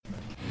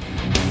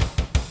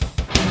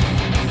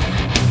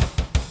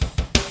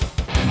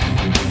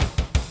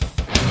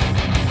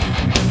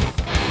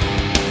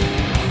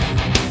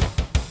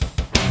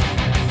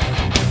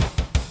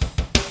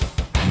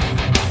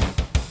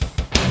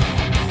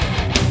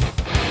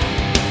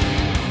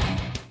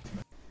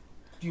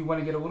want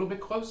to get a little bit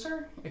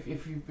closer, if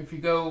you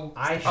go,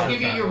 I'll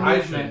give you your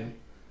movement.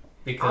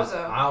 Because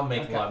I'll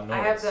make a lot of noise.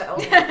 I have the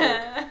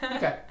elephant.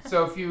 Okay,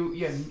 so if you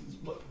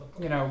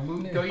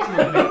move, go your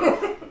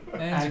movement,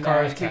 and you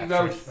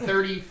go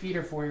 30 feet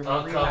or 40,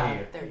 I'll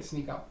cover you.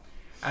 Sneak up,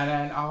 and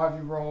then I'll have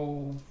you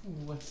roll.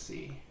 Let's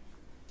see,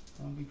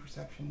 be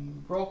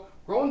perception. Roll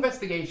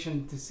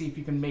investigation to see if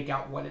you can make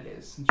out what it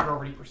is, since you're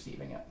already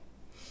perceiving it.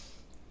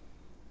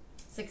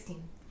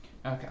 16.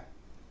 Okay,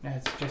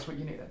 that's just what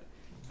you needed.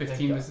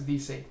 15 was the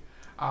DC.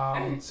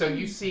 So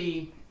you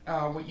see,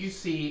 what you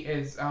see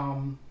is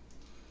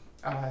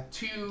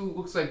two,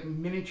 looks like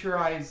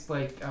miniaturized,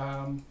 like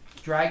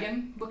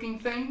dragon-looking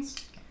things,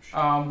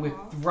 with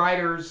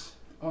riders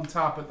on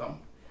top of them,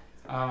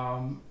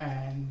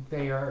 and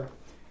they are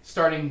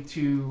starting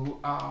to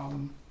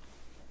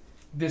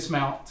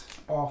dismount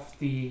off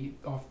the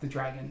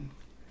dragon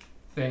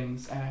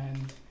things,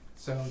 and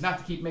so not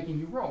to keep making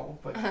you roll,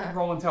 but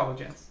roll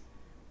intelligence.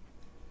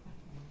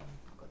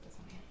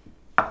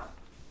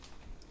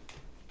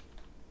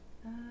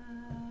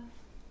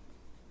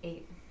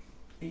 8.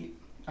 8.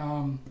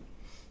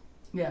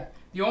 Yeah.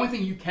 The only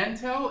thing you can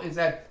tell is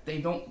that they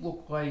don't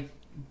look like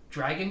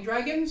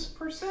dragons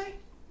per se.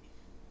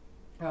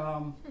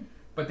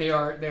 But they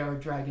are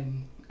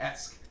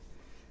dragon-esque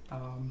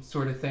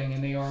sort of thing,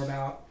 and they are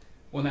about,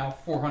 well, now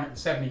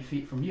 470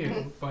 feet from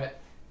you, but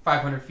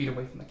 500 feet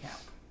away from the camp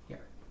here.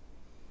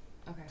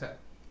 Okay. So,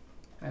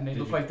 and they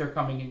look like they're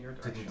coming in your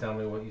direction. Did you tell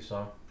me what you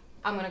saw?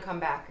 I'm gonna come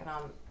back and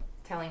I'm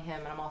telling him,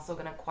 and I'm also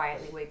gonna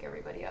quietly wake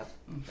everybody up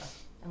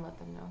and let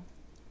them know.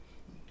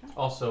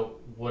 Also,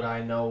 would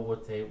I know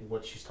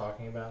what she's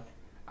talking about?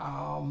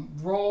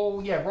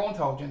 Roll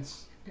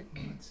intelligence.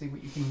 Let's see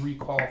what you can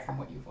recall from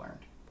what you've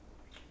learned.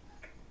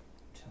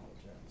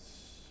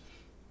 Intelligence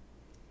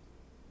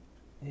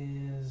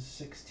is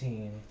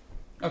 16.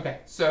 Okay,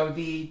 so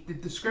the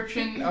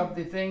description of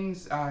the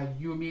things,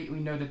 you immediately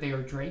know that they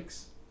are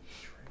drakes,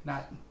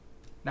 not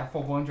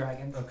full-blown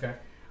dragons. Okay.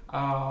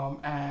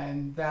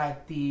 And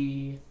that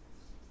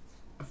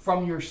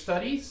from your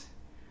studies,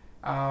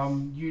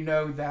 you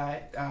know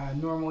that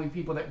normally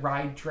people that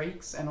ride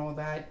drakes and all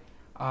that,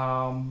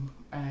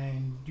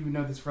 and you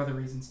know this for other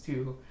reasons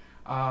too,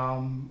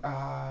 belong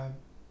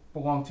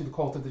to the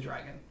cult of the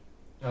dragon.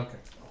 Okay.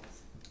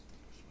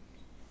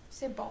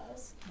 Say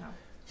balls. No.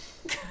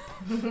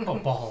 Oh,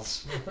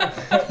 balls. I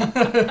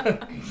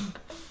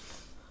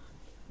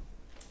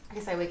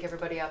guess I wake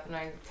everybody up and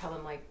I tell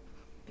them, like,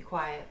 be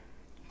quiet.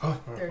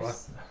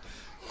 There's,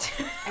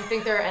 I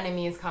think there are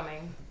enemies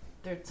coming.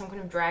 They're some kind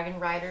of dragon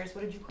riders.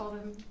 What did you call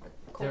them?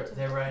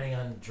 They're riding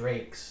on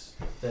drakes.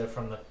 They're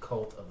from the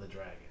cult of the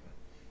dragon.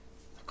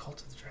 The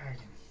cult of the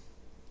dragon.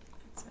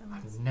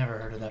 I've never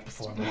heard of that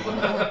before.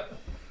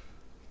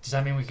 Does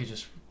that mean we could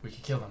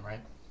kill them,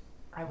 right?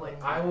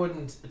 I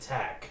wouldn't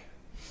attack.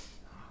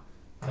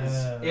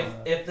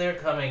 If they're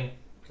coming,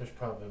 there's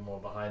probably more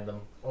behind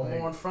them or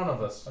more in front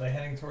of us. Are they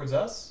heading towards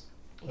us?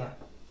 Yeah,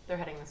 they're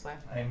heading this way.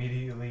 I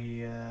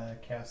immediately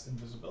cast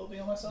invisibility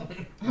on myself.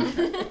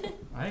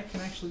 I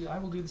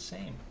will do the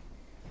same.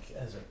 You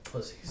guys are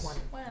pussies.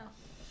 Wow.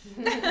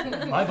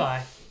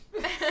 Bye-bye.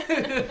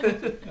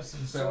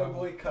 Some soy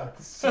boy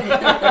cucks.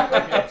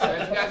 Okay, so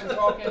as you guys are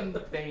talking,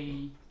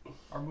 they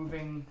are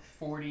moving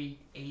 40,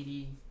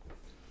 80,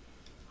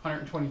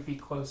 120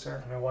 feet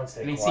closer. I mean, once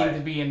and they seem to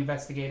be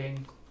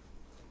investigating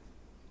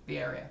the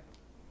area.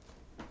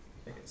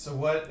 Okay,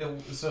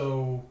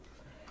 so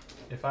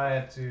if I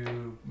had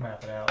to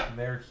map it out,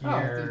 they're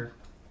here.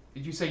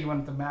 Did you say you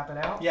wanted to map it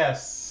out?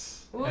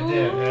 Yes, Ooh, I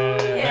did.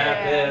 Map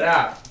it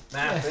out.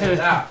 Map it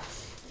out.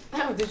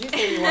 Oh, did you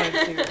say you wanted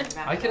to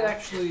map I it could out?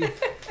 actually... never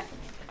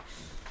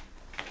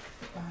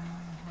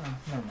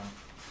mind.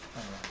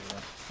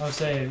 I would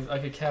say I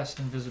could cast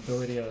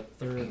invisibility at a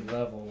 3rd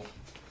level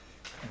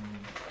and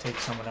take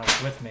someone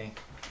else with me.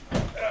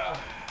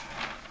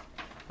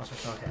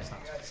 Also, okay, it's not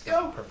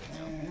Go. perfect.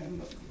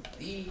 And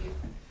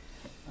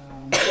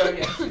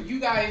so you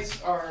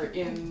guys are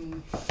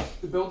in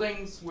the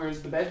buildings where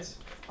the beds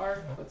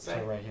are, let's say.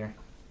 So right here.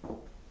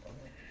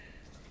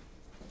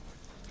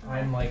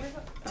 I'm like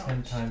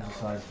 10 times the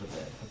size of the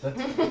bed. But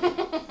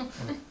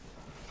that's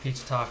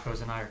Pizza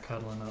Tacos and I are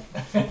cuddling up.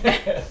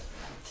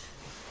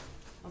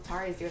 Well,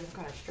 Tari's doing some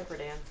kind of stripper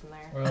dance in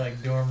there. We're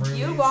like dorm roomies.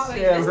 You bought me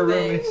Yeah, this we're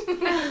thing.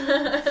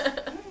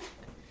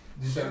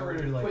 Did you ever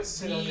like put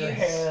sit on your these-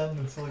 hand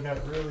until it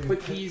got really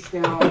Put these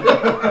down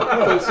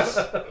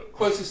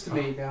closest to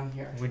me down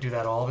here. We do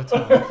that all the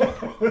time.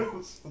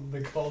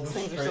 They called us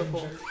Things are so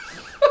cool.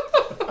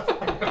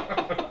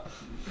 stranger.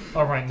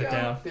 I'll write it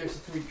down. There's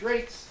the 3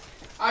 drakes.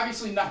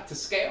 Obviously not to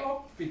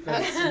scale,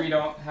 because we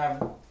don't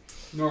have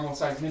normal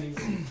size minis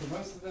for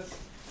most of this.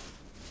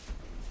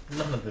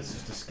 none of this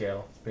is to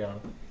scale, to be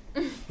honest.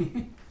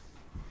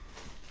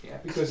 Yeah,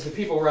 because the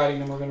people riding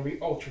them are going to be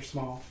ultra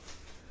small.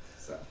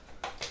 So,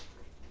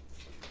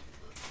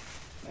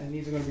 and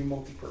these are going to be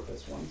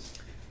multi-purpose ones.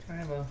 Can I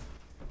have a...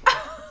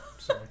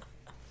 Sorry.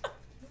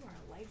 You are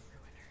a life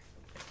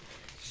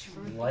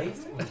ruiner. Light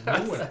I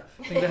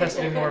think that has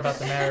to be more about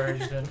the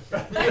marriage than.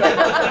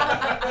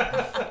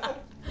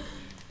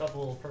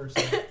 Double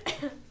person.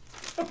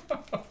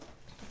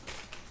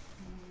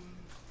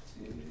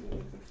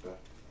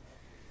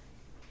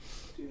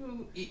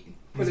 Put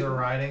These it- are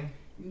riding.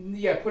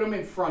 Yeah, put them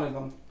in front of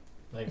them.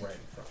 Like right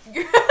in front.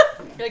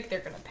 You're like, they're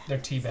gonna pass. They're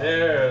teabagging.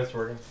 There, that's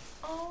working.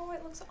 Oh,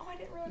 it looks. Oh, I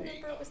didn't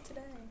remember it was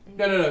today.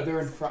 No, they're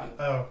in front.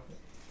 Oh,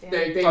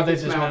 They Oh, they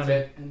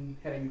dismounted and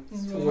heading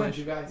towards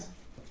you guys.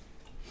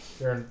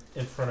 they're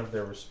in front of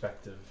their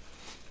respective.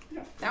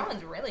 That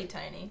one's really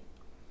tiny.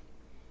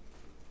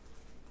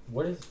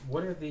 What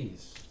are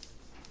these?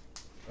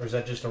 Or is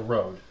that just a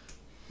road?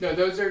 No,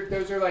 those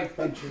are like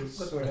benches,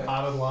 sort of.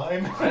 Potted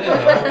line. I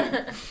didn't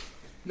know.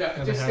 No,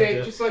 And just they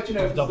have just to let you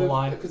know, double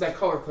line. because I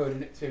color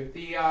coded it too.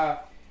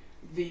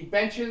 The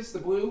benches, the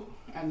blue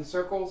and the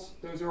circles,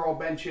 those are all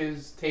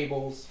benches,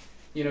 tables,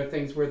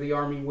 things where the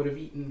army would have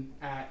eaten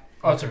at.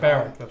 Oh, it's a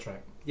barrack. That's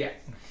right. Yeah,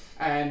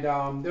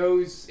 and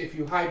those, if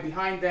you hide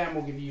behind them,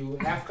 will give you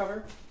half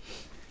cover.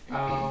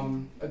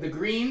 The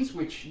greens,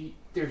 which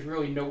there's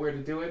really nowhere to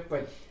do it,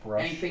 but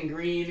Brush. anything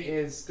green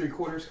is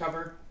 3/4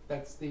 cover.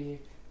 That's the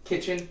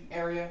kitchen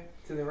area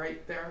to the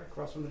right there,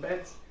 across from the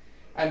beds.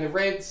 And the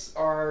reds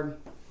are,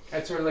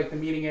 that's sort of like the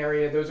meeting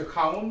area. Those are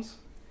columns.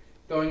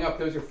 Going up,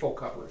 those are full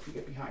cover if you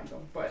get behind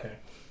them. But Okay.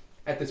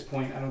 at this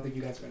point, I don't think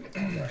you guys are going to get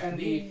down there. And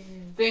the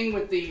thing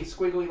with the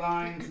squiggly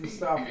lines and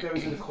stuff,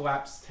 those are the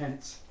collapsed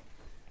tents.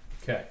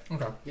 Okay.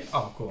 Okay. Yeah.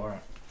 Oh, cool. All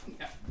right.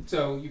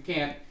 So you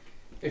can't,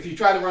 if you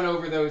try to run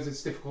over those,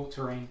 it's difficult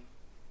terrain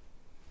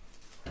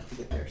to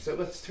get there. So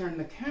let's turn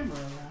the camera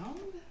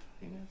around.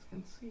 You guys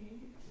can see.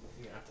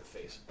 You have to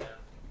face it down.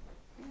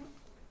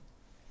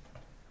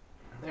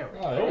 There we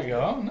Oh, there we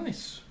go. Oh,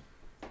 nice.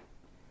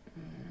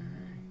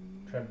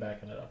 Try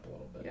backing it up a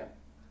little bit. Yep.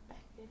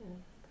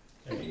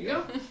 There There you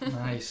go.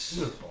 Nice.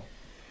 Beautiful.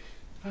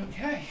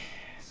 Okay.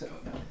 So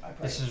I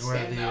probably This have is to where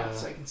stand the, out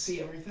so I can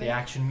see everything. The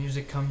action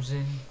music comes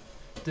in.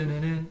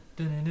 Dun-dun-dun,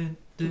 dun-dun-dun,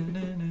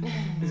 dun-dun-dun.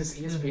 Is this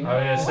ESPN?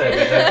 I was gonna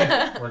say, is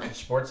that work at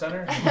Sports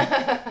Center?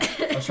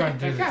 I was trying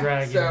to do the Okay.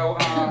 dragon. So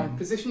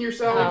position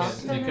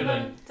yourselves. They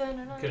could've Is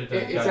done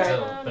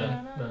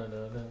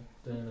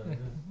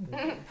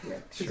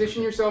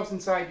Position yourselves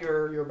inside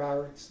your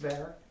barracks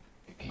there,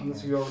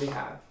 unless you already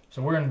have.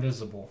 So we're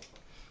invisible.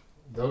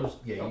 Those,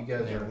 yeah, you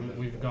guys Yeah, are.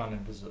 we've gone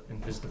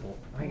invisible.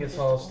 I guess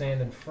I'll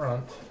stand in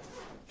front.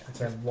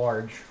 Since I'm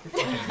large.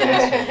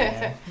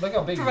 Look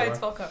how big you Provides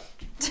are. full cover.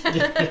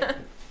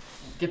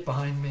 Get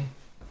behind me.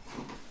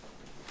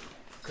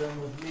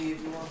 Come with me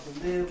if you want to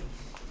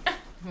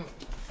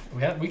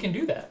live. We can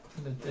do that.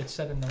 It's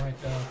set in the right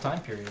time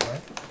period,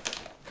 right?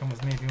 Come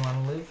with me if you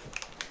want to live.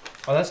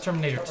 Oh, that's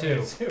Terminator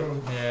 2.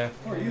 Yeah.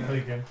 What are you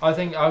thinking?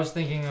 I was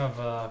thinking of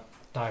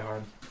Die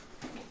Hard.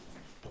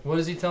 What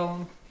does he tell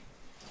him?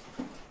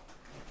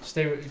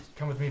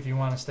 Come with me if you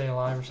want to stay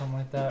alive or something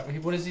like that.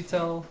 What does he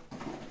tell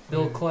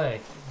Bill Clay?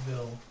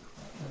 Bill.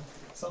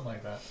 Something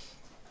like that.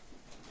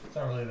 It's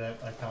not really that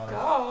iconic.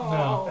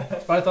 No,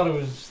 but I thought it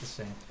was the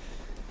same.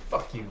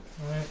 Fuck you.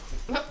 All right.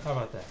 How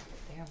about that?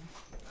 Damn.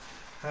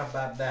 How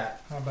about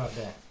that? How about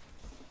that?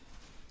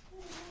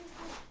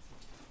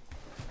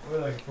 What are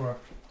you looking for?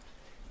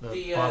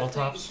 The bottle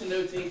thing tops. to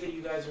notate that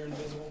you guys are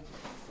invisible.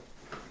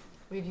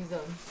 We'd use a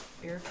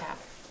beer cap.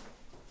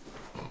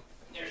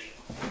 There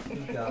you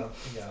You got him.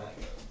 You got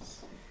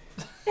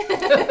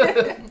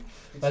him.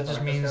 That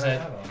just means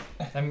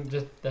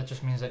that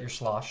just means that you're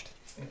sloshed.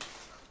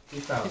 You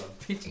found him.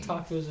 Pizza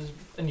Tacos is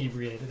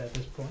inebriated at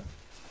this point.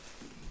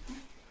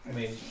 I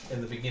mean,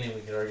 in the beginning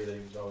we could argue that he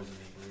was always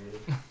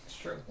inebriated. It's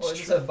true. Well, he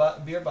just had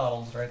beer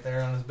bottles right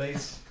there on his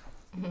base.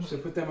 go. So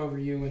put them over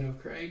you and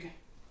O'Craig.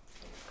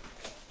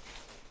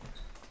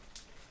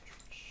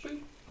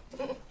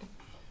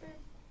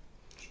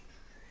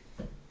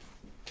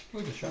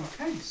 Look at shot.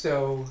 Okay,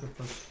 so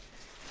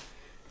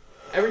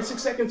every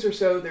 6 seconds or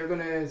so, they're going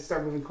to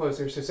start moving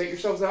closer. So set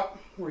yourselves up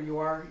where you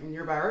are in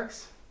your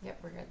barracks. Yep,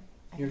 we're good.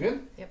 You're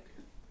good? Yep.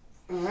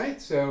 All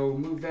right, so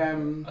move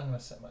them. I'm gonna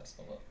set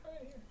myself up right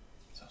here.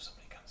 So if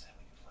somebody comes in,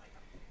 we can fight.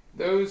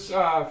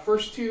 Those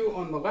first two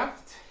on the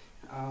left,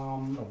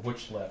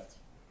 Which left?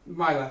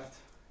 my left,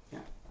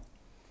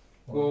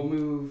 will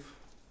move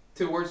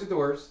towards the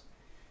doors.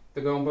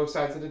 They'll go on both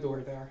sides of the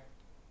door there.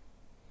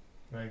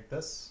 Like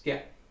this? Yeah.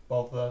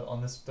 Both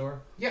on this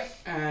door? Yep,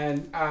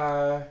 and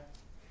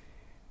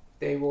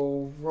they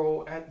will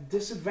roll at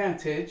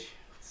disadvantage.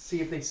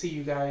 See if they see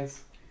you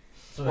guys.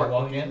 So they walk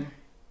sparkling in? there.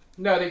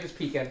 No, they just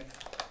peek in.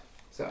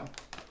 So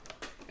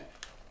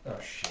Oh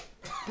shit.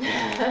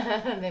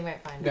 They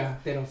might find us. no,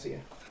 they don't see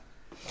you.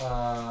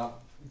 Yeah,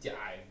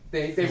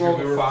 They figured rolled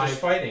we a were 5.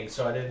 just fighting,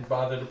 so I didn't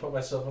bother to put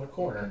myself in a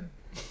corner.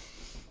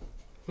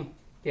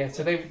 Yeah,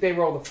 so they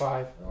rolled a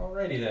 5.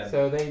 Alrighty then.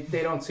 So they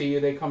don't see you.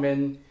 They come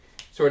in,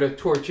 sort of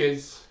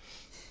torches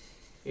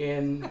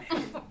in.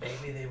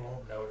 Maybe they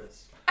won't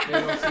notice. They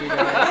don't see you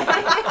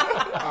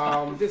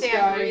guys. This Stand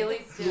guy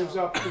really still. moves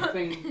up to the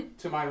thing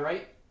to my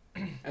right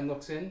and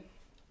looks in.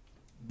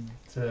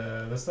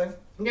 To this thing?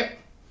 Yep.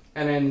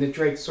 And then the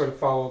drakes sort of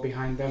follow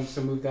behind them,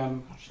 so move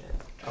them Oh shit.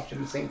 up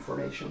in the same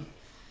formation.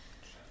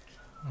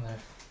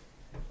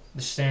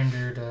 The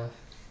standard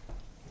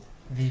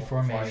V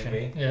formation.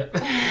 V. Yep.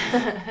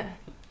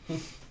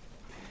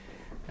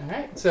 All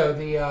right. So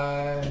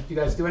the do you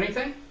guys do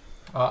anything?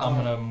 I'm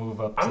gonna move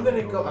up. I'm to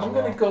the gonna door go. as I'm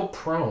well. gonna go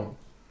prone.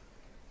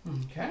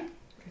 Okay.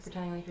 You're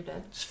pretending like you're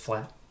dead. Just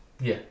flat.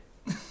 Yeah.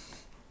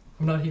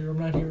 I'm not here. I'm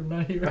not here. I'm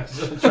not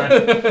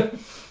here.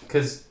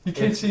 Because You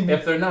can't see me.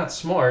 If they're not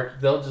smart,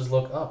 they'll just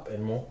look up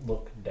and won't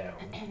look down.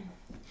 You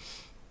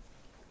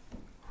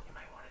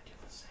might want to do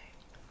the same.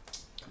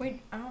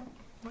 Wait, I don't.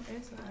 What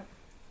is that?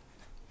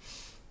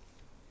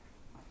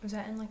 Was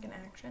that in like an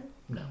action?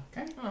 No.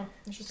 Okay. Oh,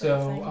 it's just like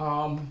a thing.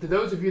 So to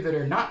those of you that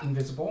are not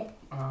invisible,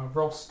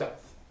 roll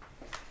stealth.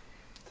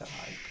 To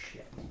hide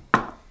shit.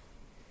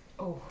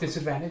 Oh.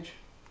 Disadvantage.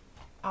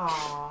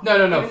 Aw. No,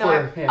 Even though for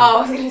I- him. Oh,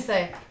 I was gonna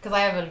say because I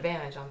have an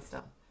advantage on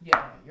stuff.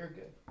 Yeah, you're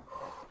good.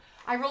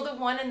 I rolled a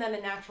 1 and then a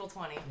natural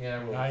 20. Yeah, I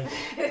rolled, Nice.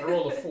 I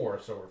rolled a 4,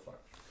 so we're fine.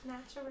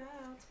 Natural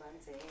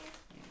 20.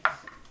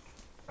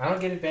 I don't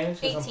get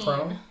advantage because I'm 18.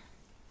 prone.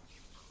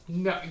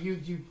 No,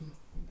 you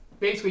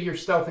basically your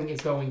stealthing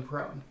is going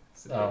prone,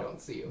 so they Oh.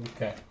 don't see you.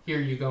 Okay. Hear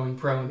you going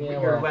prone Yeah,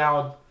 with your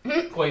well.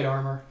 loud plate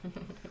armor.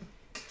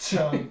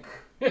 Chunk.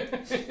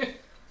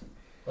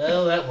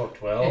 Well, that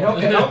worked well.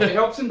 It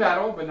helps in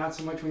battle, but not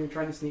so much when you're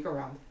trying to sneak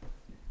around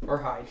or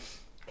hide.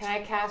 Can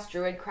I cast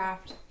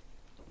Druidcraft?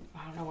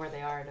 I don't know where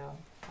they are though.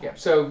 Yep.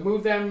 So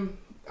move them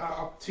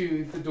up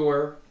to the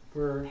door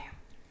where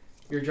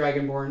your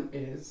Dragonborn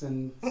is,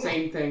 and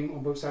same thing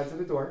on both sides of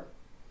the door.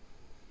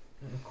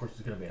 Of course,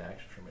 it's gonna be an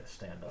action for me to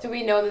stand up. Do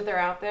we know that they're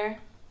out there?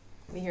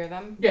 We hear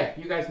them. Yeah,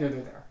 you guys know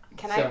they're there.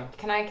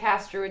 Can I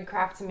cast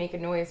Druidcraft to make a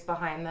noise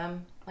behind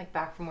them, like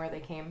back from where they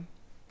came,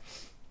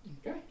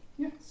 Okay.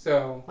 Yeah.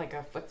 So like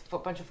a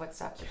bunch of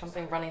footsteps or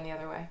something running the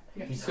other way?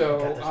 yeah. He's So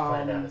got this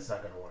planned out. It's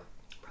not gonna work.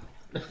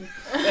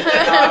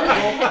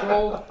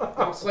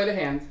 roll sleight of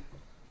hand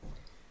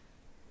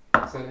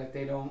so that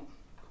they don't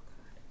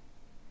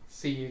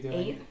see you doing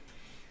 8? it.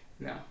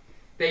 No.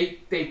 They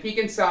peek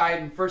inside,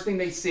 and first thing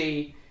they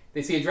see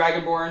a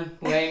Dragonborn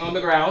laying on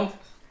the ground.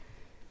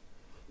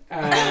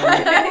 And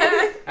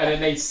then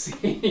they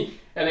see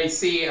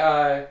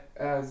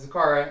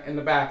Zakara in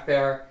the back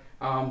there,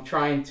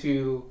 trying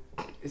to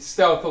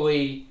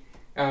stealthily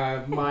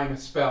mime a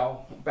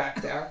spell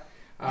back there.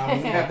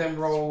 Have them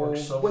roll.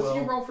 Works so What did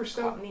you well. roll for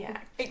stealth? On the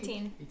act.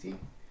 18. 18.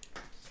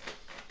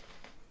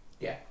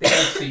 Yeah, they don't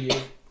see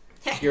you.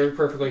 You're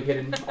perfectly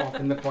hidden off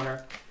in the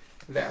corner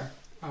there.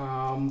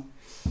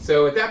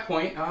 So at that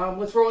point,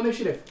 let's roll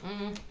initiative.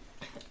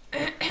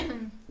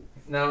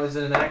 Now, is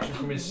it an action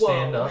for me to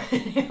stand up?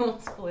 It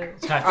almost flew.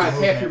 It's half It's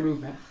your half your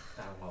movement.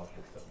 movement. Well,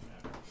 it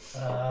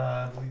doesn't matter.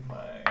 I believe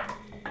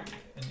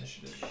my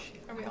initiative.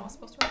 Are we all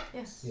supposed to roll?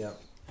 Yes.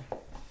 Yep.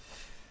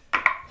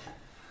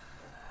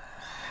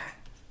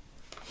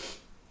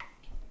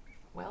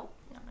 Well,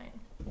 9.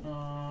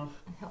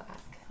 he'll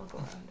ask. He'll go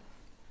around.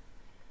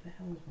 The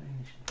hell is my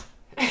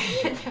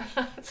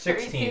initiative?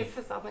 16. Therese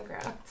is on the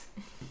ground.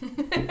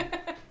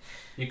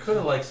 You could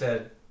have like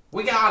said,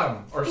 "We got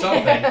him" or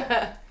something.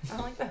 I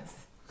like this.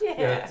 Yeah,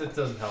 Yeah. it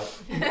doesn't help.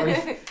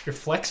 You're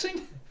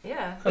flexing?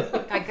 Yeah.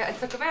 I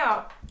took him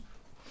out.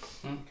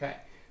 Okay.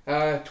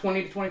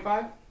 20 to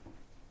 25?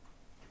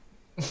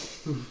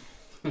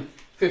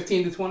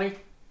 15 to 20?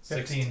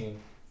 16.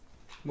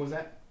 What was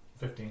that?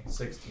 15.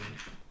 16.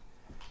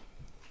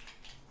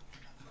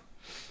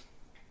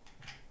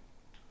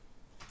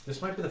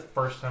 This might be the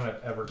first time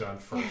I've ever gone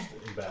first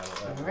in battle.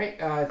 Ever.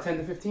 Alright, 10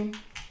 to 15?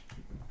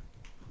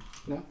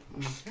 No?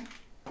 Okay.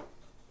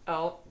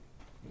 Oh.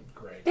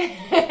 Great. Actually,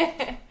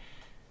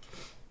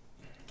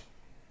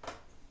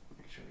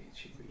 it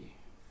should be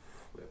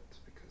flipped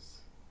because.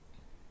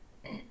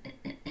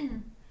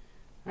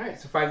 Alright,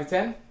 so 5 to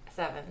 10?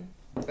 7.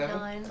 7?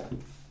 9.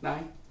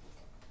 9?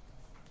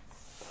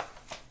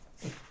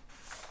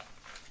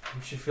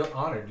 You should feel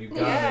honored. You got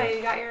Yeah, it.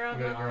 you got your You own.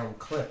 got your own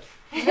clip.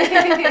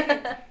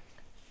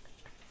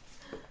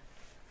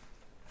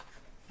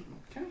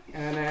 Okay,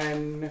 and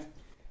then.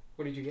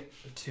 What did you get?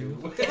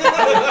 2.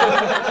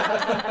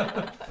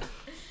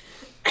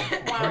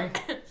 Wow.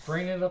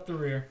 Bring it up the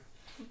rear.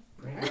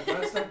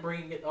 Let's not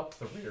bringing it up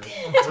the rear.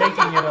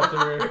 Taking it up the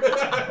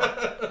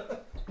rear.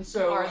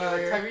 So, Or the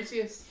rear.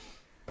 Tiresias.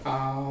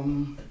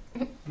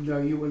 No,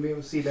 you wouldn't be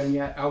able to see them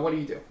yet. What do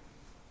you do?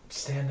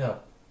 Stand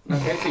up.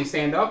 Okay, so you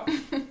stand up.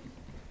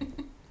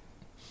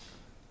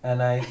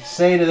 And I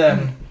say to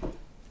them,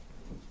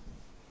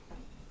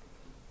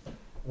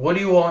 "What do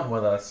you want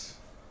with us?"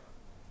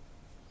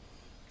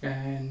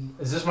 And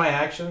Is this my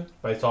action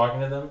by talking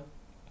to them?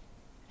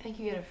 I think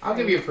you get a free. I'll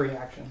give you a free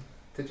action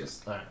to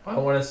just Alright. I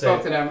want to talk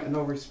to say, them, and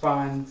they'll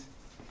respond.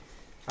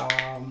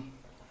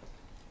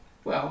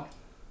 Well,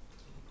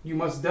 you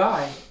must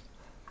die.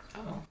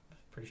 Oh.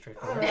 pretty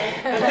straightforward.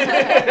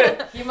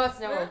 You must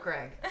know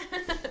Greg.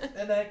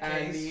 In that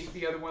And case,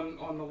 the other one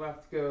on the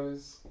left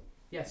goes,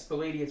 yes, the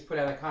lady has put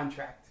out a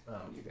contract Oh.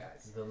 on you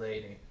guys. the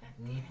lady.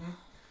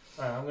 Mm-hmm.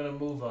 Alright, I'm gonna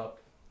move up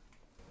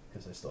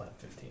because I still have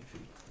 15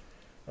 feet.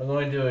 I'm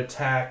going to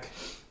attack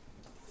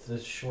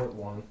this short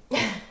one.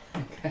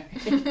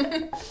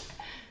 Okay.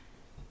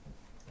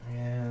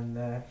 And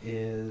that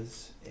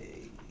is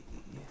a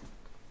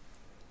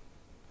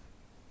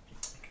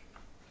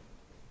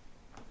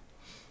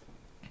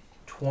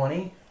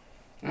 20.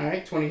 All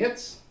right, 20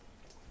 hits.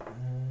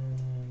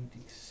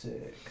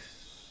 D6.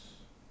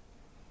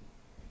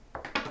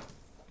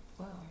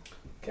 Wow.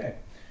 Okay.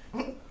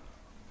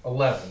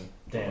 11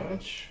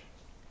 damage.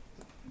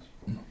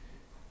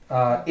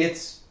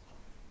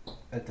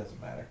 It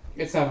doesn't matter.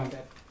 It's not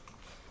undead.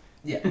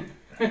 Yeah.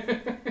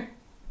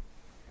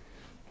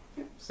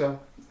 So,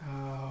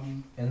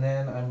 And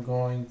then I'm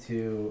going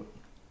to.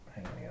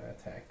 Hang on, I gotta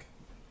attack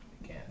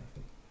again.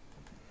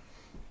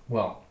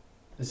 Well,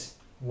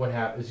 what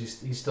happens?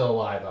 He's still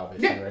alive,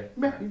 obviously, yeah, right?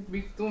 yeah,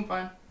 he's doing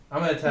fine.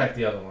 I'm gonna attack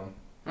the other one.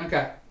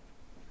 Okay.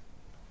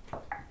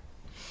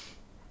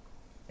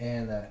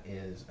 And that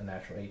is a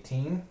natural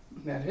 18.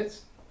 That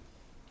hits.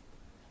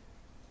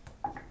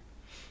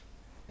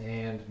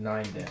 And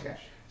 9 damage. Okay.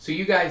 So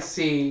you guys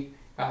see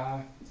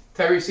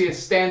Tiresias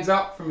stands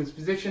up from his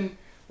position,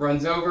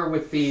 runs over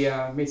with the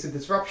Mace of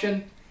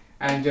Disruption,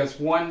 and just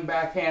one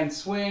backhand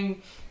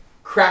swing,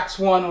 cracks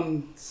one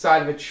on the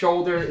side of its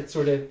shoulder. It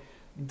sort of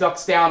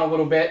ducks down a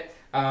little bit,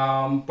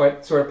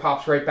 but sort of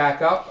pops right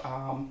back up.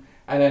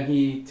 And then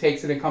he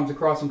takes it and comes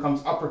across and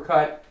comes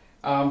uppercut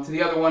to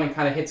the other one and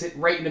kind of hits it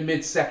right in the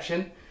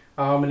midsection.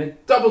 And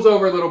it doubles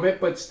over a little bit,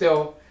 but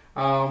still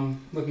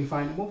looking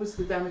fine. What was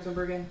the damage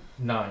number again?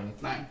 9.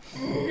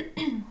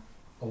 9.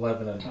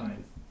 11 and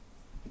 9.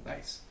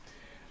 Nice.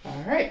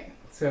 All right.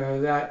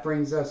 So that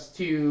brings us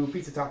to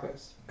Pizza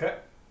Tacos. Okay.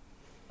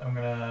 I'm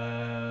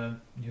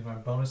gonna use my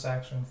bonus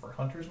action for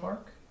Hunter's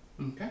Mark.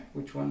 Okay.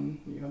 Which one?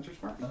 You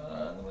Hunter's Mark?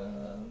 I'm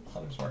gonna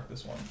Hunter's Mark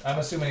this one. I'm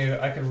assuming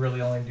I could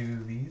really only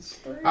do these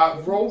 3?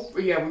 Roll.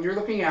 Yeah. When you're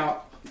looking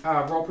out,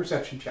 roll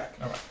perception check.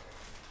 Okay.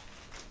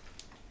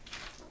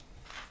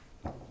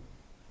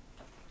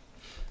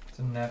 It's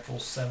a natural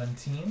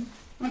 17.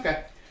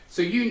 Okay.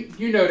 So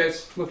you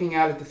notice looking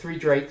out at the 3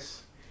 drakes.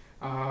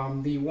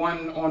 The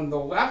one on the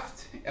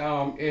left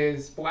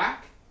is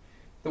black.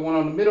 The one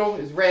on the middle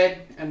is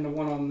red, and the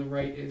one on the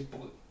right is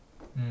blue.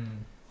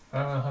 I'm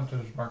gonna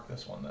Hunter's Mark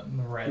this one then.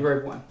 The red. The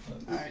red one.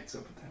 All right. So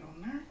put that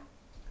on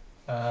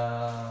there.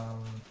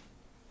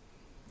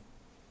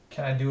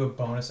 Can I do a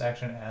bonus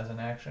action as an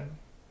action?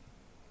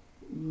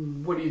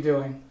 What are you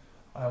doing?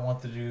 I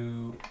want to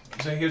do.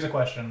 So here's a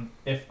question: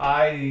 if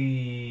I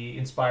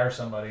inspire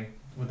somebody,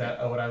 would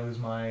I lose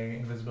my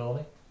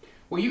invisibility?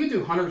 Well, you can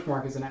do Hunter's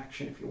Mark as an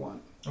action if you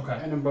want, Okay.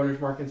 and then bonus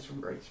mark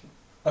inspiration.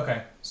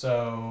 Okay.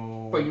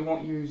 So. But you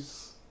won't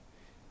use.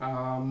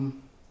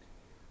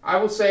 I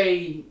will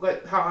say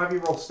I'll have you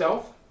roll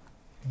stealth.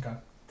 Okay.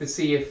 To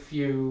see if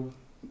you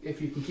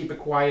can keep it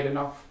quiet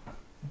enough.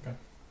 Okay.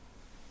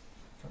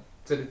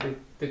 So that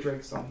the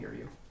drakes don't hear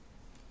you.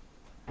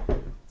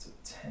 It's a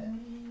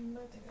 10.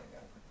 I think I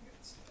got pretty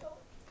good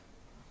stealth.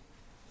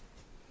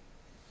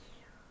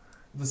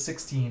 The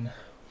 16.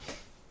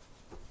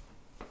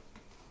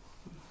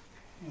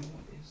 And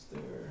what is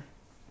their?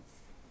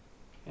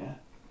 Yeah.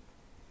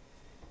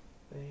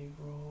 They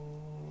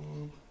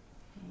rolled.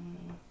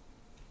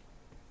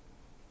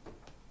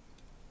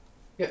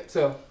 Yep.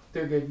 So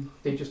they're good.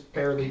 They just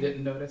barely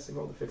didn't notice. They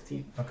rolled a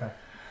 15. Okay.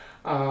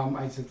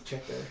 I just have to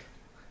check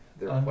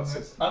their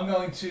pluses. I'm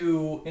going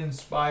to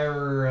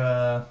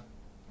inspire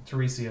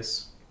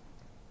Tiresias.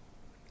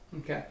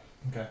 Okay.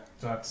 Okay.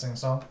 Do I have to sing a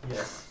song?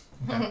 Yes.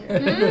 Okay.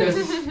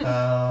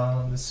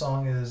 This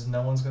song is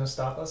 "No One's Gonna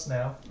Stop Us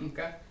Now,"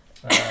 Okay.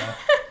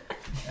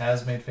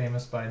 as made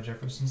famous by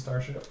Jefferson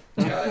Starship.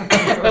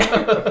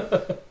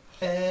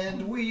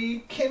 And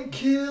we can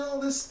kill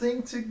this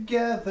thing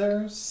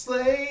together,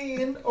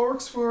 slaying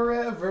orcs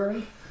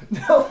forever.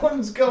 No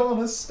one's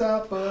gonna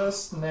stop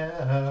us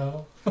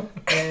now.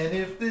 And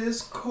if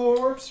this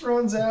corpse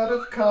runs out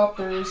of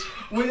coppers,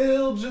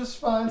 we'll just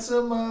find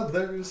some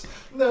others.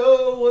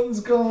 No one's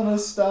gonna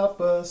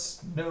stop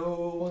us.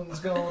 No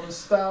one's gonna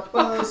stop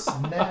us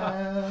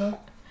now.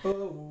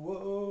 Oh,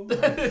 whoa.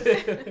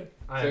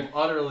 I'm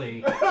utterly.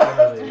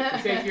 You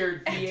take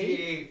your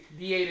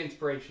D8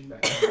 inspiration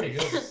back. There you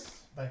go.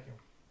 Thank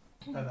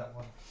you. Had that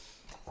one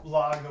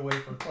logged away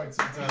for quite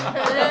some time.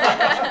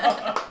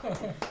 All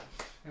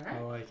right. I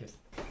like it.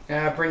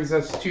 That brings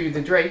us to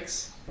the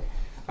drakes.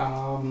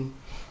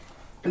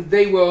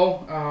 They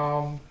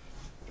will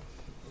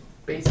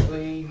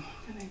basically.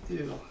 What can they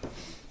do?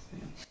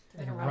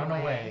 Better Run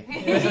away.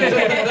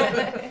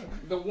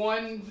 The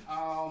one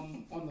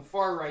on the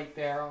far right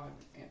there,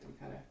 Anthony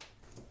kind of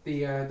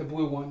the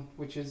blue one,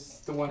 which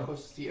is the one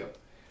closest to you,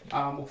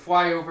 will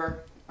fly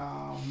over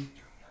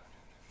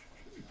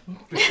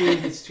between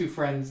his 2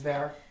 friends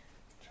there,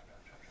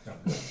 No.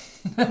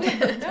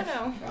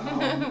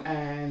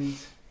 and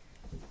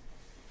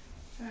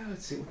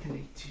let's see, what can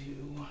they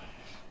do?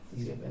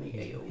 Does he have any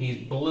AoE?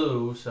 He's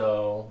blue,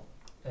 so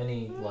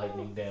any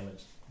lightning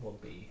damage will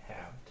be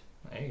halved.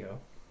 There you go.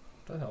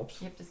 That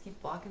helps. Yep, just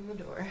keep blocking the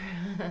door.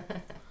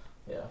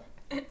 Yeah.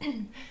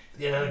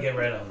 Yeah, I'll get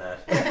right on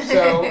that.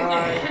 So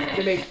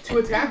they make 2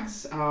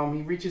 attacks.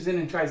 He reaches in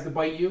and tries to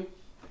bite you,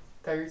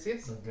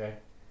 Tiresias. Okay.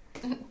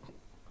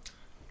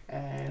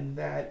 And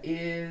that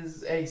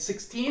is a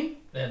 16.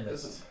 And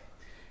this.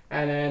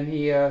 And then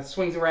he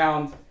swings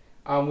around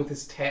with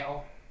his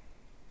tail.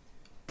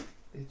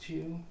 Did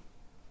you?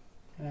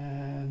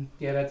 And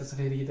yeah, that doesn't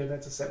hit either.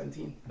 That's a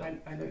 17.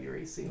 I know your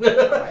AC.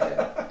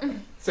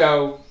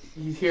 So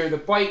you hear the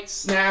bite,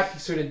 snap. You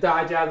sort of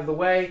dodge out of the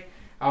way,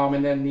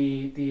 and then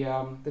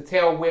the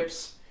tail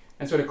whips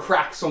and sort of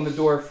cracks on the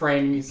door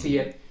frame. You see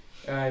it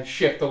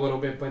shift a little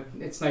bit, but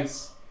it's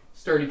nice,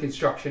 sturdy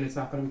construction. It's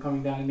not going to be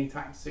coming down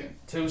anytime soon.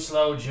 Too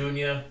slow,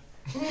 Junior.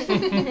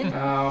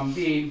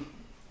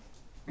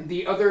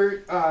 The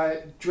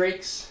other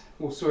drakes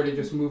will sort of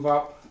just move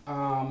up.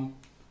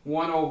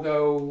 One will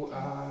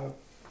go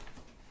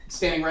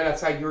standing right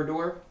outside your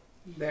door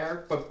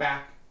there, but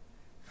back,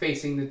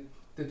 facing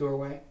the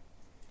doorway.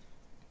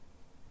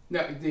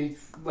 No, the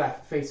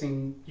left,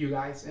 facing you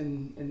guys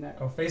in that.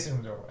 Oh, facing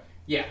the doorway.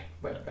 Yeah,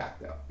 but back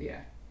though. Yeah.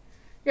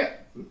 Yeah,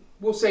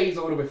 we'll say he's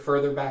a little bit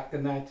further back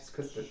than that just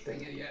because the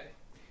thing, he's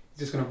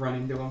just going to run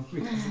into him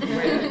because the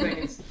way that thing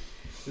is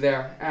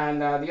there.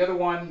 And the other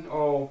one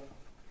will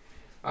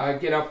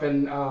get up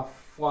and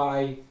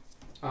fly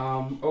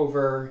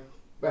over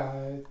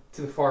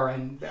to the far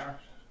end there.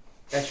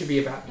 That should be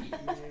about,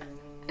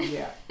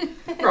 yeah,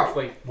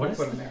 roughly. What is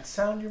We'll put him the there.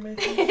 sound you're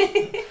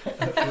making?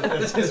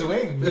 That's his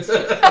wings.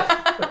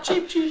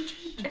 Cheep, cheep,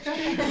 cheep.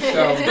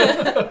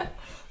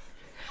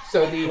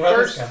 So the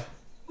first,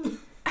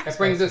 that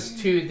brings us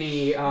to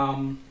the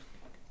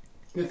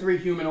 3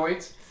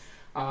 humanoids.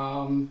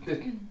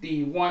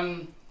 The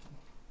one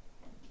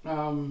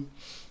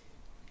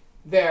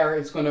there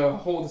is going to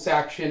hold its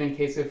action in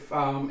case if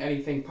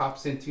anything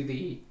pops into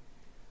the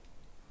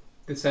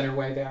center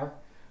way there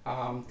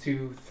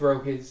to throw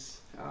his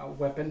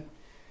weapon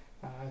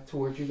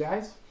towards you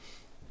guys.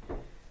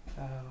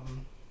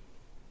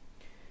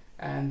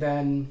 And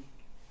then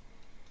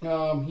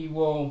he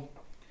will,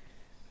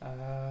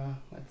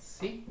 let's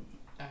see,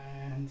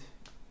 and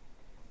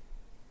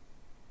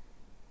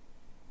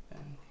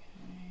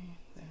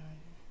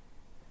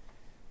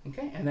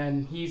okay, and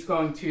then he's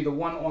going to the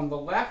one on the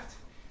left,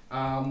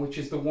 which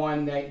is the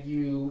one that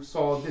you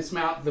saw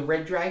dismount the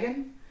red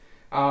dragon.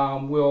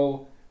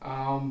 Will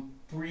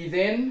breathe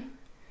in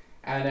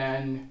and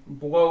then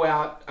blow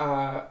out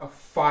a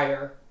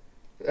fire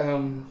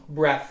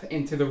breath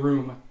into the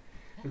room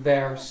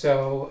there.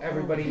 So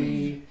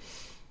everybody,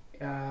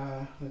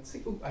 let's see.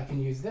 Ooh, I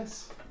can use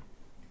this.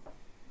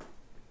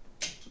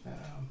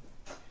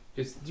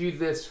 Just do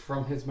this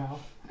from his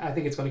mouth. I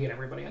think it's going to get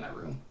everybody in that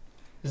room.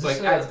 It's like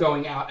as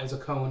going out as a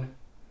cone.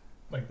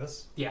 Like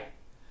this? Yeah.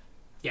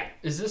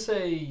 Is this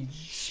a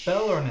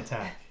spell or an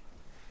attack?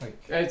 Like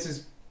It's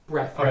his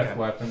breath. Breath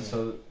weapon,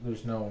 so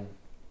there's no.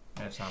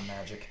 it's not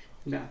magic.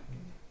 No.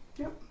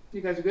 Yep.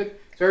 You guys are good.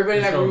 So everybody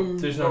in that room.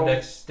 There's no roll-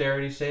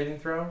 dexterity saving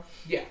throw.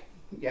 Yeah.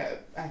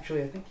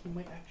 Actually, I think he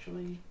might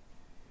actually.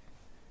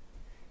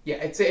 Yeah,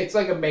 it's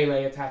like a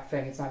melee attack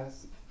thing. It's not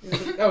as.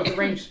 It's a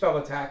ranged spell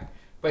attack,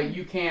 but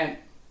you can't.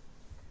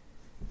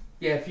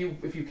 Yeah, if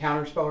you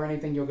counter spell or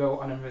anything, you'll go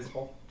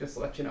uninvisible. Just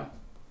to let you know,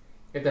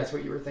 if that's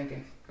what you were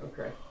thinking.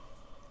 Okay.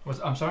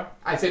 I'm sorry?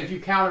 I said if you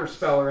counter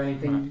spell or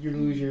anything, you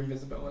lose your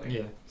invisibility.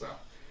 Yeah.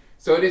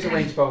 So it is a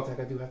ranged spell attack.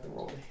 I do have to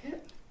roll to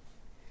hit.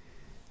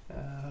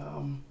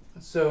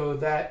 So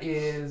that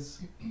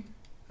is,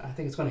 I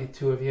think it's going to hit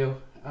 2 of you.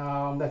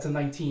 That's a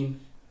 19.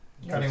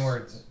 Cutting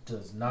words.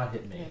 Does not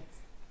hit me.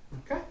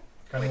 Okay.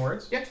 Cutting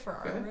words? Yeah. For Go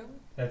our ahead. room?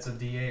 That's a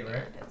D8, right?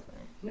 Yeah, that's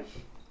fine.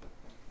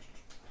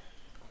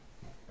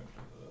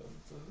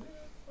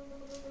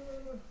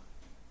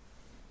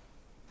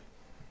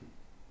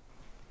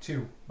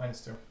 2.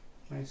 Minus 2.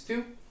 Minus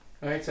 2.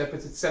 All right, so that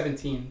puts it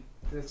 17.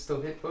 Does that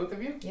still hit both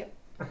of you? Yep.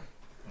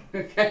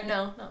 Okay.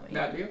 No, not me.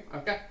 Not you?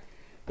 Okay.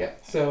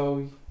 Yep,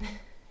 so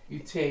you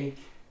take...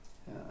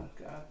 Oh,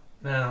 God.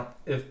 Now,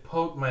 if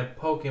my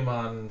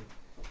Pokemon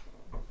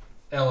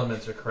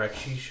elements are correct,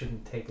 she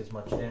shouldn't take as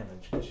much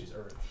damage because she's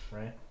Earth,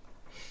 right?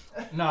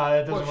 No,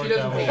 that doesn't Well, work she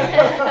doesn't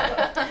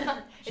that way.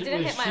 take It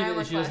didn't hit my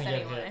armor she doesn't class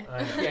get anyway. hit.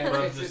 I know. Yeah, but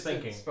I'm it's just a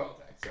thinking. spell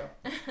attack,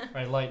 so...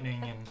 Right,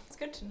 lightning It's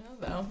good to know,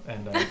 though.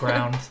 and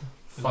ground.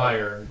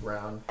 Fire and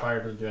ground. Fire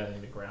doesn't do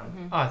anything to ground.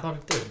 Mhm. Oh, I thought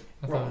it did.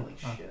 I thought, Holy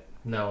oh, shit.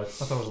 No,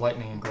 it's I thought it was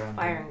lightning and ground.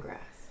 Fire and grass.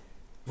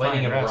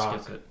 lightning and Fire rock.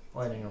 gets it.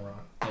 Lightning and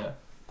rock. Yeah.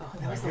 Oh, Oh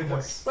that my was the goodness.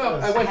 worst.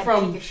 Well, I went I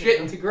from had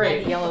shit to The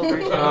great. yellow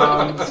version. So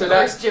The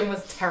that's first gym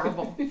was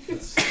terrible.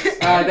 that's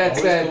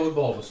Always go with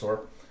Bulbasaur.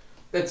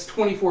 that's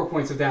 24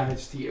 points of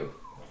damage to you,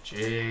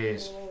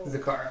 Jeez.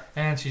 Zakara.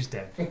 And she's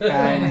dead.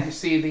 And you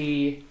see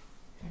You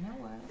know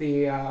what?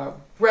 the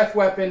breath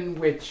weapon,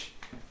 which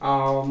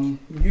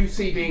you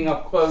see being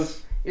up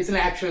close, isn't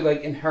actually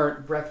like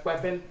inherent breath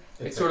weapon.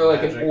 It's sort of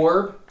like an magic.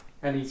 orb,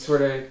 and he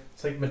sort of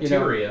It's like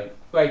materia.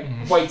 like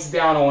Mhm. bites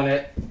down on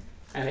it,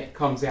 and it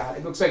comes out.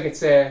 It looks like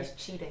it's a He's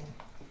cheating.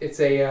 what's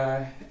it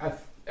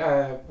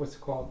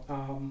called?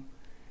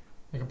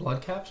 Like a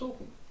blood capsule?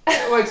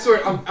 Like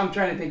sort of, I'm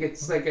trying to think.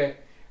 It's like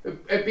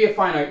It'd be a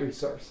finite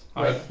resource.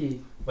 Like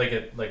Like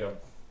a.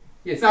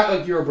 it's not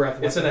like your breath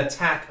weapon. It's an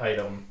attack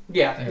item.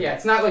 Yeah,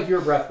 it's not like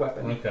your breath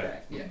weapon. Okay.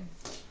 Yeah.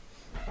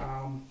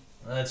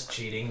 That's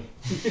cheating.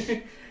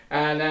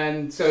 And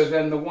then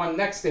the one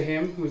next to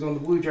him, who's on the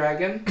blue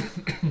dragon,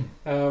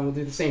 will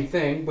do the same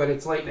thing, but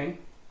it's lightning.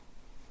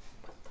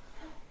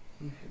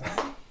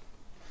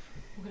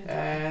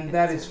 And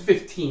that is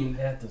 15.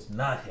 That does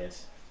not hit.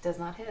 Does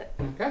not hit.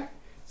 Okay.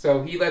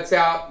 So he lets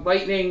out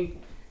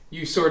lightning.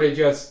 You sort of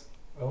just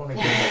I want to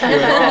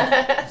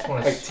just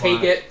want to Like,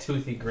 take it.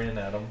 toothy grin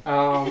at him.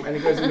 and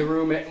it goes in the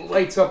room and it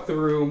lights up the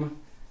room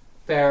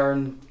there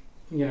and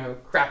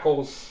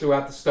crackles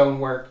throughout the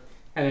stonework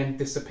and then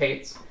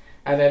dissipates.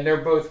 And then they're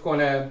both going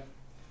to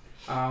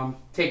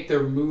take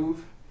their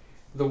move.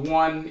 The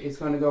one is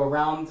going to go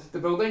around the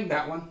building.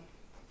 That one.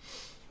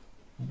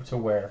 To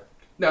where?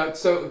 No,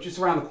 so just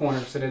around the corner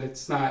so that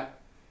it's not.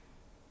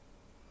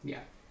 Yeah.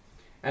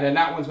 And then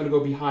that one's going to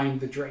go behind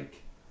the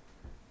Drake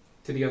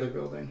to the other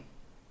building.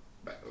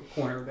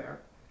 Corner there.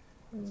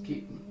 Let's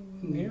keep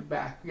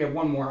back. Yeah,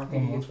 one more. I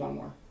think it's one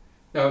more.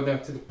 No,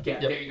 to the. Yeah,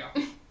 Yep. there you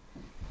go.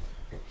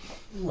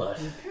 What?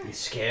 You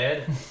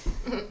scared?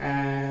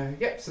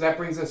 Yep, so that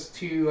brings us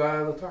to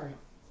Lothario.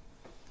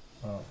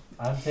 Well,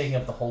 I'm taking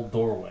up the whole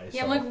doorway.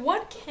 Yeah, so. I'm like,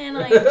 what can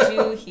I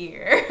do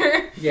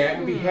here? Yeah, it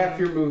would be half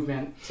your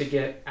movement to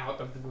get out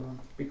of the room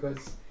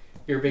because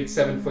your big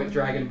 7-foot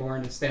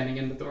dragonborn is standing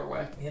in the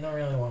doorway. You don't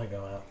really want to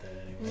go out there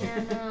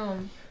anyway. Yeah, no.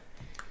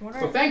 What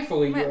So are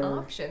thankfully my you're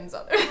options?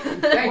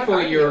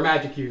 thankfully you're a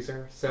magic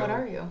user. So What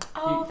are you?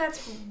 Oh,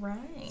 that's right.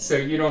 So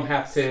you don't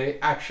have to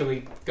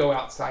actually go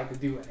outside to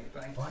do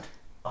anything. What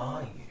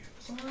are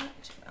you? What do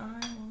I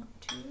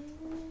want to?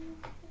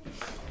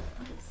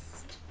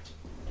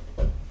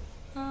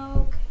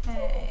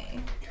 Okay.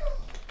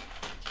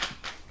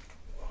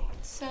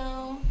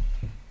 So,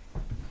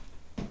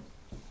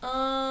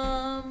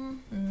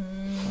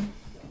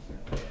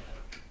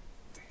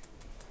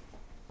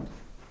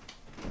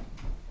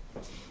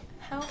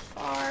 how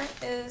far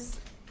is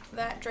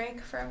that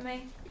Drake from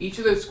me? Each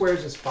of those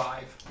squares is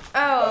 5.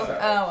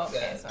 Oh,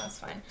 okay, so that's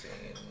fine.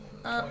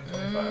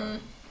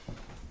 25.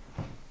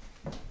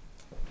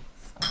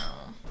 So,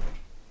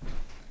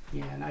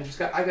 Yeah, and I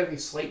gotta be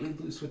slightly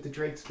loose with the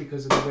drakes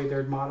because of the way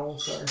their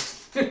models are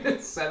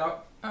set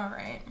up.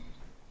 alright.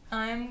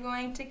 I'm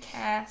going to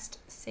cast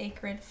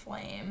Sacred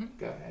Flame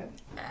Go ahead.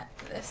 at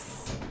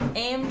this,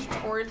 aimed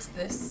towards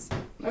this,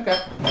 Okay.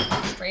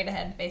 straight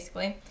ahead,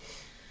 basically.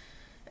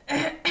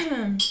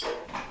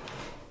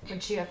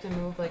 Would she have to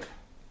move like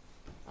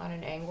on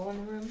an angle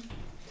in the room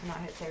to not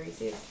hit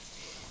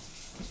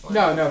Tiresias? Or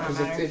No, does it because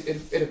not matter?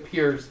 it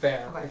appears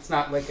there. Okay. It's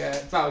not like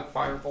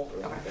firebolt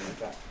or anything like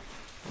that.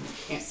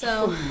 Can't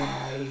So- show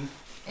my It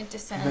mental.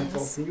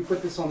 descends. Can you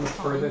put this on the on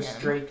furthest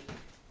him. Drake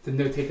to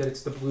notate that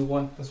it's the blue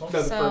one? This one?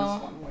 No, the furthest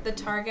So, one. the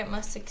target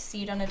must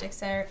succeed on a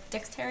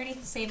dexterity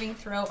saving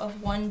throw of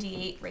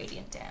 1d8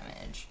 radiant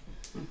damage.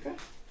 Okay.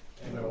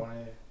 Anybody want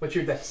to? What's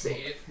your dex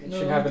save? It No,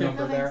 should have a okay.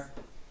 number No, there.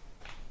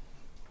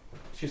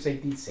 Should say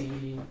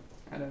DC.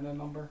 I don't know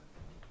number.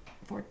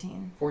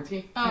 14.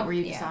 14. Oh, Were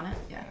you just yeah. on it?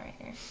 Yeah. Right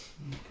here.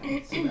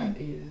 Okay,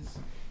 so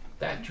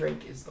that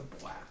Drake is the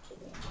black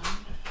one.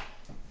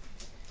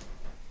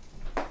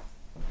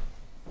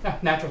 Ah,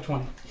 natural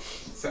 20.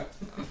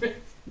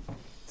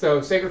 So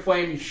Sacred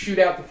Flame, you shoot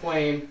out the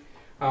flame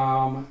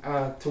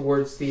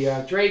towards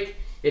the Drake.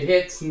 It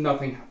hits,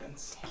 nothing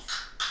happens.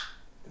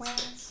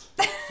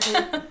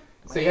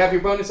 So you have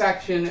your bonus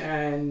action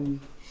and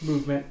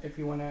movement if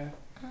you want to.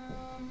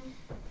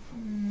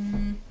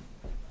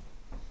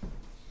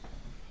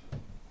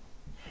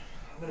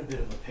 I'm in a bit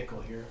of a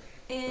pickle here.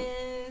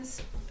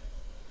 Is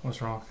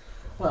What's wrong?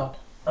 Well,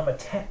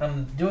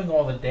 I'm doing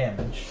all the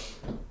damage,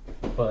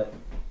 but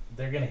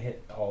they're gonna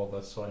hit all of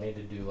us, so I need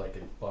to do like a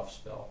buff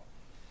spell.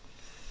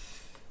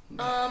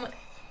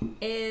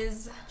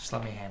 is Just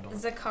let me handle it.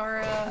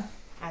 Zakara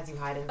As you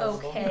hide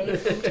invisible. okay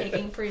from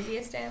taking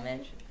previous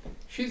damage?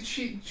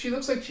 She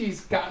looks like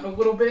she's gotten a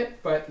little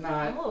bit, but I'm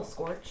not. a little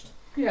scorched.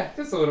 Yeah,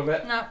 just a little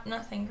bit.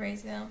 Nothing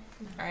crazy though.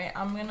 Alright,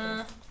 I'm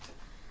gonna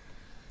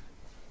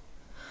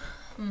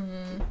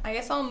I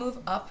guess I'll move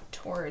up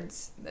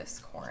towards this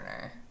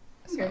corner.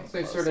 Okay, I'm so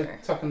you sort of closer.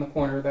 tuck in the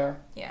corner there.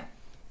 Yeah.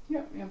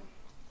 Yeah.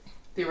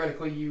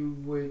 Theoretically, you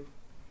would,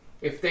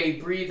 if they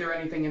breathe or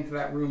anything into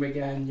that room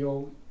again,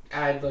 you'll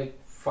add like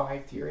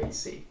 5 to your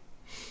AC.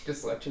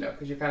 Just to let you know,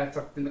 because you're kind of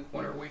tucked in the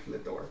corner away from the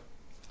door.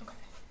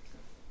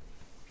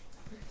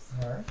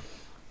 Alright.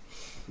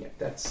 Yeah,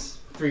 that's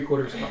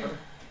 3/4 cover.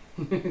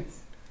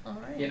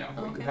 Alright. You know,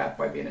 what you Okay. have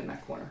by being in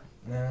that corner.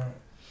 Now,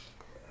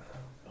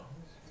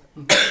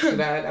 Okay, so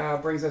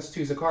that brings us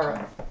to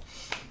Zakara.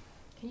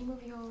 Can you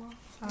move your...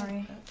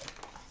 Sorry.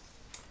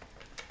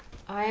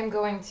 I am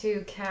going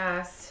to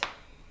cast...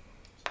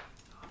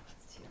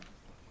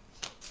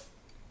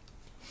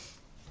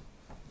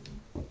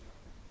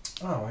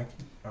 oh, I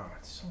can. Oh,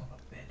 son of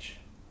a bitch.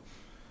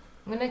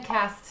 I'm going to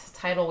cast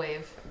Tidal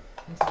Wave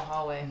into the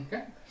hallway.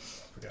 Okay.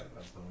 Forgot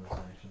about bonus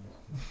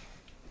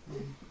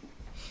actions.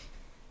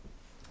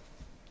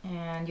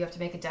 And you have to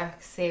make a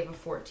dex save of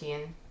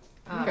 14.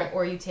 Okay.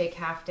 Or you take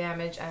half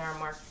damage and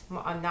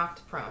are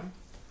knocked prone.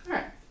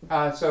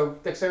 Alright. So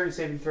dexterity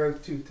saving throw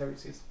to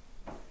Tiresias.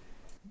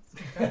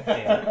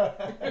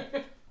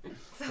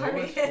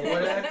 Sorry.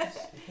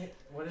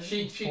 What is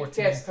She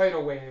 14. cast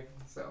Tidal Wave,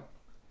 so.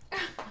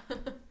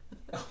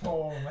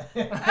 Oh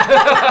man.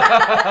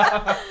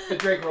 The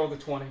Drake rolled a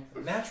 20.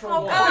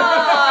 Natural one.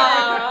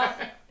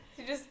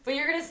 But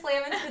you're gonna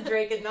slam into the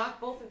Drake and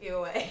knock both of you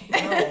away. No,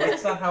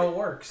 that's not how it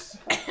works.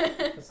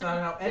 That's not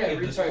how any of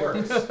this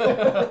works.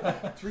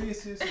 3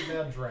 assists is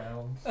now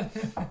drowned.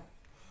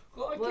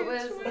 What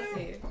was, let's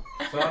see.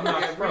 So I'm not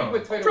Yeah, read prone.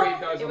 what Tidal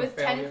Wave does It on a was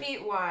 10 failure.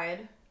 feet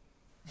wide.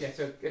 Yeah,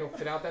 so it'll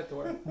fit out that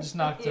door. Just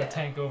knocked Yeah. the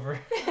tank over.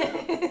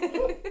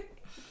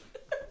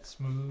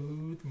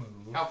 Smooth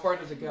move. How far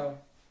does it go?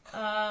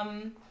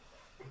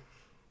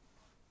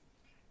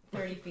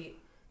 30 feet.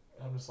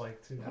 I'm just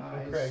like, too.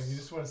 Nice. Craig, you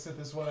just want to sit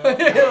this one out?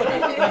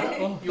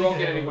 You won't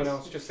get anyone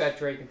else, just that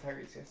Drake and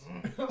Tiresias.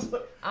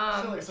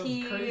 I feel like something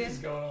He crazy's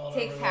going on.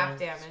 takes over half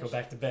there. Let's damage. go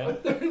back to bed.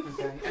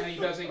 Okay. And he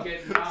doesn't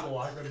get Just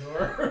lock the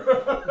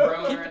door.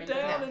 prone or anything.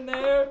 down. in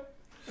there.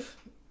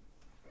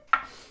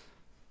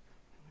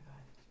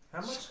 How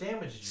much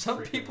damage did you Some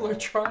freaking people are roll?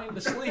 trying to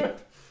sleep.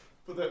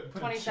 Put a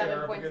 27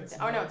 chair up points. against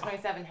Oh no, the-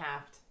 27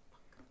 halved.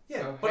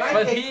 Yeah, But but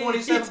I he- take he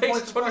 27 takes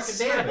points of fucking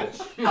 27.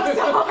 damage. I'm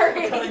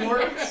sorry. Cutting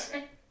works?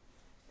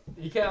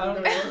 You can't. I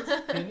don't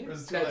know. Can Or you?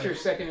 is it too That's late? your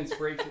second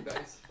inspiration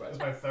dice. That's But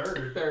my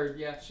third. third,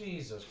 yeah.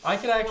 Jesus. I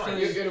could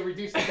actually- It'll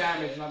reduce the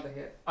damage, not the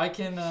hit. I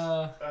can.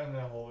 I'm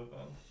gonna hold it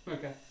then.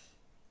 Okay.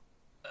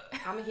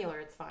 I'm a healer,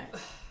 it's fine.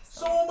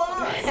 So am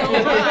I. So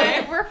am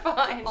I. We're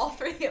fine. All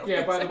three of Yeah,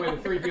 us by the are way, the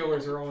on 3 it.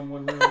 healers are all in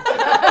one room.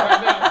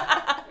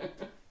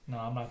 No,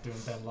 I'm not doing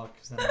bad luck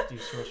because then I have to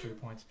use sorcery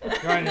points.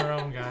 You're on your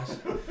own, guys.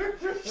 We're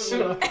just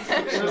gonna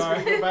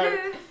go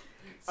back.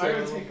 I'm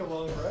gonna So, take a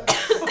long rest.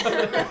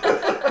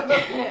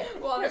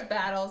 While there's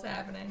battles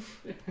happening.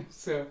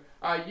 so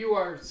you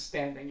are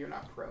standing, you're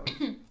not prone,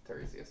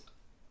 Tiresias.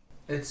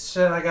 It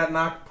said I got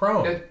knocked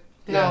prone. That-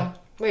 No.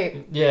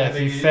 Wait. Yeah, I if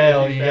think you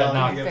fail, if you you get fail,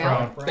 knocked you get prone.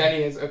 knocked prone. That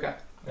is, okay.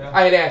 Yeah.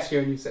 I had asked you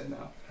and you said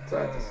no. So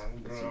I just...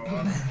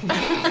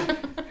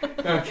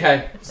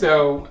 Okay,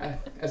 so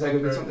as I go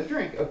get something to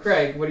drink. Oh,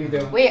 Craig, what are you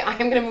doing? Wait,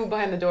 I'm gonna move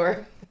behind the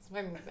door. That's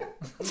my movement.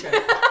 Okay.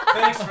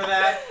 Thanks for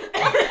that.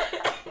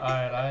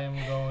 Alright, I am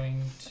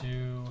going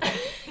to.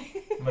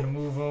 I'm gonna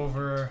move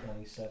over.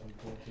 27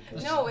 points of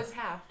damage. No, it was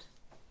halved.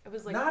 It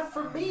was like. Not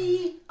for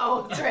me.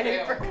 Oh, that's right,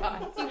 I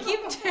forgot.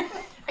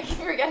 I keep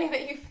forgetting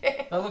that you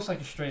failed. That looks like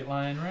a straight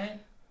line, right?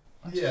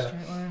 That's Yeah. a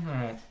straight line?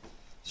 Alright.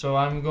 So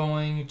I'm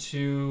going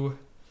to.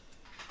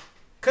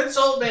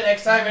 Consult me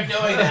next time you're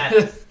doing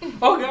that.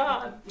 Oh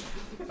god!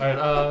 Alright,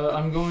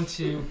 I'm going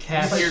to You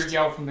cast. hear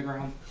yell from the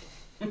ground.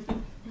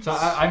 So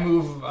I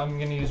move. I'm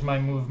gonna use my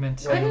movement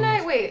to Couldn't I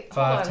move wait?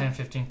 5, hold on. 10,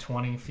 15,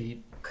 20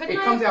 feet. Couldn't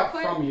It comes I out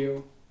put, from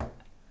you.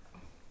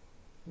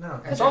 No.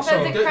 It's Because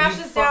also- it you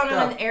crashes down fucked in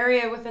up. an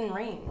area within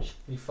range.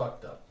 You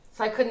fucked up.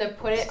 So I couldn't have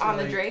put it on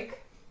the Drake.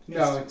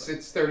 No,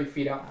 it's 30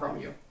 feet out from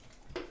you.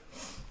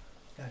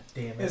 God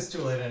damn it. It's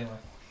too late anyway.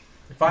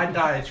 If I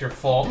die, it's your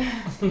fault.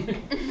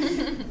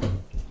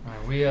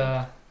 Alright, we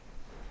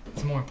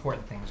it's more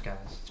important things, guys.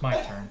 It's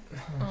my turn.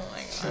 Oh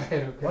my god.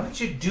 Okay. Why don't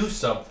you do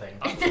something?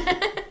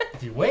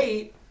 If you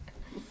wait.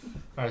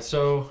 Alright,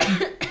 so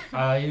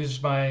I use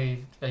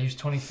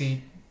 20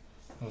 feet.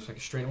 Looks like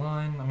a straight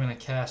line. I'm gonna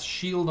cast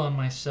shield on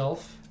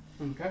myself.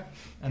 Okay.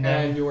 And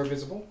then And you are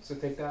visible, so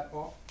take that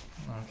off.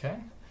 okay.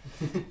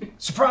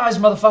 Surprise,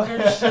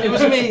 motherfuckers! It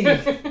was me.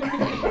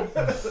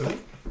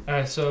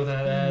 Alright, so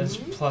that adds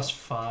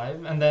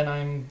 +5, and then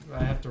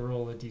I have to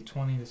roll a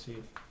d20 to see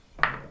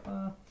if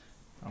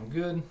I'm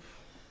good.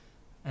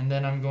 And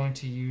then I'm going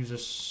to use a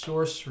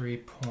sorcery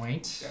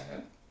point Go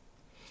ahead.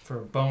 for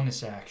a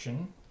bonus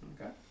action.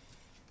 Okay.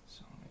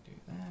 So I'm gonna do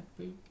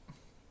that. Boop.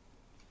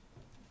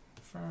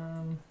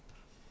 Confirm.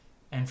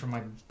 And for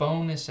my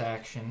bonus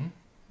action,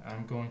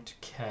 I'm going to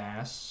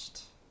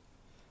cast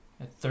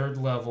at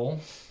 3rd level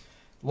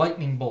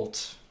lightning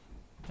bolt,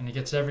 and it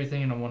gets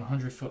everything in a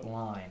 100-foot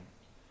line.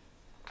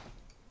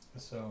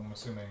 So I'm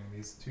assuming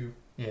these two.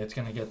 Yeah, it's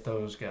gonna get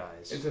those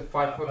guys. Is it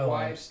 5 foot I'm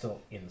wide? still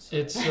inside.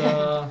 It's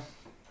a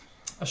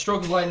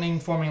stroke of lightning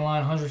forming a line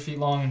 100 feet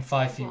long and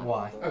 5 feet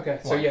wide. Okay,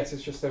 so Wide. yes,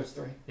 it's just those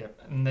 3.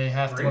 Yep, and they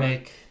have to Three?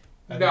 make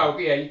No,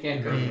 yeah, you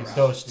can't go around.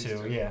 those These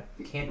two. two. Yeah,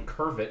 Can't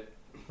curve it.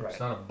 right. It's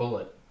not a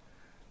bullet.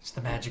 It's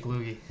the magic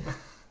loogie.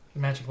 The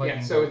magic Yeah,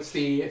 lightning. so bolt.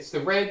 it's the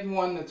red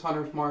one that's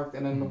hunter's marked,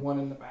 and then the one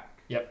in the back.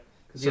 Yep.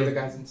 Because So- the other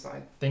guy's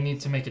inside. They need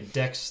to make a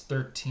Dex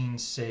 13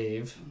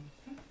 save,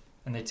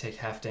 and they take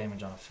half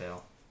damage on a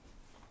fail.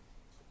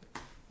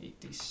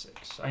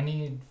 8d6. I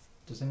need.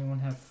 Does anyone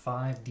have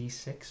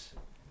 5d6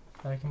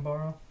 that I can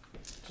borrow?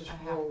 Just I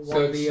have- roll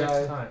So one the, 6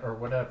 uh, time or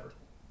whatever.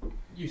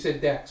 You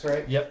said Dex,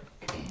 right? Yep.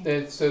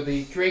 So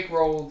the Drake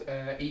rolled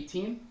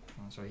 18,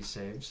 So he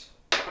saves.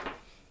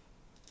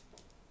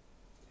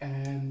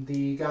 and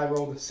the guy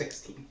rolled a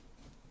 16.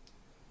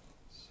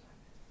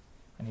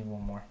 I need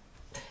one more.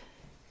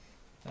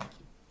 Thank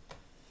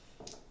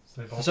you.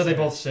 So they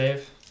both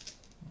save.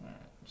 Alright,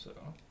 so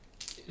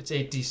it's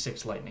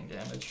 8d6 lightning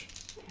damage.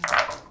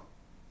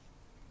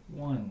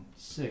 1,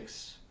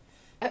 6,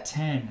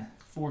 10,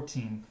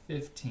 14,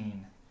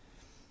 15,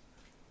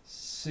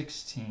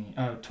 16,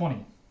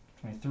 20,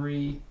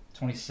 23,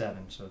 27.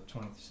 So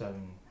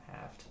 27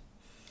 halved.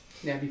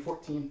 Yeah, it'd be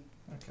 14.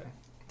 Okay.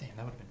 Damn,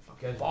 that would have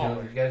been You fucking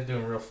guys, you guys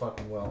doing real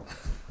fucking well.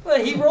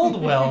 Well, he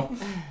rolled well.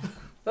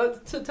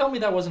 Tell me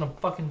that wasn't a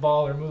fucking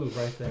baller move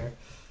right there.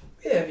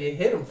 Yeah, if you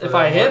hit him. If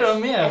I hit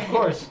him, yeah, of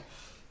course.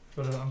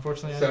 But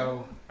unfortunately,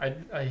 So, I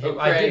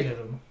Okay. did hit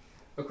him.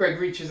 Craig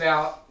reaches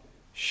out,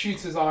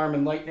 shoots his arm,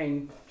 and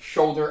lightning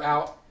shoulder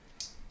out.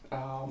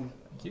 Thank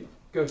you.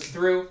 Goes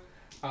through.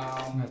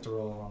 I have to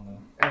roll on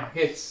the. And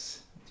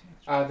hits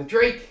the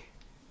Drake.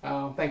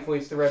 Thankfully,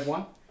 it's the red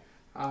one.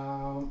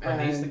 Are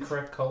these the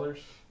correct colors?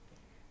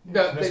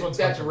 No, This one's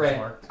that's Hunter's red.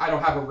 marked. I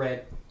don't have a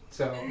red.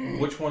 So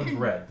Which one's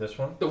red? This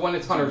one? the one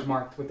that's Hunter's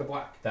marked with the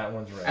black. That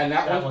one's red. And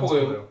that That one's one's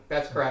blue. blue.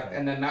 That's correct. Okay.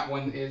 And then that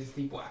one is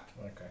the black.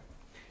 Okay.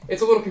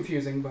 It's a little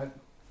confusing, but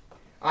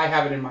I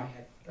have it in my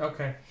head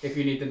Okay. if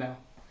you need to know.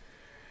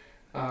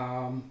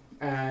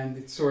 And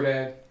it's sort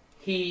of,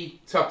 he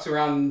tucks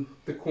around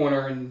the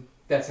corner, and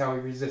that's how he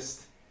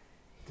resists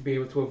to be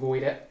able to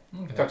avoid it.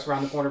 Okay. Tucks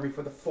around the corner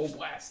before the full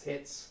blast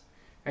hits.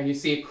 And you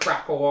see it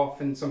crackle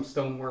off, and some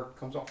stonework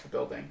comes off the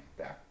building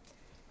there.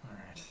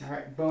 Alright. All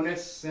right,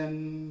 bonus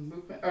and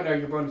movement. Oh no,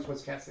 your bonus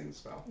was casting the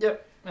spell.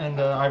 And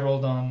I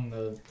rolled on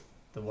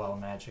the wild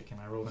magic, and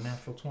I rolled a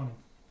natural 20.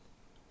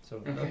 So it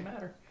Okay. doesn't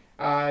matter.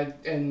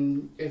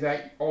 And is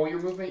that all your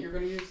movement you're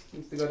going to use?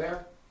 Needs to go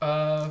there.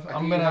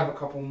 I'm You have a gonna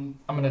couple.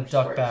 duck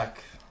squares. back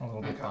a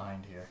little bit Okay.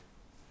 behind here.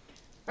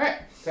 All right,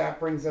 that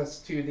brings us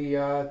to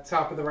the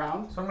top of the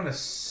round. So I'm gonna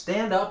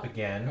stand up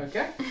again.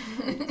 Okay,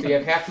 so you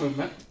have half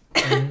movement.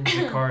 And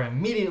Jakar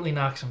immediately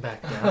knocks him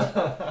back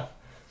down.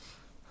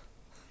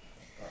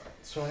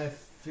 So I have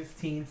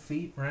 15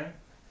 feet, right?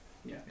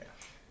 Yeah.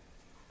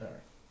 All right.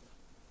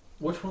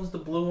 Which one's the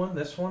blue one?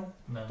 This one?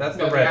 No. That's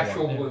No, the the red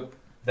actual one. blue.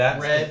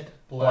 That's red,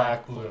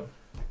 black, blue.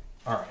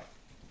 All right.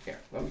 Here,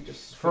 let me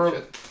just For-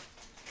 switch it.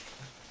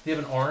 Do you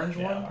have an orange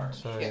Yeah, one? orange.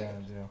 So Yeah. you're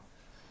gonna do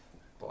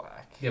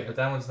black. Yeah, but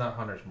that one's not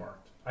Hunter's marked.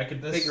 I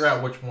could This- figure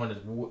out which one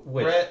is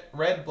which.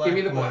 Red, black, Give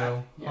me the blue,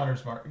 black. Yeah.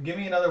 Hunter's mark. Give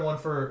me another one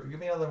for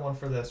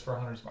this for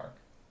Hunter's mark.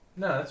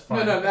 No, that's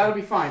fine. No, that'll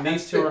be fine. These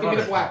That's, two are give me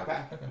the Hunter's black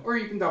mark. back, Okay. or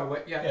you can double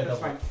it. Yeah, Yeah, that's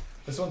double fine.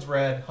 This one's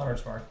red,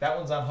 Hunter's mark. That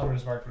one's not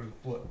Hunter's mark, but it's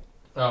blue.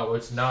 Oh,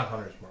 it's not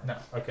Hunter's mark. No.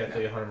 Okay, I thought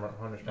you had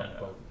Hunter's mark.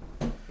 No.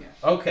 both. Yeah.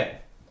 Okay.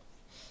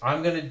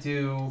 I'm gonna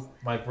do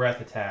my breath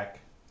attack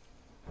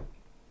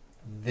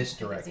this It's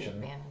the direction.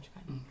 advantage,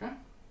 kind Okay.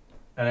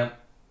 And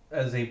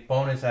as a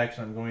bonus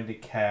action, I'm going to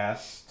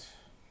cast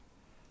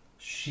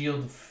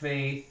Shield of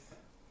Faith,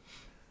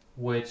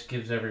 which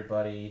gives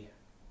everybody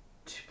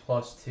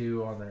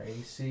 +2 on their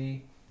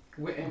AC.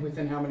 And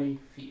within how many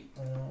feet?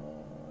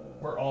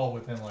 We're all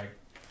within like,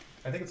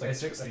 I think it's like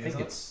 60. I think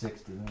isn't it's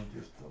 60. Let me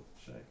just double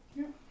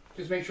check.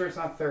 Just make sure it's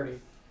not 30,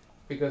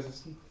 because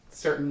it's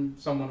certain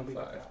someone will be it?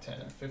 like 5, that.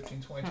 10,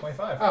 15, 20,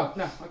 25. Oh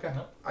no, okay.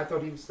 Nope. I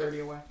thought he was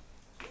 30 away.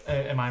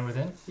 Am I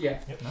within? Yeah,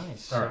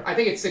 Nice. All right. I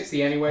think it's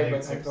 60 anyway, I think but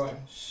it's I 60. thought.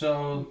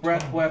 So,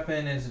 breath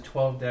weapon is a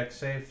 12 dex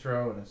save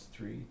throw, and it's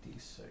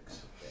 3d6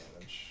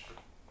 damage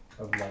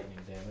of lightning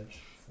damage.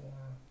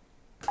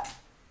 4,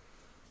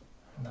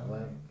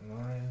 11,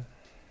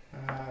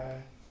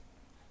 9,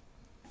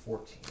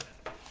 14.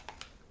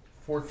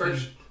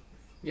 14.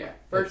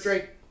 First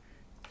Drake.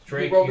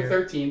 Drake He rolled here. a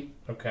 13,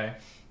 Okay.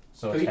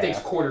 so So he it's takes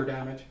half. quarter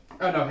damage.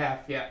 Oh no, half.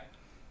 Yeah.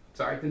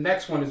 Sorry. The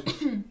next one is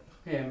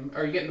him.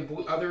 Are you getting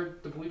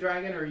the blue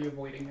dragon, or are you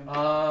avoiding him?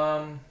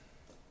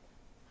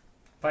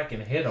 If I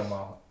can hit him,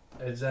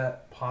 is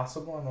that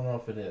possible? I don't know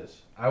if it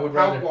is. I would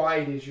How rather.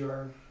 wide is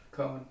your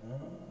cone?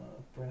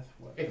 Breath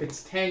weapon. If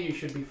it's 10, you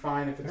should be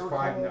fine. If it's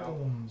 5, no.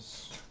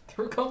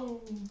 There it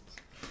comes.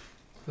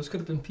 Those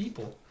could have been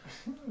people.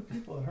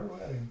 People at her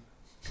wedding.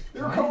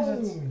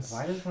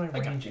 Why does my I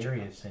got range you.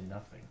 area say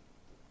nothing?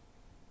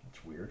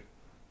 That's weird.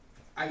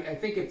 I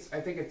think it's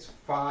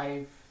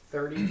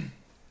 5:30.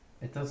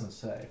 It doesn't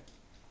say.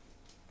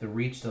 The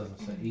reach doesn't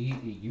say.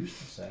 It used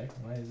to say.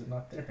 Why is it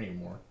not there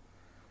anymore?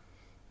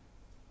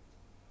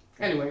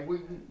 Anyway,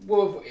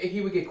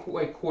 he would get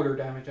like quarter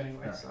damage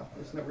anyway, Alright. so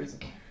there's no reason.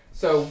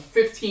 So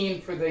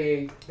 15 for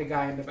the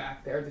guy in the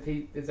back there.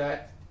 Does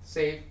that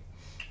save?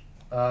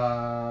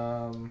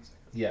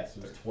 Yes,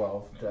 it was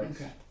 12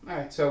 dex. Okay. All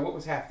right. So what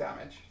was half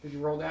damage? Did you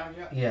roll damage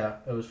yet? Yeah,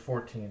 it was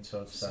 14,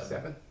 so it's 7.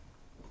 7.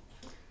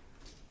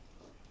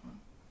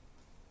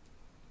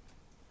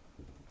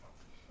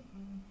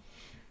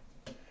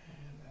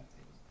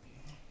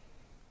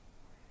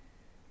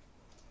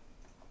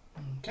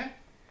 Okay.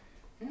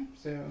 Yeah,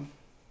 so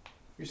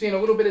you're seeing a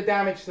little bit of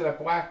damage to the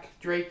black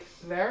Drake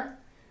there,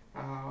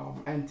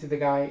 and to the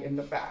guy in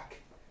the back.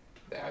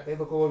 There, they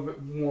look a little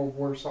bit more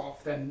worse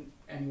off than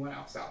anyone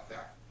else out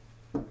there.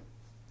 All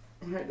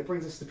right, that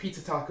brings us to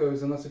pizza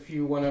tacos. Unless if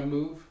you want to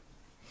move,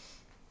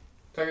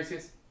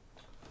 Tiresias.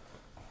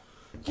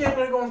 Yeah, I'm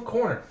gonna go in the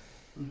corner.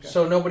 Okay.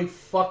 So nobody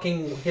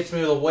fucking hits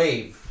me with a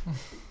wave.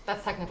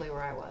 That's technically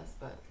where I was,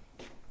 but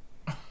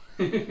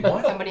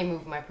What? somebody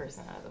moved my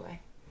person out of the way.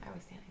 I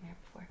was standing there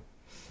before.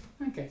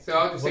 Okay, so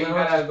I'll just say you Well,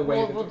 got out of the way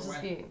We'll, of the we'll just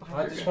doorway. be I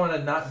behind just you. want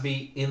to not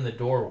be in the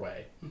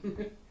doorway.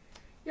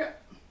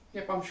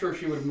 Yep, I'm sure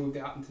she would have moved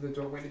out into the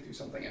doorway to do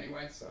something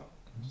anyway, so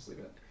just leave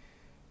it.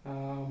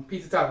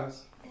 Pizza tacos.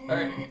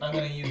 Alright, I'm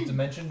gonna use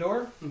Dimension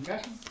Door,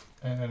 Okay.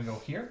 and I'm gonna go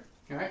here.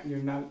 Alright, you're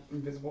not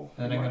invisible.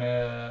 And I'm anymore.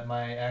 gonna,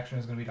 my action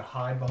is gonna be to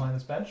hide behind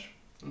this bench.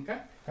 Okay.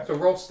 So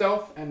roll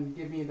stealth and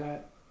give me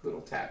that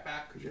little tap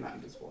back because you're not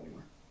invisible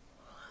anymore.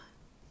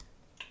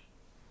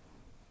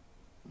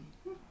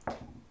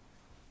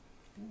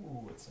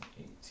 Ooh, it's an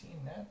 18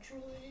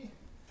 naturally.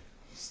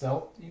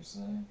 Stealth, you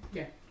say?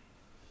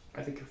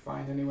 I think you're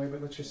fine anyway,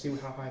 but let's just see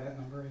how high that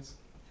number is.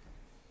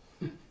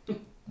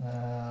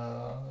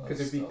 Because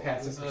it'd be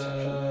passive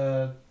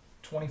perception.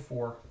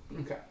 24.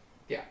 Okay.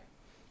 Yeah.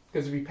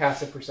 Because it'd be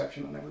passive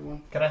perception on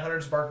everyone. Can I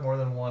 100 spark more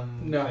than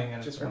one No, thing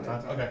at just a one time?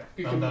 at a time. Okay,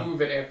 You I'm can done.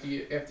 move it after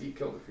you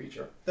kill the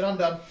creature. Then I'm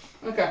done.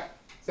 Okay.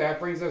 So that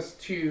brings us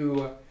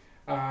to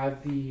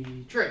the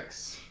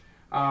drakes.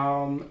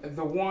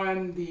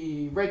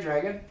 The red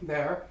dragon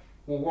there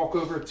will walk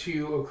over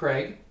to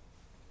O'Craig,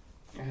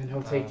 and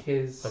he'll take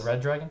his. The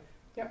red dragon?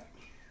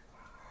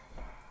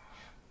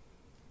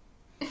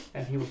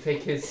 And he will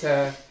take his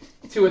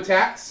 2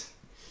 attacks.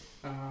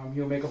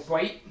 He'll make a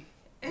bite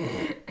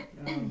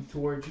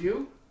towards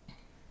you.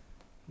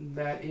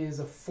 That is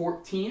a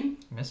 14.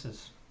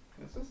 Misses.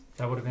 Misses.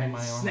 That would have been And my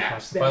armor snaps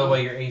class. down. By the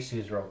way, your AC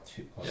is rolled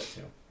 2 plus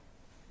 2.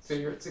 So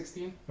you're at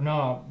 16?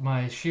 No,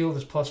 my shield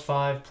is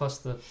 +5, plus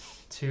the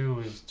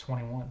 2 is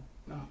 21.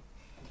 Damn.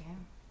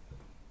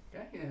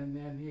 Okay, and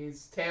then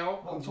his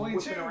tail Oh, comes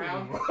 22. whipping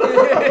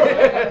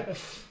around.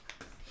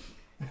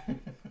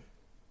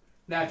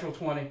 Natural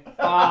 20.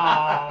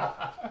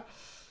 Ah!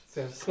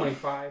 So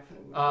 25.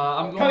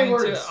 I'm Cutting going to.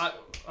 words.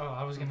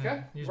 I was going to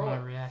Okay, use roll my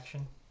it.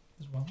 reaction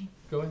as well.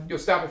 Go ahead. You'll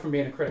stop it from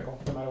being a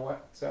critical, no matter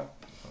what. So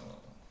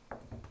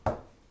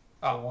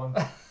One.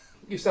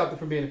 you stopped it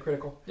from being a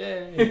critical.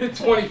 Yay!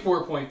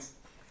 24 points.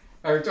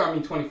 Or,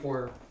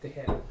 24 to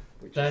hit.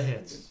 Which That is-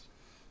 hits.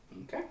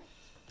 Okay.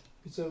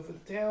 So for the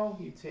tail,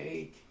 you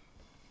take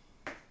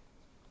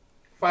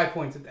 5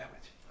 points of damage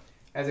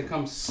as it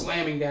comes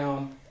slamming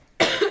down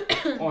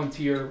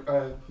onto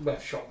your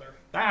left shoulder.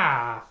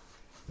 Ah!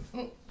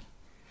 And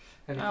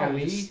it kind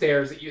of Owie. just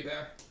stares at you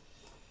there.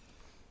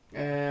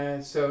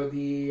 And so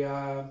the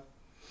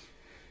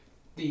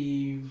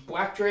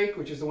black drake,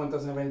 which is the one that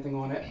doesn't have anything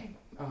on it,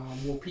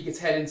 will peek its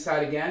head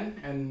inside again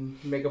and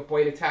make a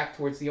bite attack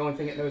towards the only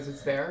thing it knows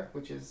it's there,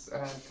 which is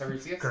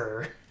Tiresias.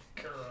 Grr.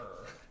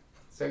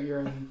 So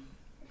you're in.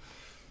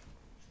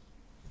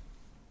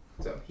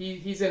 So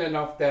he's in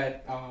enough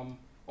that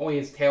only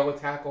his tail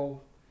attack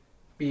will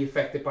be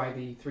affected by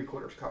the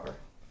 3/4 cover,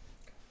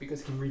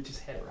 because he can reach his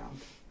head around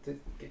to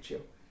get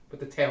you, but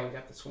the tail you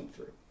have to swing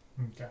through.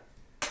 Okay.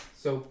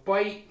 So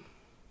bite.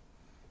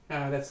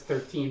 That's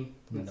 13.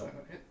 That's Nope. not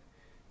gonna hit.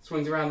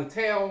 Swings around the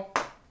tail.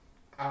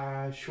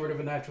 Short of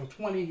a natural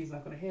 20, he's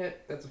not gonna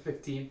hit. That's a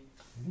 15.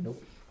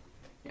 Nope.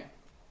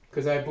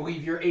 Because I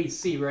believe your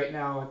AC right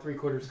now at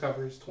 3/4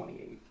 cover is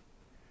 28.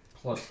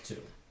 Plus 2.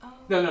 Oh.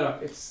 No.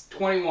 It's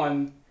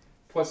 21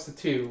 plus the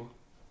 2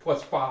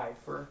 plus 5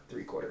 for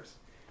 3/4.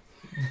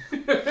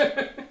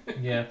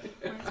 Yeah. Mine's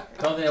The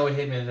pretty- only thing that would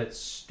hit me is that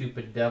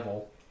stupid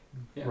devil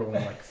Yeah.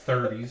 rolling like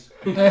 30s.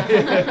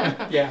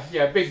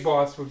 yeah, big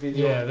boss would be the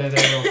Yeah, they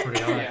roll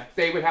pretty high. yeah,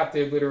 they would have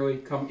to literally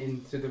come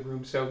into the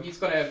room. So he's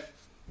gonna,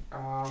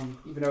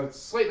 even though it's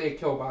slightly a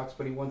kill box,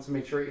 but he wants to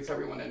make sure he gets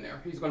everyone in there.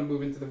 He's gonna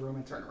move into the room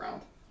and turn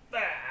around.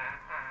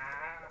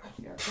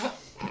 Yeah.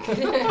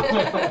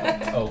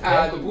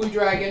 Okay. The blue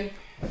dragon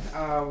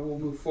will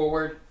move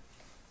forward,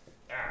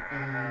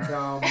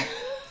 and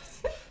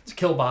It's a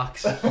kill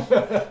box.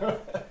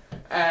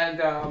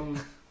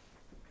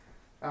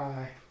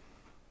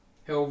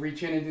 he'll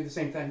reach in and do the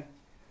same thing.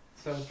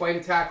 So bite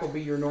attack will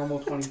be your normal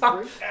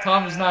 23.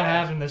 Tom is not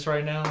having this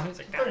right now. He's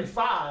like,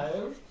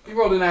 35. He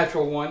rolled a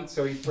natural 1,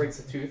 so he breaks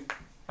a tooth.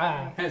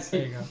 ah, As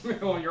there he you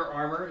go. on your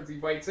armor as he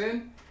bites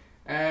in,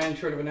 and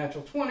short of a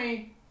natural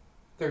 20,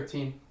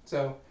 13.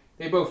 So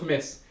they both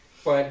miss,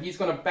 but he's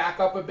going to back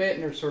up a bit,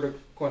 and they're sort of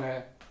going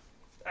to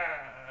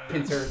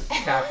pincer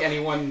attack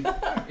anyone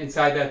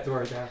inside that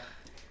door there.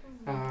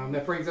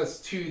 That brings us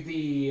to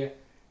the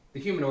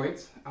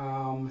humanoids.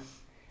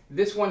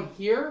 This one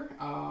here,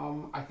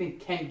 I think,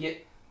 can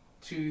get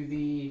to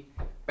the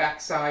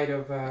backside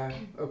of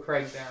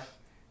O'Craig there.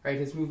 Right,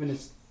 his movement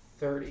is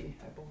 30,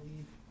 I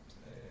believe.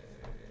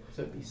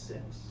 So it'd be 6.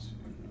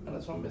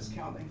 Unless I'm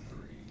miscounting. 3,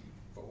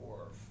 4,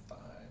 5,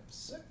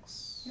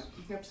 6.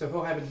 Yep, so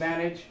he'll have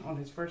advantage on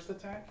his first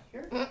attack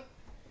here.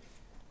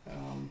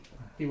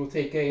 He will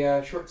take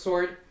a short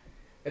sword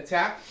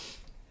attack.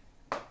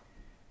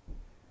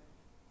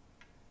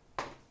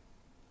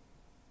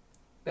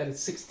 That is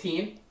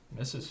 16.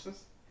 Misses.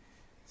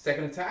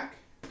 Second attack.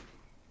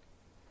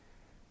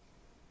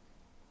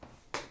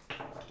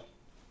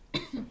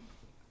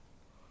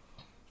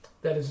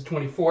 That is a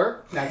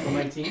 24. Natural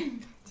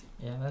 19.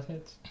 Yeah, that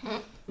hits.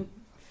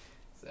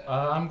 So,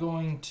 I'm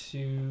going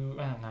to.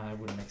 No, it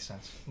wouldn't make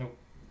sense. Nope.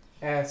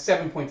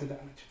 7 points of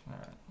damage.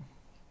 Alright.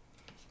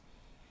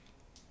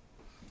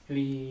 And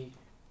he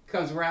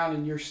comes around,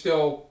 and you're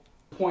still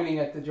pointing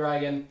at the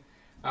dragon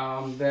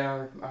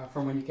there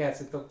from when you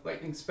casted the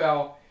lightning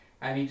spell.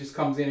 And he just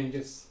comes in and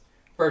just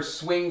first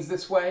swings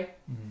this way,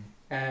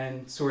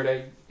 and sort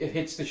of it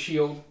hits the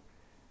shield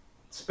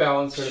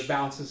spell and sort of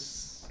bounces,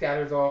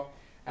 scatters off.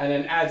 And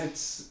then as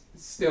it's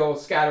still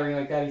scattering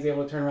like that, he's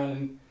able to turn around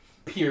and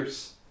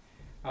pierce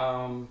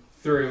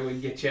through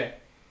and get you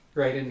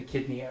right in the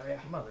kidney area.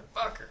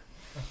 Motherfucker.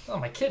 Oh,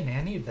 my kidney.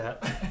 I need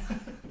that.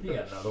 You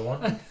got another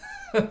one.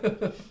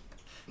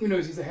 Who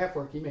knows? He's a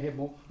half-orc. He may have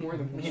more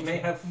than one. He may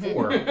have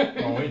 4.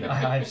 Oh, we know. I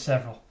have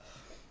several.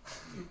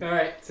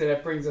 Alright, so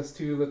that brings us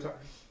to Latari.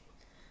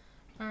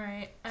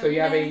 Alright. So you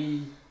have a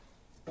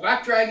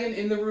black dragon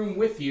in the room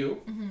with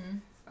you.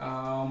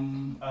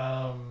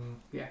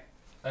 Yeah.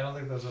 I don't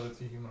think those other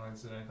 2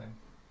 humanoids did anything.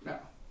 No,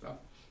 so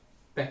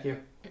thank you.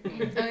 Oh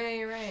yeah,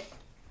 you're right.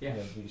 Yeah.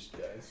 These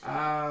guys.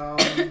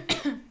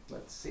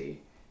 Let's see.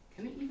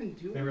 Can they even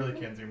do They really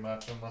anything? can't do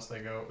much unless they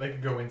go. They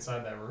could go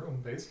inside that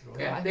room,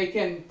 basically. Yeah, they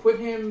can put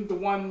him the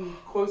one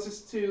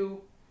closest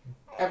to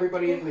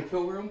everybody in the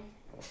kill room.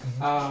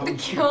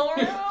 Kill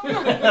room?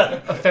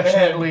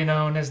 Affectionately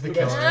known as the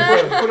killer.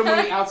 Put him on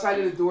the outside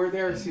of the door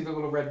there. See the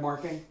little red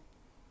marking?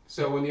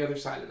 So on the other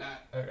side of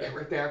that. Okay. Yeah,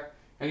 right there.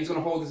 And he's going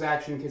to hold his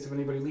action in case if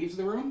anybody leaves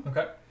the room.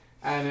 Okay.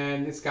 And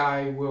then this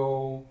guy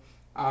will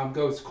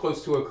go as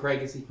close to a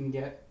Craig as he can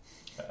get.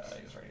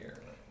 He's right here.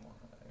 1,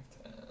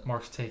 5, 10,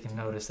 Mark's taking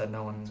notice that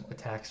no one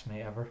attacks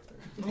me ever.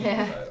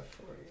 Yeah. 35,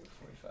 40,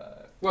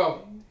 45.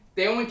 Well,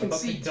 they only can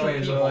see 2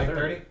 Is it people. like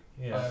 30?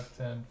 Yeah. 5,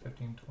 10,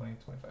 15, 20,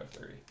 25,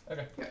 30.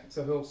 Okay. Yeah,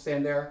 so he'll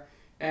stand there,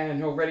 and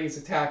he'll ready his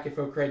attack if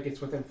O'Craig gets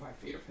within 5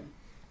 feet of him.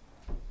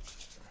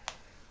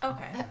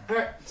 Okay.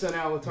 Alright, so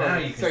now Now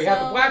Latari. you So can- you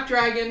have the black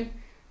dragon,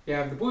 you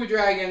have the blue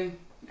dragon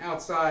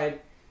outside.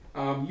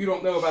 You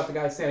don't know about the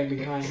guy standing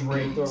behind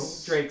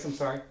Drake's, I'm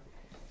sorry.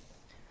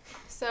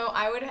 So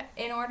I would,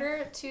 in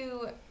order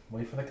to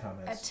Wait for the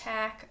comments.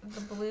 attack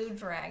the blue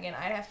dragon,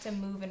 I'd have to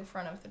move in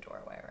front of the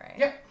doorway, right?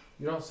 Yep.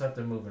 You don't have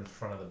to move in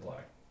front of the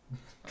black.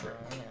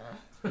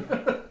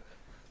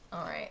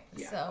 Alright,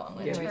 Yeah. so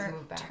I'm Yeah. going Always to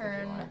move back if you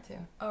turn wanted to.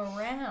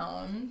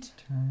 around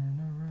Turn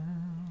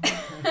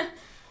around.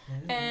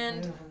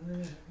 and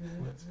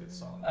That's a good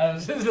song.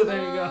 There you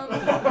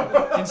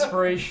go.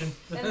 Inspiration.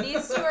 and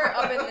these 2 are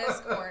up in this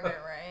corner,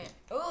 right?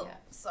 Oh, Yeah.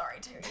 sorry,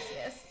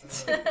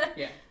 Tiresias.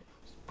 Yeah.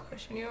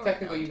 Pushing you around.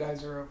 Technically, you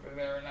guys are over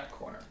there in that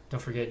corner. Don't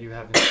forget you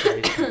have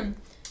inspiration.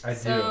 I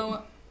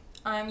So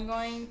I'm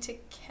going to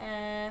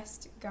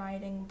cast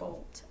Guiding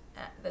Bolt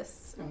at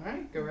this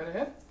Alright, go right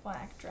ahead.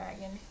 black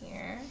dragon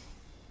here.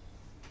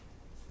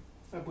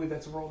 I believe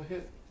that's a roll to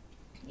hit.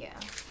 Yeah.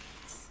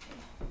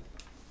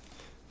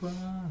 Bright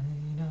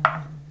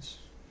eyes.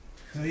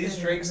 Do these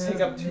drakes take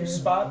up 2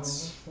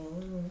 spots?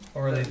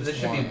 Or are they There just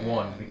should one? be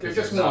one They're because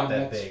just they're not one,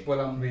 that that's big. what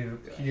I'm... Be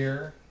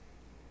here.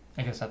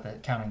 I guess at the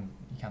counting,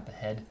 you count the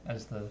head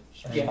as the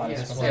Yeah, spot. yeah.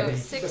 This one So would be-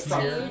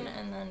 16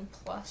 and then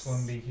plus. This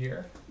one be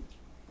here.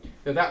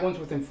 So that one's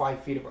within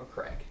 5 feet of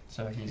O'Craig.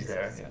 So he's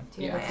Okay. yeah.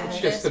 Do you Yeah, have it's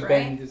a- just the this,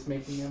 bend right? is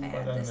making him... I But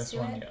add then this this to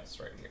one, it? yes,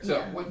 right here. So,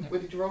 Yeah. what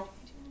did you roll?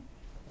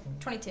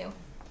 22.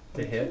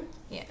 To hit?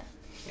 Yeah,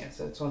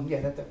 so it's one...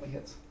 Yeah, that definitely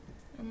hits.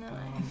 And then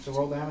I So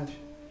roll damage.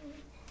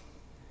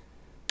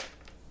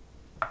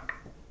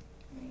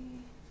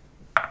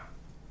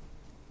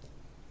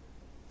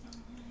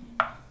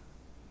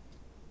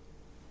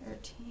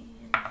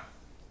 13,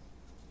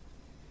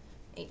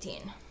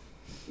 18.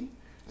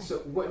 So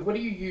what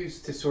do you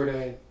use to sort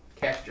of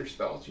cast your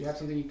spells? Do you have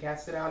something you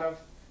cast it out of?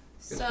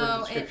 Just for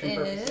So it description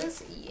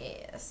purposes? is,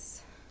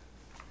 yes.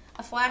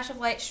 A flash of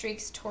light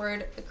streaks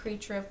toward the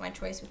creature of my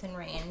choice within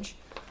range.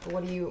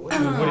 What do you What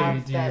do you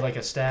have do? You that like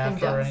a staff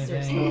or conducts your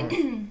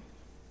anything?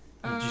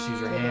 Or you just use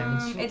your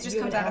hands? It just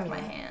You comes have out an of my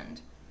amulet.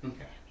 hand. Okay.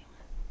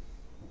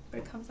 But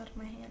it comes out of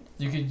my hand.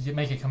 You could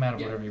make it come out of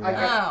Yeah, whatever you I want.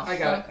 got, Oh, I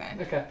got okay.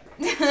 it. Okay.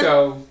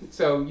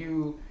 So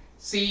you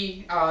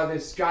see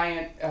this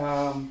giant,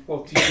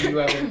 well, to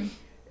you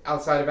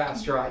outside of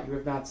Asteroid, you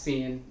have not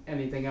seen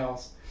anything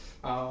else.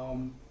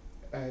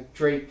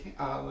 Drake,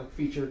 like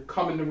feature,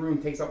 come in the room,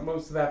 takes up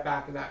most of that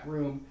back of that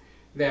room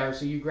there.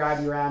 So you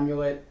grab your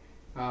amulet,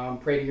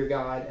 pray to your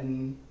god,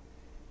 and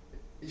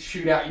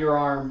shoot out your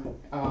arm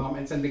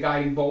and send the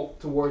guiding bolt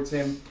towards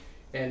him.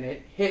 And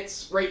it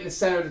hits right in the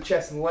center of the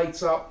chest and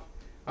lights up,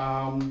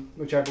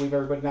 which I believe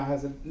everybody now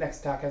has a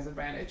next attack has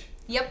advantage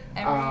Yep,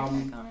 every attack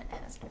on it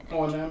has advantage.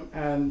 on them,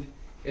 and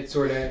it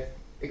sort of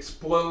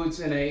explodes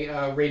in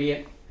a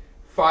radiant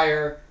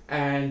fire,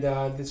 and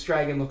this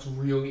dragon looks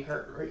really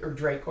hurt, right? Or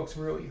Drake looks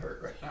really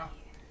hurt right now.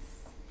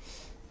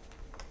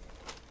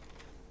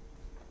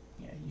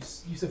 Yeah,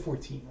 you said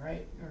 14,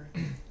 right? Or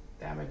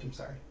damage, I'm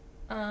sorry.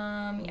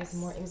 It Yes.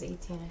 was more. It was 18.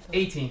 I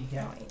feel. 18,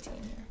 yeah. No, 18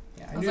 here.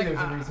 Yeah, I I was knew like, there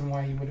was ah. a reason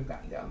why you would have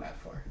gotten down that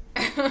far.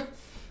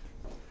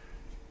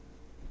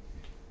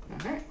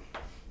 Alright.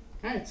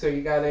 Alright, so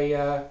you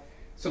got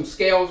some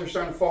scales are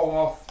starting to fall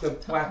off the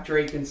black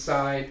drake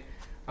inside.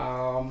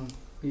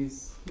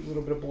 He's a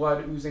little bit of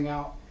blood oozing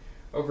out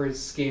over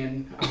his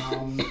skin.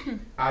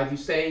 Do you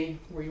stay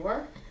where you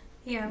are?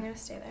 Yeah, I'm gonna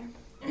stay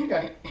there.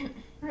 Okay.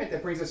 Alright,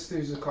 that brings us to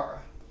Zakara.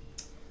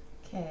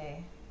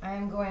 Okay.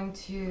 I'm going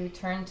to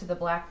turn to the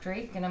black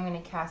drake and I'm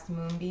going to cast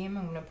Moonbeam.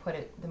 I'm going to put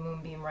the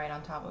Moonbeam right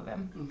on top of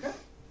him. Okay.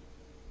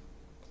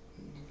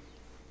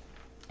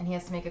 And he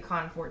has to make a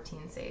con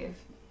 14 save.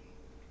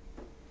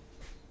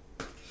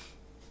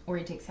 Or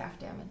he takes half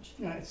damage.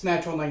 Yeah, it's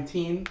natural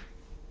 19,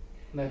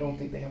 and I don't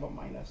think they have a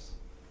minus.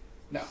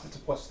 No, it's a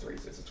 +3,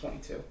 so it's a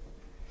 22.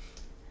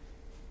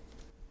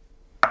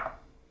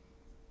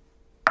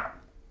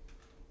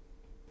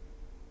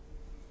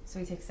 So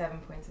he takes 7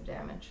 points of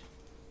damage.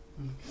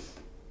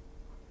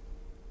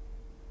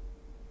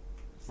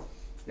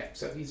 Yeah,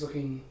 so he's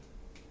looking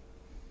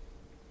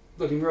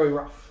really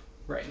rough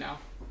right now.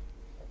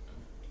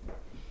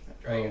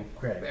 Oh,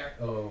 Craig. There.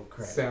 Oh,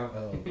 Craig. So-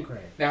 Oh, Craig.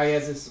 Now he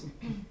has this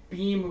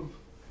beam of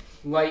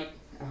light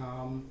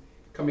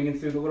coming in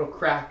through the little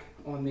crack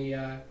on the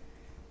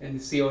in the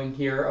ceiling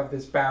here of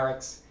this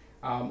barracks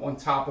on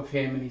top of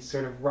him, and he's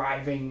sort of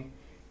writhing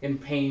in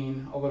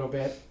pain a little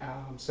bit.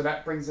 So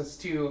that brings us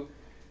to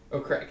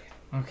O'Craig.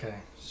 Okay,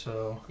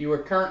 so You are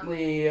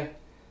currently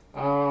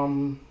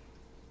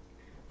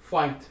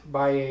flanked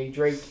by a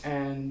drake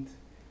and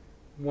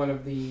one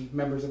of the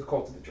members of the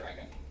Cult of the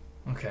Dragon.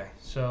 okay,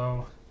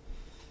 so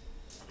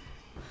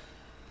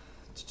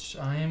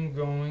I am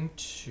going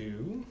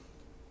to.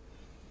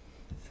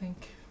 I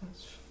think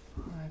that's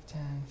 5,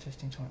 10,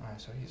 15, 20.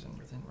 Alright, so he's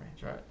within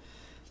range. Alright.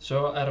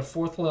 So at a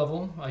 4th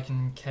level, I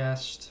can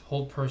cast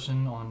Hold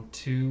Person on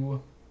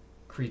 2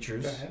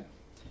 creatures. Go ahead.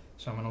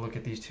 So I'm going to look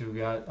at these 2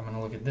 guys. I'm going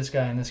to look at this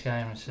guy and this guy.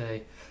 I'm going to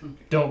say, Okay.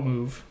 don't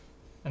move.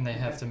 And they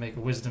have Okay. to make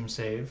a wisdom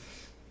save.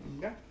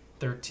 Okay.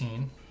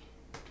 13.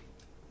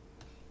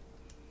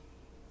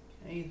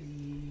 Okay,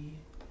 the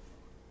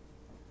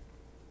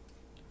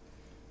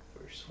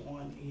first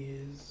one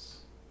is.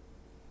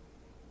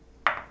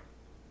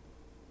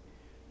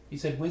 You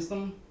said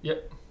wisdom?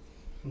 Yep.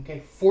 Okay,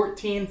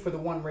 14 for the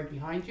one right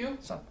behind you.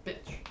 Son of a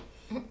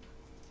bitch.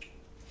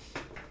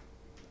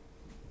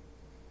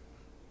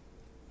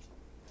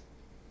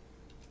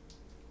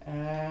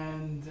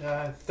 And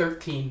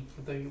 13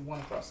 for the one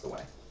across the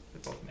way. They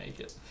both make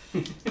it.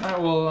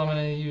 Alright, well, I'm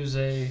going to use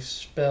a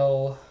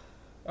spell.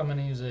 I'm going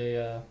to use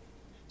a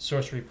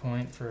sorcery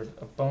point for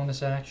a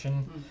bonus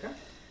action. Okay.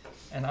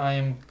 And I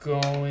am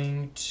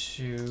going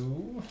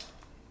to.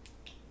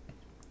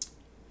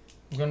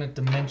 I'm going to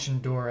dimension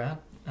door out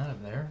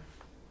of there.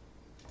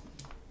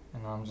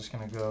 And I'm just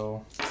going to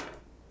go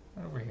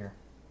right over here.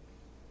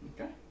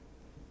 Okay.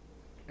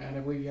 And I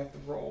believe you have to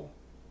roll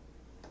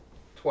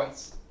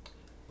twice.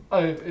 Oh,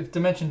 if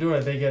dimension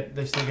door,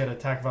 they still get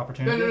attack of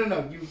opportunity.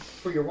 No. You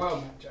for your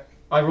wild magic.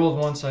 I rolled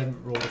once. I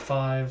rolled a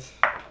 5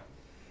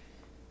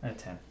 and a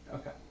 10.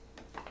 Okay.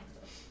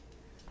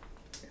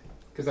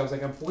 Because I was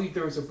like, I believe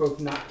those are both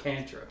not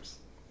cantrips.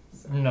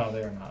 No,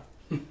 they are not.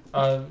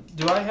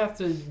 Do I have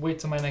to wait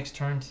till my next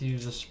turn to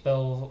use a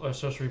spell or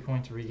sorcery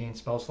point to regain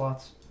spell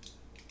slots?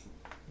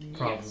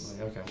 Probably. Yes.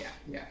 Okay.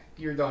 Yeah.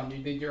 You're done. You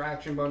did your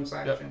action, bonus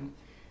action.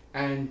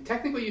 And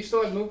technically you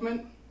still have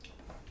movement.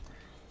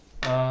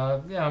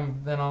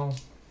 Then I'll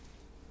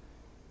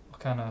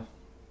kind of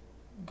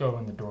go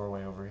in the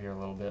doorway over here a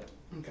little bit.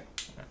 Okay.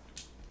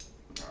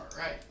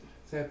 Alright.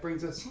 So that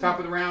brings us top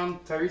of the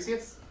round,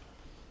 Tiresias.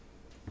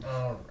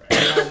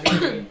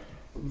 Alright.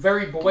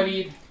 Very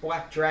bloodied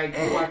black drake.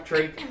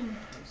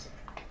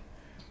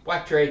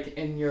 Black drake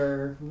in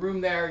your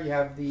room there. You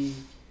have the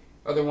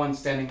other one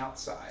standing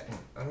outside.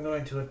 I'm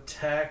going to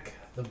attack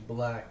the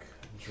black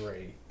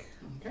drake.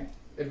 Okay.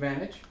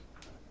 Advantage.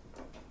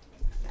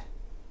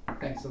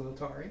 Thanks to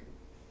Lotari.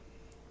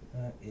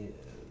 That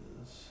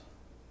is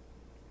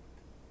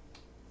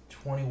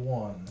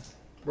 21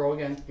 Roll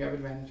again. You have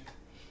advantage.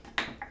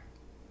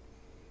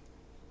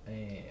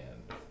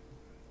 and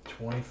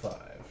 25.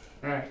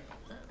 Alright.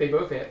 They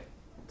both hit.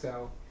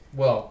 So,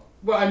 Well,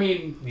 I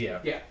mean,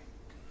 yeah.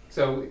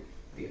 so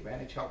the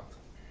advantage helped.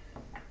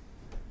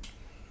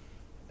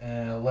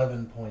 And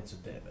 11 points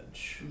of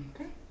damage.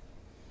 Okay.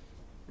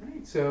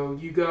 Alright, so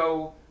you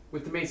go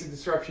with the Mace of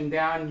Disruption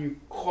down, you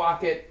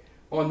clock it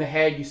on the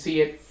head, you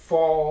see it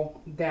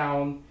fall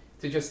down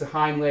to just the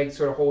hind leg,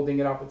 sort of holding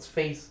it up. Its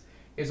face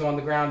is on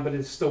the ground, but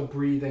it's still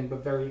breathing,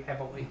 but very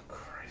heavily.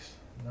 Christ.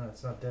 No,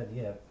 it's not dead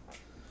yet.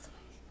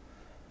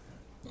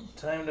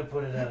 Time to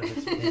put it out of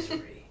its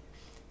misery.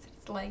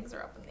 Its legs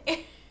are up in the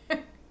air.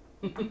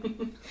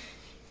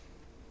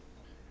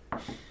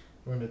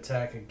 We're going to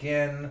attack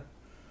again.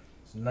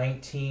 It's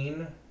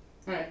 19.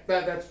 Alright,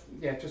 that's,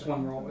 just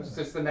one roll. It's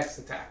just the next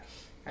attack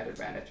at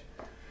advantage.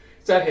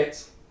 So that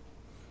hits.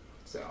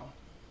 So,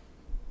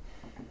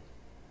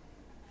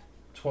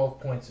 12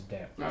 points of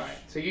damage. alright.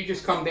 So you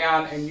just come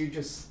down and you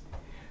just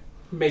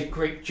make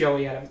grape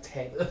jelly out of its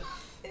head.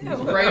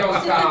 Right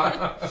on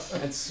top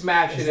and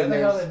smash Is it in that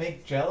there. how they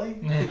make jelly?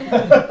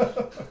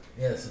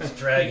 Yes, it's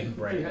dragon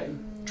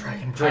brain.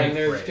 Dragon And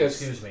there's brain,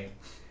 just, excuse me.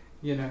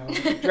 you know,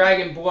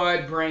 dragon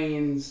blood,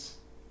 brains,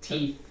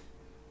 teeth,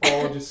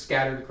 all just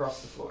scattered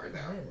across the floor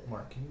there.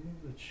 Mark, can you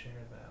move the chair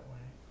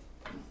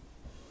that way?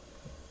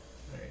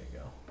 There you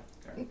go.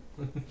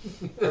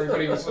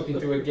 Everybody was looking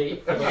through a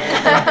gate for the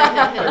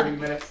last 30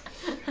 minutes.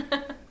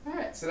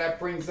 Alright, so that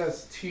brings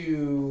us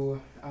to,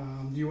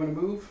 do you want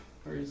to move?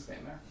 Or are you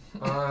staying there?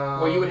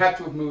 Well, you would have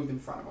to have moved in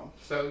front of them.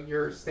 So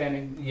you're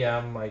standing. Yeah,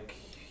 I'm like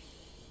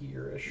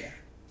here-ish.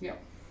 Yeah.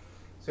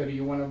 So do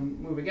you want to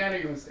move again or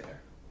you want to stay there?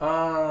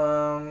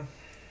 I'm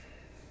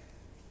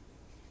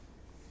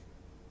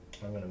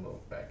gonna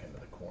move back into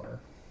the corner.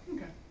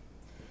 Okay.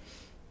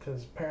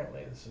 Because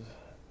apparently this is,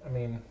 I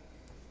mean,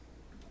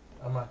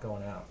 I'm not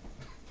going out.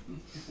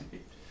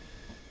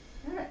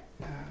 Alright.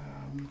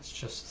 It's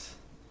just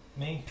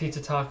Me? pizza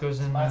tacos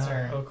and My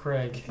turn.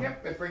 O'Craig.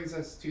 Yep, it brings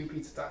us to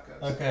pizza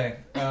tacos. Okay.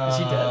 Is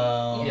he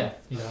dead? Yeah.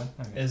 You done?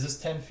 Okay. Is this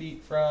 10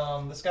 feet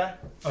from this guy?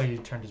 Oh, you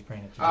turned his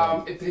brain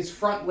into If his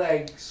front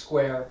leg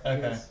square.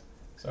 Okay. is-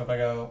 So if I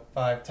go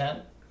 5,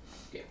 10?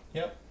 Yeah.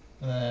 Yep.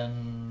 And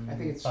then I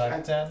think it's-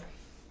 5, 10?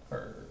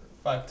 Or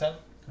 5, 10?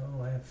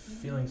 Oh, I have a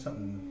feeling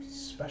something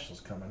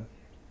special's coming.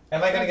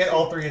 Am I going to get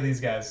all 3 of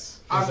these guys? Is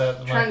I'm that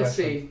my trying to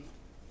question? see.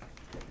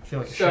 I feel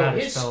like a So shatter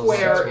his spell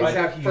square is right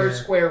that here.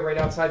 first square right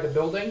outside the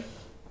building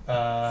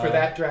for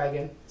that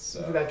dragon,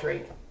 So for that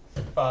drake.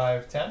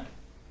 5, 10?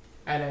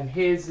 And then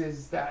his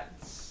is that.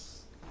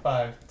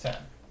 5, 10.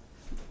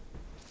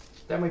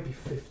 That might be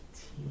 15.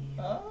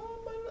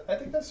 I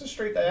think that's a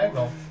straight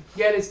diagonal.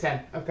 Yeah, it is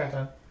 10. Okay.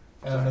 10.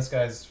 And then this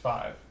guy's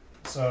 5.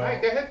 So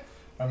Alright, go ahead.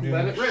 I'm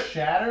let doing it rip.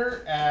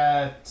 Shatter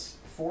at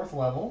 4th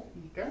level,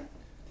 Okay.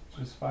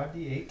 which is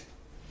 5d8.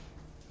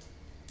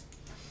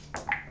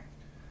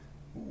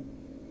 Ooh,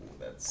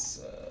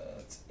 that's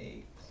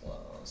 8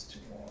 plus 2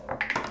 more.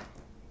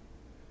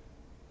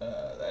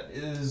 That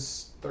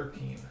is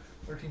 13.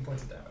 13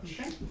 points of damage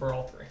Okay. for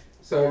all 3.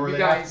 So or you they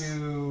guys. have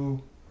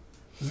to.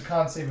 There's a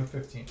con save of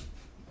 15.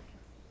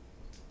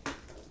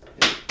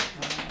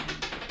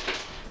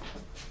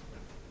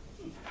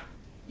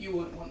 You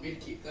wouldn't want me to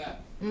keep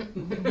that.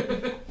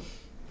 Alright,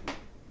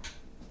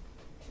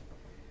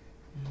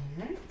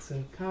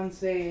 so con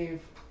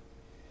save.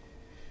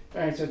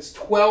 Alright, so it's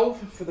 12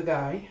 for the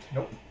guy.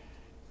 Nope.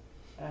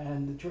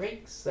 And the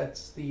drakes,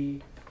 that's the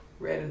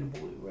red and the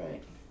blue,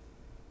 right?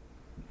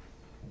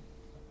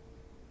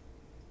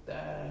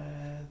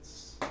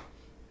 That's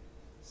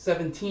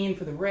 17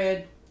 for the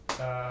red.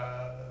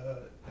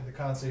 And the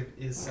con save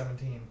is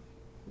 17.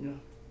 Yeah.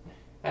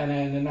 And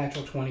then a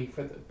natural 20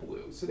 for the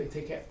blue, so they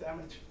take half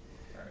damage.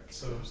 Alright,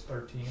 so it's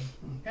 13.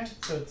 Okay,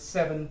 so it's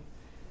 7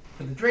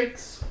 for the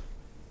drakes.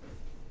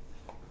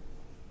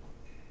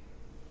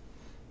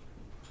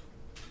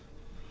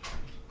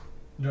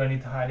 Do I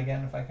need to hide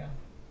again if I can?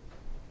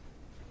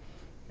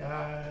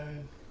 Yeah,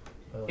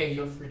 you,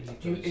 Feel free to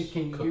eat do you, those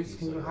can you cookies use?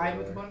 Can that you are hide over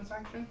with the there. bonus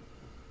action?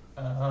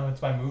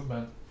 It's my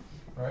movement,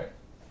 right?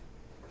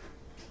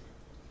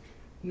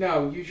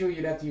 No, usually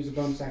you'd have to use a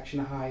bonus action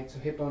to hide. So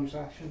hit bonus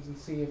actions and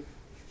see if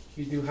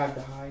you do have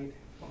the hide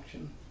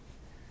function.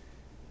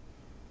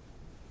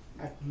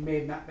 I may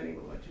have not been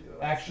able to let you do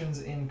it.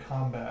 Actions in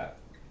combat.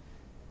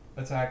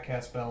 Attack,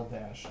 cast spell,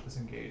 dash,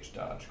 disengage,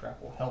 dodge,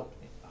 grapple, help,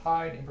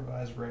 hide,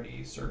 improvise,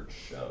 ready, search,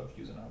 shove,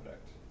 use an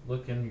object.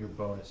 Look in your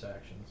bonus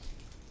actions.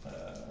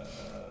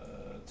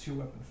 2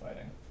 weapon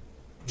fighting.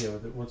 Yeah,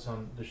 what's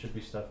on? There should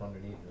be stuff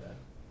underneath that.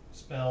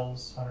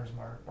 Spells, Hunter's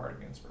Mark,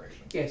 Bardic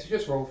Inspiration. Yeah, so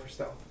just roll for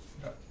stealth.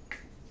 That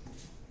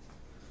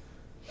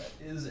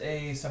is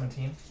a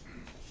 17.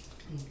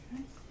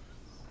 Okay.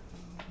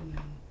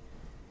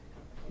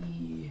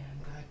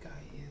 That guy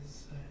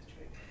is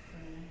Drake.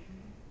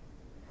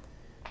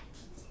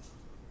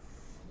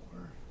 4.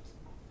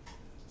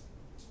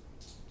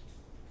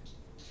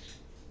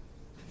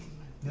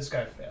 This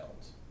guy failed.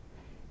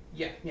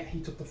 Yeah, he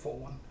took the full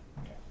one.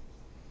 Okay.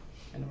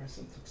 And the rest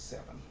of them took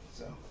 7.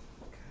 So, okay.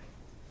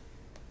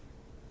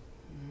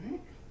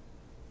 Alright.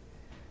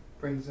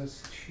 Brings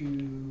us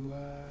to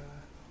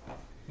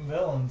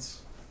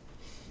Villains.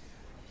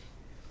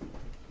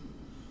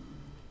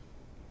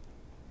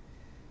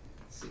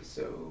 let's see,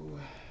 so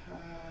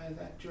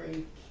that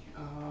Drake,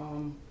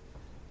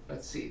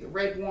 let's see, the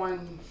red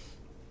one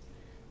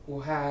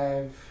will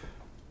have,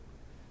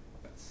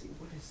 let's see,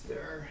 what is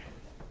there?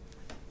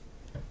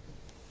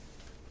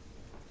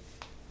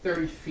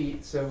 30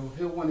 feet, so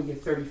he'll want to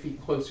get 30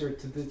 feet closer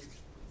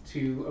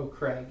to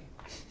O'Craig,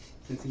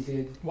 since he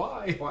did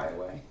Why? fly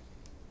away.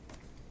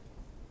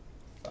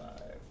 5,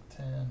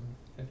 10,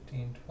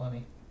 15,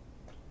 20.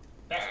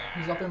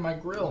 He's up in my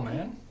grill,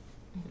 man.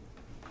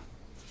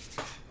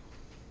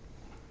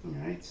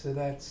 Alright, so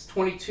that's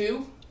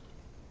 22.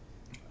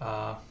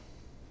 Uh,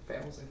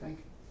 Fails, I think.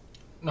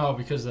 no,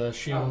 because the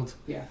shield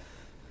Oh, yeah.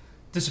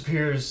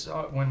 disappears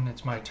when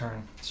it's my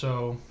turn.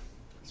 So,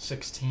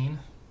 16.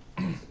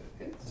 So that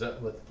hits. Is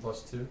that with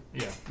 +2?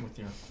 Yeah, with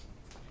your.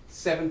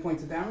 7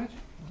 points of damage.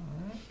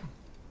 Alright.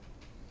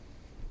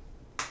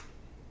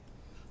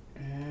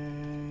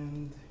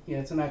 And yeah,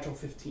 it's a natural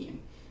 15.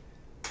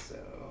 So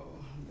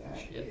that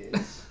Shit.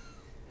 is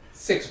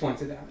 6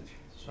 points of damage.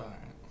 Sorry.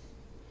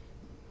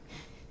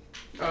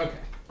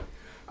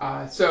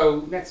 Okay.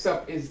 So next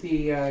up is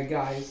the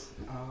guys.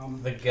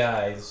 The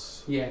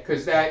guys. Yeah,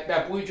 because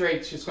that blue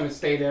drake's just going to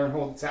stay there and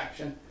hold its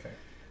action. Okay.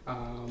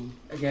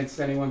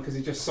 Against anyone, because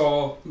it just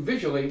saw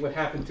visually what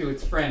happened to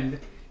its friend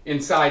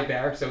inside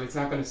there, so it's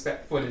not going to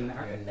step foot in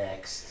there. You're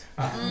next.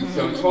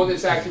 So it's hold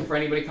its action for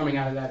anybody coming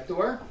out of that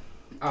door.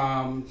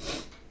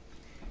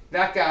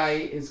 That guy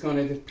is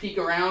going to peek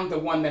around the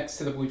one next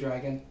to the blue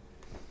dragon.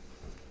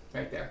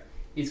 Right there.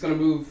 He's going to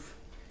move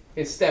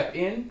his step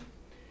in,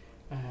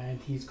 and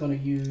he's going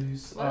to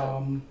use.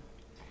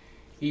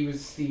 He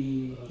was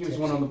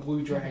one on the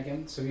blue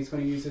dragon, so he's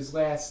going to use his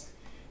last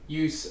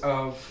use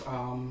of.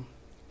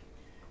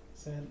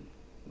 Is that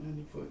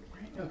 90 foot?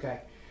 Right. Okay.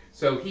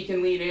 So he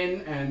can lean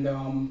in,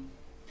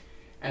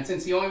 and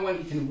since the only one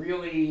he can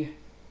really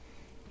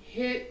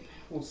hit,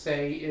 we'll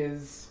say,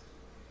 is.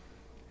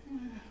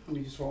 Let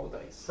me just roll the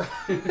dice.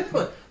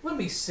 Let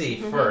me see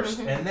first,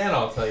 and then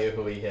I'll tell you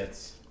who he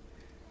hits.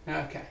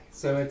 Okay,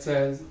 so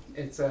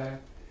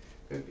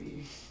could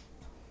be,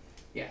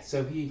 yeah.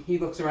 So he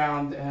looks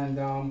around, and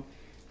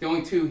the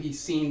only two he's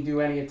seen do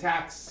any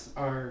attacks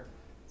are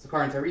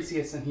Zakara and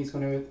Tiresias, and he's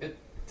going to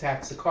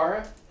attack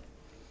Zakara.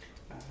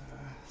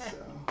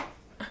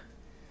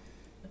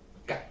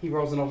 Yeah, he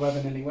rolls an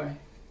 11 anyway.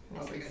 I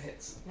don't think it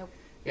hits. Nope.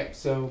 Yep.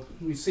 So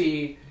you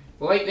see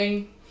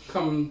lightning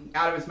come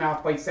out of his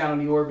mouth, bites down on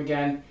the orb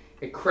again.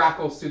 It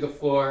crackles through the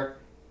floor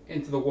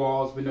into the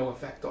walls with no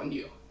effect on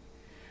you.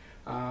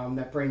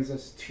 That brings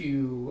us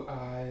to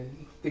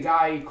the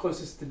guy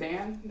closest to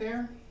Dan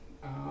there.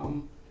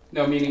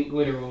 No, meaning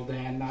literal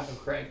Dan, not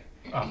O'Craig.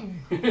 Oh.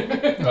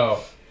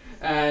 Oh.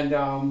 And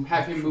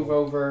have him move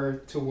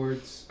over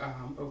towards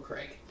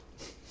O'Craig.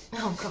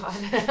 Oh God.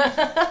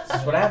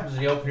 This is what happens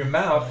when you open your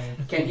mouth.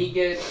 Can he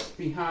get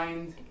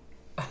behind?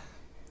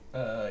 He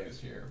was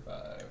here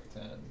 5,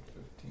 10,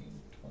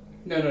 15,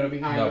 20. No,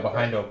 behind. No, O'Craig.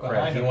 behind O'Craig.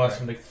 Behind He wants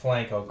him O'Craig. to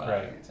flank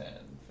O'Craig. 5, 10,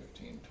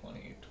 15,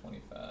 20,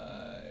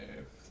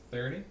 25,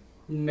 30.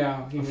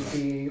 No, he would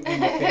be on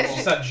the table.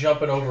 He's not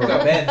jumping over a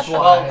No. bench.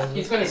 Well,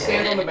 he's going to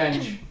stand on the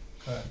bench,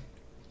 Alright.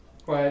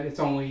 but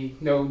it's only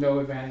no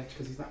advantage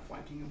because he's not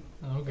flanking him.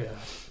 Oh god.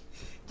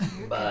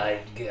 My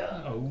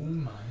God. Oh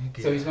my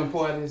god. So he's going to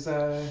pull out his you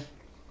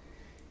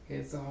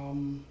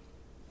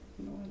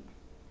know what?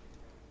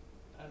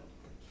 I don't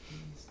think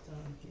he's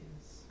done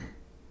his.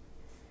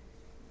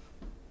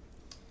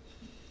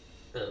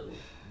 Oh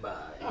my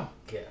Oh.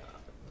 God.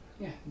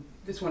 Yeah,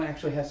 this one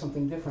actually has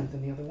something different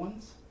than the other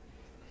ones.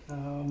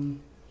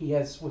 He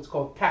has what's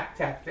called pack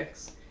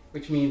tactics,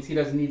 which means he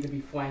doesn't need to be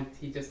flanked.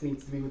 He just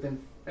needs to be within.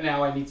 An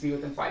ally needs to be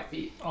within 5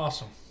 feet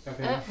Awesome. of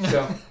him.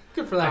 So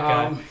Good for that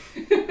guy.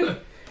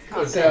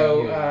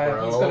 so you,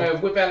 bro. he's gonna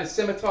whip out his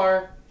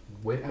scimitar.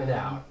 Whip it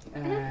out.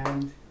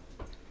 And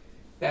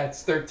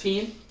that's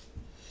 13.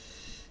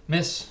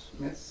 Miss.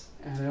 Miss.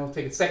 And he'll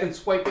take a second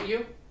swipe at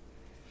you.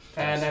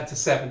 And that's a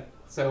 7.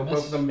 So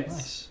both of them miss.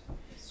 Nice.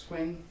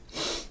 Swing.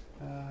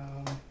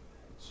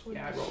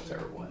 Yeah, I rolled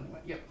terrible anyway.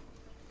 Yep.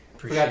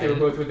 Appreciate Forgot they were it.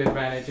 both with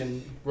advantage,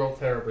 and Roll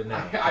terribly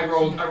now. I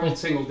rolled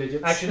single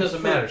digits. Actually, it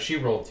doesn't matter. She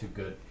rolled too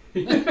good.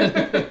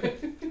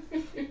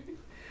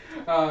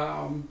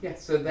 Yeah,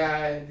 so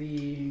that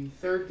the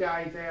third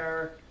guy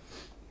there.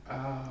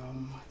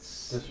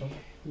 Let's This one?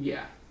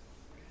 Yeah.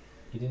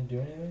 He didn't do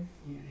anything?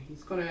 Yeah,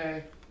 he's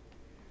gonna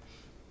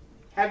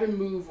have him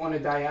move on a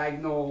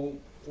diagonal,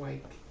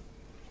 like,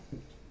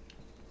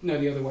 no,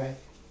 the other way,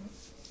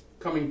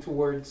 coming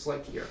towards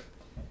like here.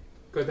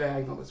 Go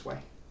diagonal this way.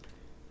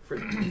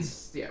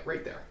 Yeah,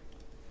 right there.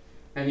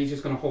 And he's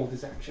just gonna hold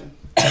his action.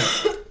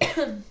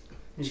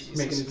 He's Jesus.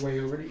 making his way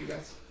over to you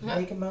guys.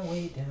 Making my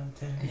way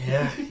downtown.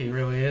 Yeah, he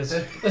really is. So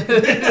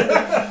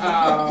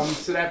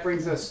that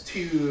brings us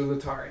to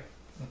Latari.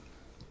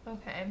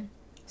 Okay.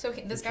 So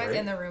this The guy's Drake?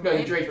 in the room, No, the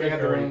right? Drake, they have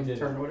their already own did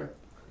turn it. order.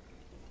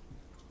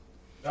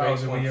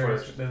 Drake's so one we already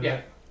first. did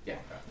Yeah. that.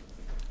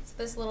 So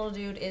this little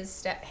dude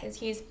is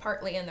he's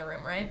partly in the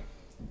room, right?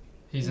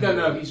 He's in No,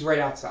 the no, he's right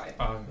outside.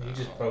 Oh, He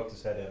just poked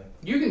his head in.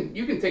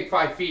 You can take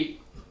 5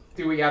 feet,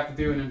 do what you have to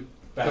do, and then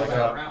Back go back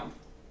up. around.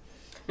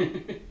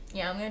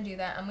 Yeah, I'm gonna do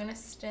that. I'm gonna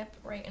step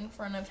right in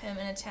front of him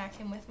and attack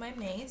him with my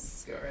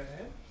mace. Go right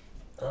ahead.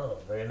 Oh,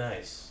 very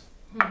nice.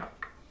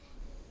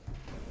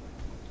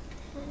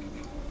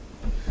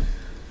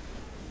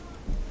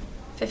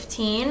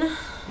 15.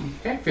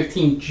 Okay,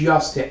 15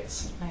 just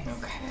hits. Nice.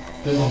 Okay.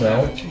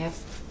 No. Yep.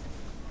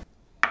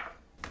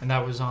 And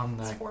that was on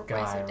It's that 4 points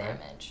guy, of right?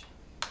 damage.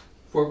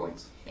 4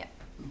 points. Yeah.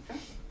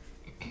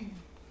 Okay.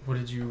 What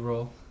did you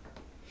roll?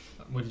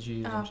 What did you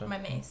use? I'm For sorry. my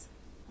mace.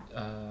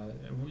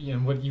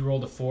 And what you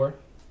rolled a 4?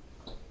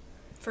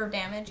 For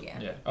damage, yeah.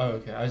 Yeah. Oh,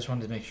 okay. I just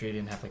wanted to make sure you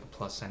didn't have like a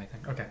plus anything.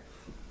 Okay.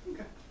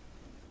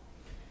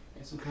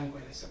 Yes, I'm kind of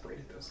glad I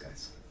separated those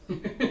guys.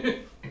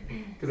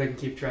 Because I can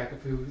keep track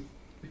of who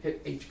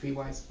hit HP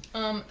wise.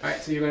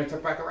 Alright, so you're going to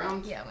tuck back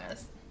around? Yeah, I'm gonna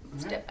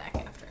Alright. step back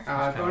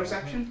after. Bonus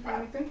action or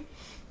anything?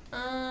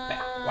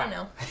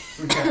 No.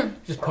 Okay.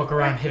 Just poke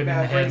around, hit him in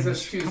the That head. brings and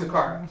us just to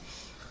Zakara.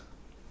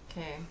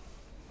 Okay.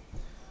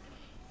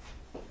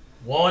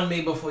 Warn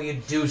me before you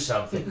do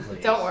something,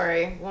 please. Don't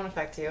worry, won't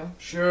affect you.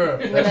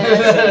 Sure. I'm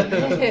That's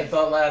gonna what I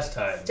thought last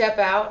time. step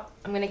out.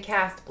 I'm gonna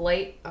cast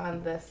Blight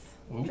on this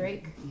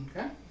Drake.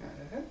 Okay. Go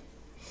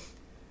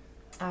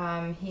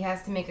ahead. He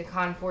has to make a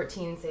con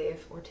 14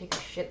 save or take a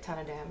shit ton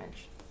of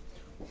damage.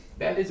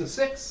 That is a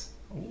 6.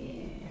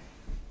 Yeah.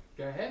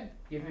 Go ahead.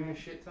 Give him a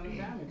shit ton of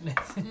damage.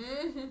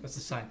 That's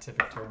the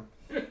scientific term.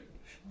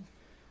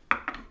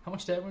 How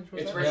much damage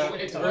was It's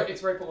that? right,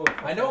 it's right below.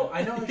 I know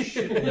I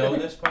should know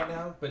this by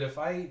now, but if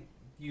I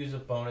use a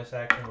bonus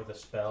action with a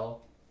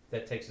spell,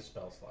 that takes a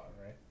spell slot,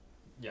 right?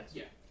 Yes.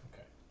 Yeah.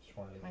 Okay. Just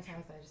wanted to My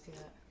time did I just do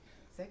that?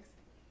 6?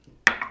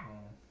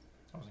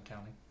 I wasn't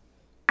counting.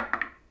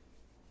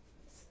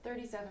 It's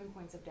 37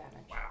 points of damage.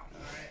 Wow. All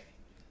right.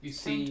 You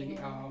see,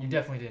 You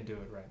definitely didn't do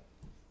it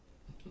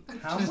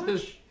right. How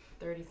much?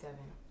 37.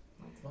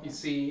 you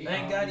see.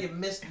 Thank God you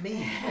missed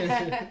me.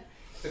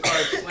 The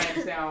card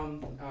slams down.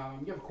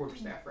 You have a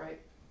quarterstaff, right?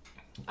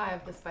 I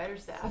have the spider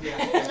staff. Yeah.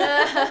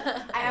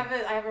 I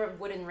have a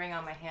wooden ring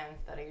on my hand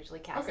that I usually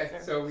cast. Okay,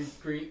 through. so we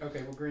green.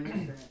 Okay, well, Green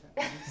Lantern.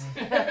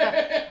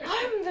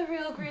 I'm the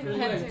real Green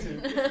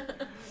Lantern.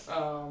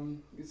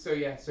 So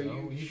yeah, so No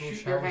you evil shoot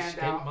shall your hand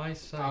escape out, my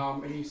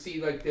sight. and you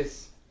see like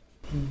this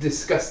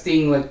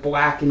disgusting, like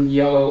black and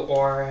yellow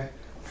aura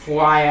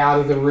fly out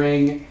of the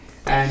ring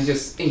and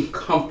just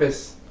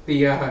encompass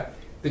the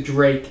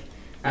Drake,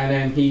 and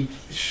then he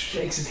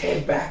shakes his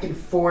head back and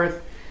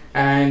forth,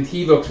 and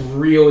he looks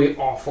really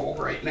awful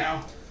right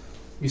now.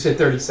 You said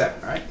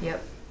 37, right?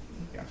 Yep.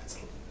 Yeah.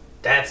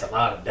 That's a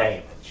lot of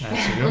damage.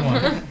 That's a good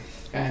one.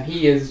 And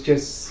he is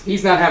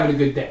just—he's not having a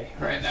good day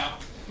right now.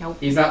 Nope.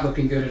 He's not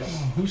looking good at all.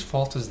 Oh, whose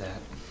fault is that?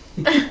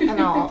 And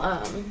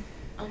I'll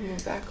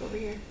move back over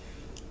here.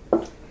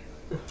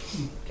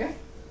 Okay.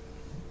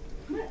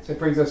 So that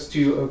brings us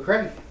to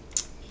O'Craig.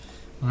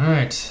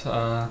 Alright,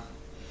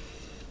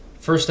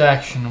 first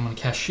action, I'm going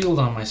to cast Shield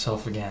on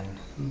myself again.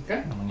 Okay.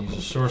 I'm going to use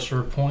a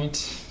Sorcerer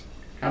Point.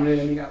 How many of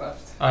them you got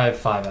left? I have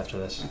 5 after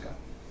this. Okay.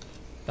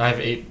 I have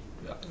 8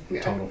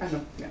 Yeah, total. I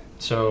know. Yeah.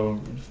 So,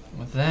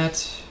 with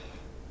that,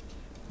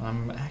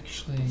 I'm going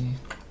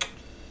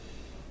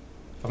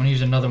to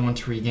use another one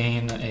to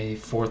regain a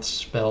 4th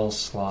spell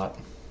slot.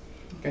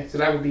 Okay, so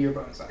that would be your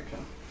bonus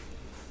action.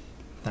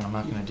 Then I'm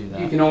not going to do You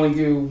that. can only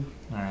do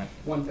Alright,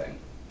 one thing.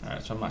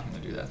 so I'm not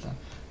going to do that then.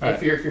 If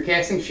Alright, you're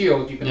casting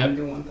shield, you can Yep. only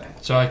do one thing.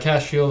 so I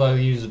cast Shield, I'll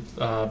use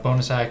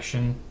bonus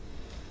action.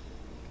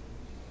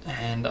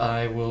 And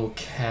I will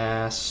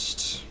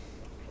cast...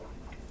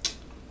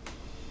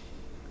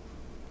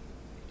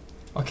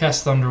 I'll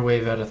cast Thunder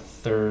Wave at a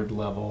 3rd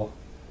level.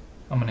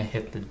 I'm going to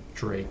hit the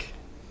Drake.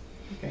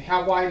 Okay,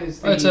 how wide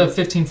is the? It's a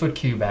 15-foot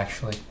cube,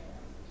 actually.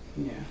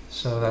 Yeah.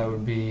 So that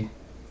would be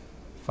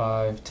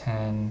 5,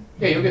 10...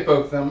 Yeah, you'll get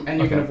both of them,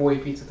 and you can Okay.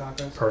 avoid pizza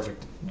tacos.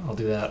 Perfect. I'll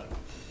do that.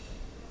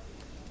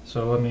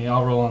 So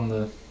I'll roll on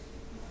the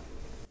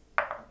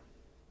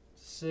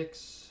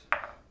 6,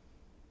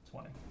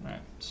 20. Alright,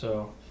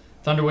 so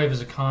Thunder Wave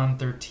is a con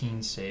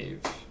 13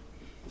 save.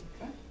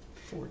 Okay.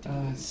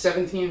 14.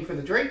 17 for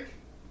the Drake.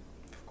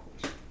 Of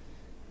course.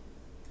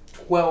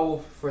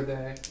 12 for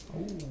the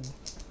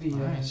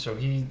Alright, so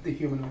the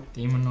humanoid.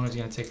 humanoid's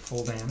gonna take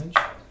full damage.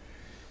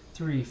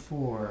 3,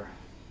 4,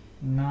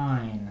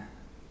 9,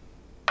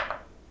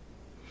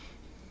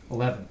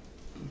 11.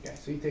 Okay,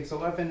 so he takes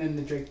 11, and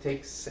the Drake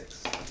takes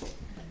 6.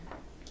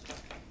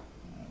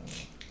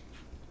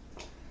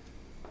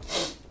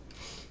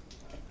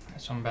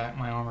 So I'm back.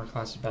 My armor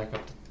class is back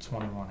up to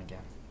 21 again.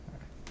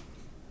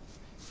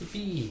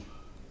 Yippee!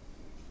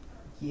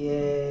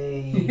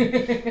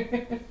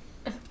 Yay.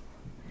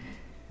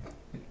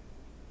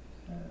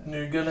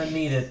 You're gonna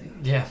need it.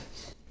 Yeah,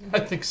 I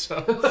think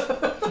so.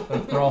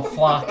 They're all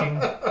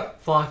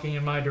flocking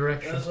in my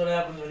direction. That's what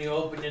happens when you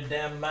open your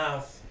damn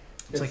mouth.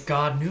 It's like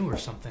God knew or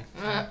something.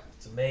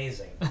 It's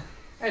amazing.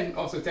 And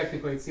also,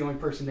 technically, it's the only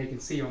person they can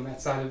see on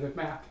that side of the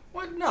map.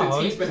 What? Since No,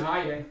 he's been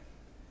hiding.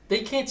 they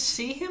can't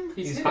see him.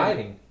 He's He's hidden.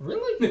 hiding.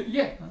 Really?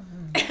 Yeah.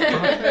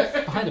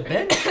 Behind a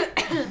bench?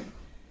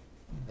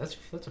 That's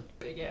a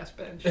big ass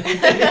bench. Roll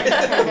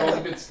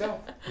a good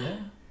stealth. Yeah.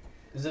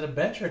 Is it a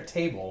bench or a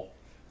table?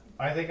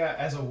 I think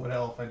as a wood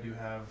elf, I do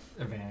have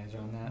Advantage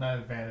on that. not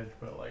advantage,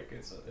 but like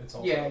it's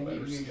also Yeah, a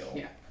better you, skill.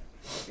 yeah.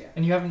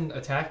 And you haven't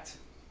attacked?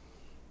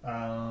 No,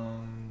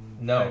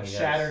 I've he has.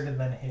 shattered and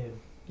then hid.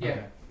 Yeah.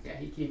 Okay. Yeah,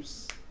 he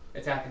keeps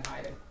attacking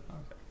hiding.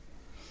 Okay.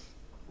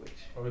 Which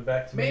Are we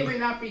back to may or me? may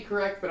not be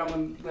correct, but I'm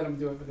going to let him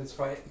do it for this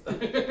fight.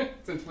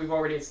 Since we've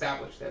already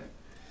established it.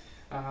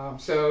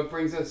 So it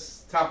brings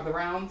us top of the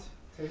round.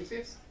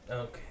 Tiresias?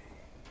 Okay.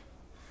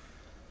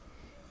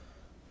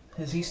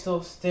 Is he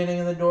still standing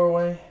in the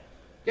doorway?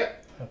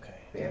 Yep. Okay.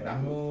 Yeah, I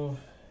that move.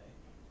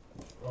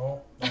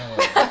 Oh, what the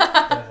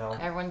hell?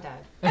 Everyone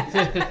died.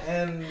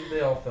 And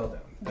they all fell down.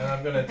 And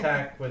I'm going to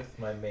attack with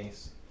my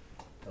mace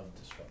of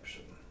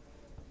disruption.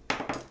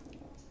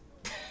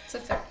 It's a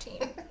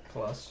 13.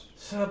 Plus.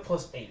 So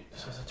plus 8,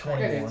 so it's a It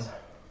 21. is.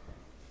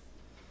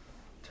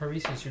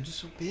 Tiresias, you're just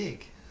so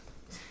big.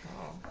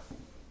 Oh.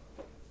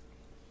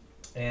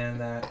 And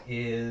that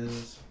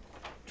is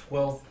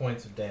 12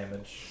 points of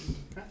damage.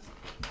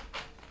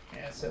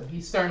 Yeah, so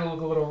he's starting to look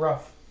a little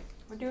rough.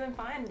 We're doing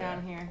fine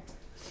down here.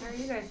 How are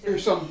you guys doing?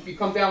 There's some. You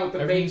come down with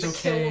the Everything's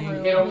base, okay. you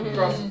hit him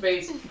across the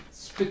face,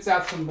 spits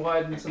out some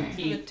blood and some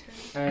teeth,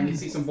 and you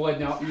see some blood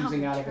now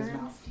oozing out of his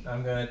mouth.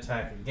 I'm going to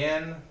attack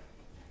again.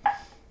 Oh,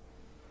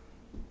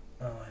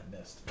 I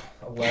missed.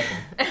 11.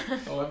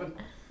 11.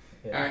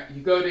 Yeah. All right,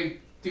 you go to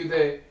do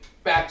the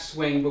back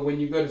swing, but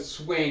when you go to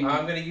swing,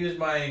 I'm going to use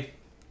my...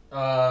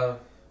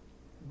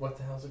 what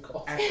the hell's it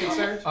called? action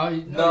surge.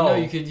 No,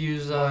 you could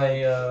use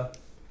My...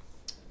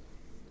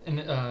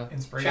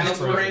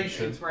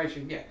 Inspiration.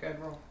 Inspiration. Yeah, go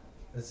ahead, roll.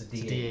 It's a It's a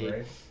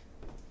D8,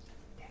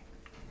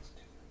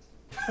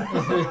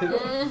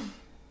 D8. right?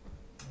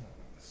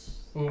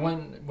 Well,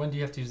 when do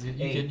you have to use it?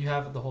 You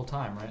have it the whole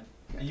time, right?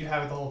 You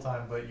have it the whole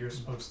time, but you're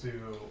supposed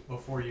to,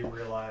 before you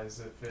realize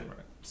if it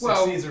Well-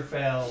 succeeds or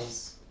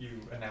fails,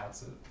 you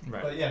announce it.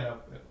 Right. But yeah, no.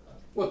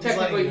 Well, He's letting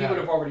technically, you he have would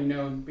it. have already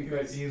known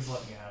because He's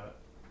letting you have it.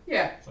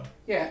 yeah, So.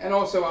 yeah, and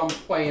also I'm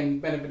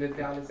playing benefit of the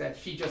doubt is that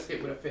she just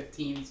hit with a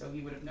 15, so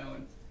he would have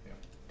known Yeah.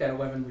 that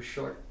 11 was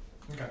short.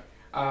 Okay.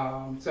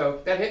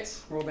 So that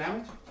hits. Roll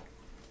damage.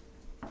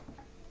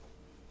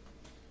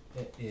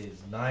 It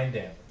is 9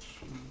 damage.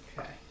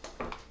 Okay.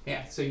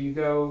 Yeah, so you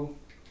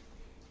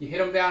hit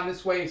him down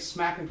this way,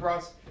 smack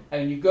across,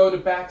 and you go to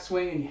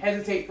backswing and you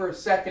hesitate for a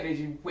second as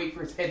you wait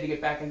for his head to get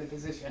back into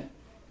position.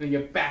 Then you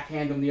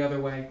backhand him the other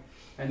way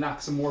and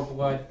knock some more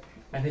blood,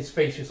 and his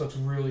face just looks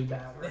really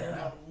bad right And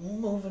now.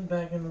 I'm moving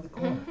back into the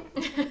corner.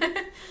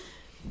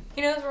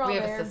 He knows we're all We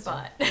have a there, system.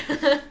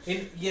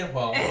 but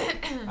Well,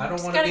 I don't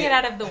just want to gotta be... get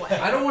out of the way.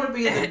 I don't want to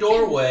be in the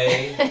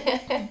doorway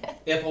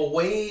if a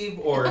wave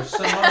or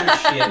some other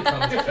shit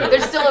comes through.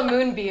 There's still a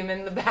moonbeam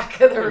in the back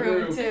of the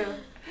room too.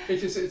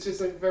 It's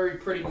just a very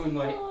pretty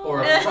moonlight.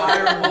 Or a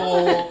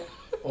fireball,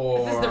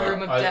 or This is the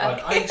room of an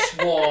death. ice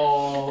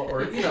wall,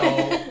 or,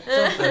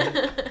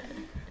 something.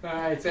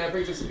 Alright, so that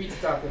brings us to pizza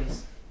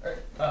tacos. Alright,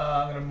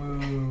 I'm going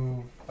to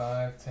move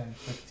 5, 10,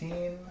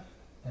 15.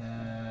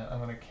 And I'm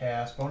going to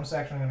cast, bonus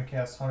action, I'm going to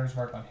cast Hunter's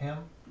Mark on him.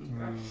 Okay.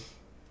 Move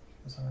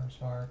this Hunter's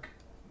Mark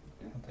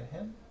onto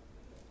him.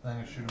 And I'm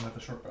going to shoot him with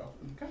a short bow.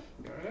 Okay,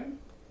 go ahead.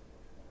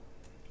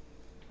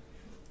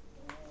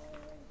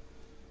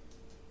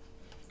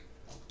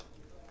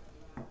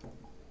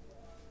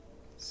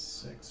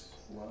 Six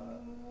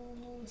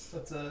plus,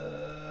 that's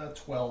a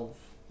 12.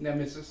 That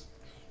misses.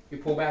 You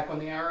pull back on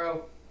the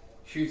arrow,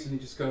 shoots, and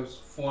it just goes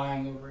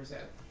flying over his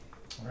head.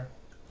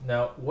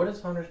 Now, what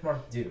does Hunter's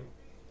Mark do?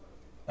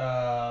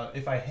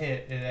 If I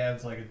hit, it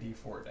adds like a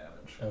D4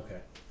 damage.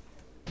 Okay.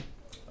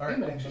 I Alright.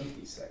 think it actually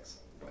D6,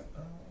 but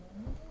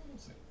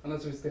let's see.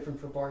 unless it's different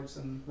for bards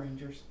and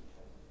rangers.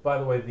 By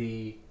the way,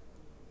 the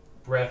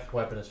breath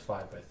weapon is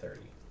 5 by 30.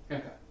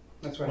 Okay,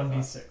 that's right.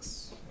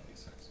 1d6.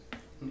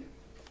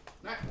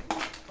 1d6.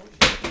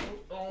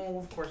 Oh,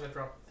 of course I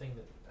dropped the thing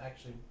that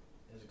actually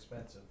is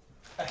expensive.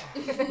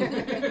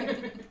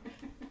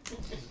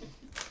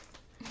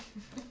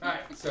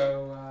 Alright,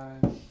 so,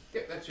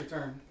 yep, that's your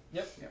turn.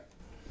 Yep.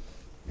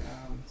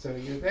 So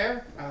you're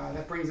there.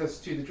 That brings us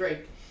to the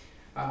Drake.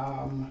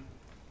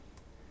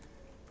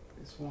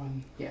 This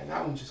one, yeah,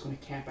 that one's just going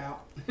to camp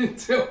out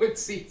until it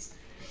sees.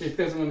 It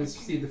doesn't want to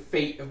see the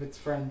fate of its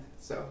friend,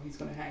 so he's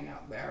going to hang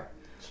out there.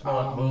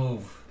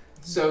 Move.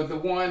 So the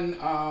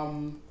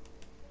one,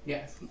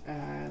 yes,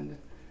 and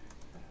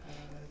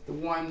the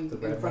one The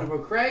in red front of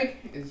O'Craig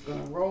is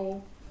going to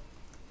roll.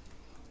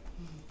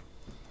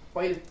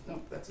 Fight,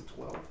 no, that's a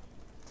 12.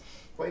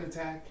 Fight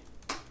attack.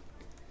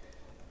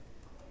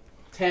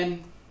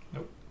 10.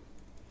 Nope.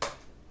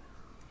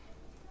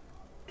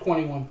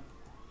 21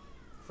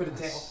 for the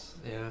tail.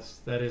 Yes,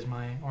 that is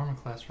my armor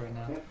class right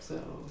now. Yep,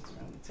 so it's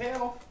around the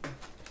tail.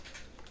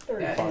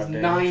 That 35 is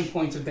damage. 9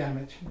 points of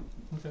damage.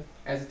 Okay.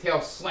 As the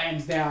tail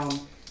slams down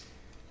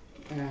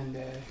and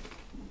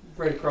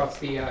right across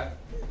the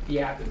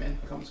abdomen,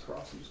 comes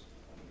across and just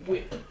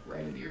whip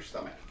right into your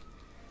stomach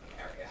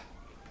area.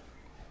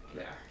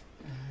 There.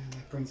 And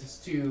that brings us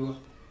to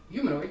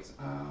humanoids.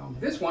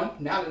 This one,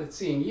 now that it's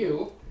seeing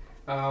you,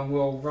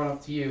 will run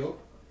up to you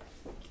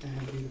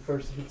and do the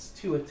first of its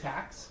 2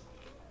 attacks.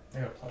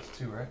 I got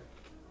 +2, right?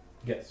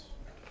 Yes.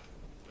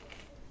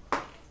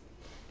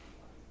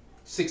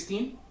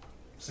 16.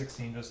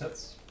 16 just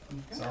hits.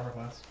 It's armor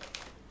class.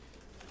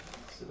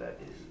 So that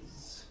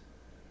is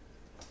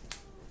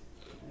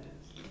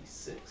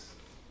 6.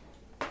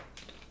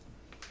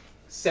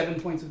 7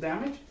 points of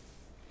damage.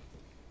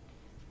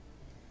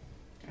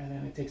 And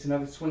then it takes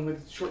another swing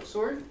with its short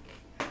sword.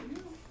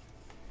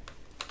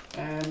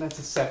 And that's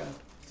a 7.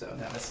 So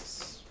that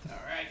misses.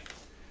 Alright.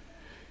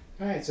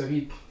 Alright, so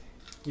he,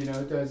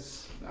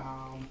 does,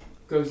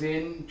 goes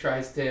in,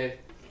 tries to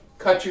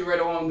cut you right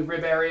along the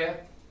rib area.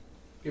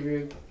 Give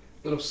you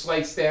a little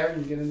slice there,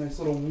 and you get a nice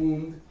little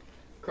wound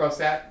across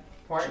that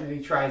part. And then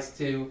he tries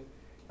to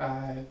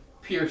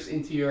pierce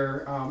into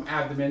your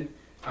abdomen,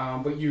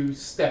 but you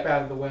step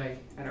out of the way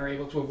and are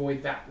able to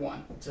avoid that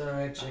one. It's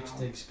alright, chicks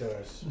take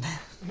scars.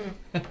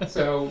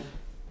 So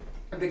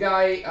the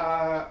guy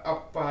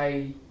up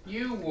by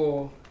you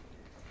will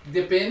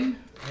dip in.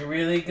 You're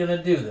really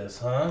gonna do this,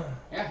 huh?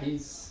 Yeah,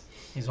 he's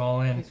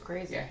all in. He's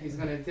crazy. yeah, he's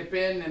gonna dip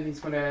in and he's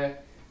gonna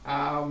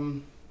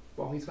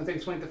he's gonna take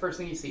a swing at the first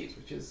thing he sees,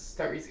 which is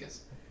Tiresias.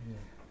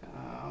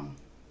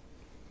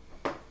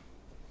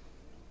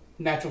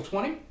 Natural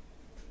 20.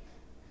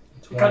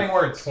 Cutting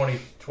words.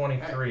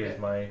 23 is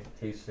my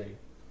AC.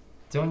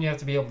 Don't you have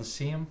to be able to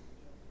see him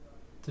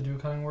to do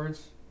cutting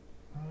words?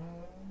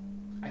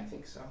 I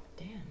think so.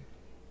 Damn.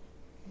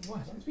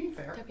 What? It's being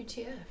fair.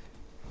 WTF.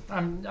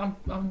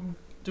 I'm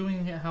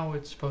doing it how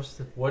it's supposed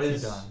to What be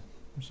is- done.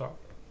 I'm sorry.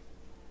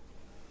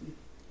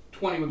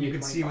 20 would be You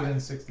can see 25. within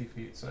 60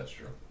 feet, so that's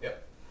true.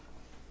 Yep.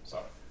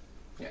 Sorry.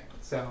 Yeah.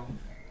 So.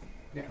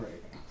 Yeah.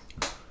 Great.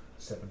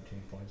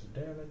 17 points of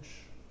damage.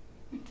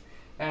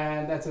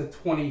 And that's a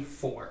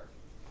 24.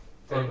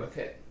 They Okay. both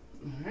hit.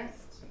 All right.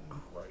 So.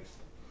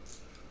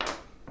 Christ.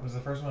 Was the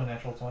first one a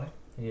natural 20?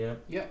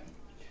 Yep.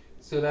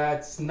 So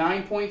that's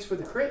 9 points for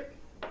the crit,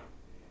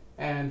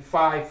 and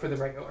 5 for the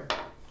regular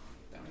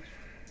damage.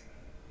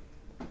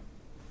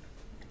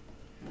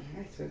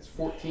 Alright, so it's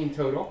 14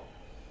 total.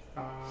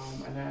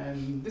 And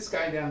then this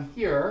guy down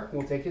here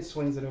will take his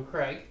swings at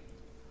O'Craig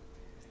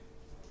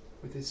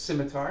with his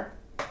scimitar.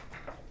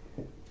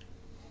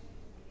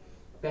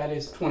 That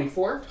is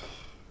 24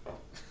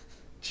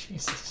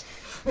 Jesus.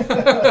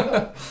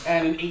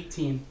 and an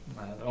 18.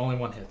 Only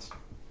one hits.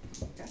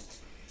 Okay.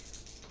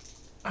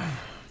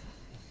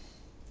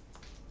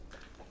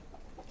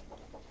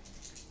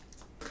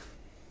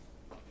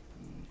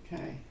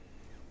 Okay.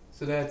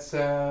 So that's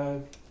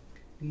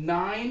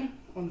 9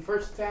 on the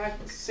first attack,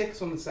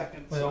 6 on the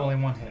second. Well, So- only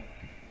one hit.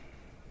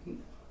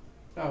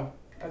 Oh,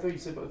 I thought you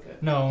said both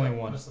hit. No, only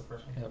one. Just the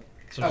first one.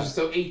 So Oh, just,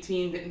 so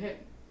 18 didn't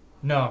hit?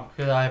 no,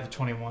 because I have a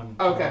 21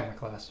 Okay. in my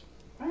class.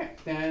 Alright,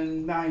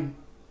 then 9,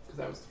 because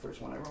that was the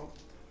first one I rolled.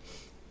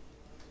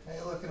 Hey,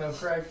 looking up,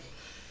 Craig.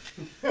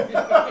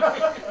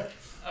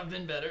 I've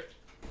been better.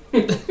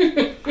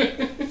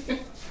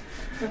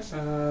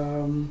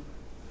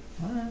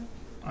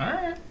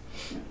 Alright.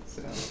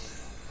 So,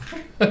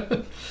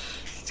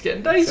 It's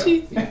getting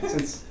dicey.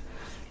 So,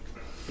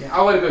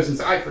 I'll let it go since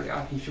I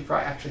forgot. He should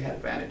probably actually have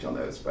advantage on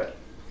those, but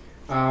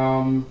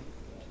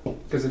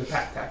because of the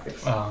pack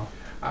tactics. Oh.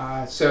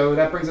 So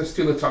that brings us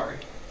to Latari.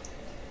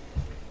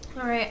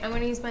 Alright, I'm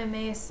gonna use my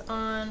mace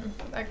on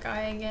that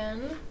guy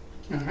again.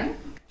 All right.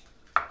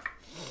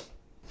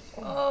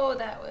 Oh,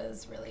 that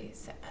was really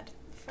sad.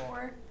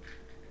 4.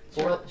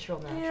 She rolled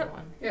natural Yep.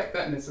 one. Yep,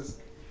 that misses.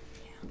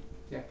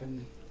 Yep,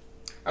 and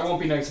I won't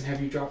be nice and have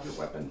you drop your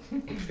weapon.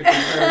 It's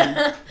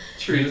very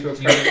true to a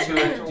Do you have character.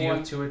 Natural do you have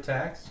one. 2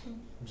 attacks?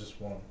 Just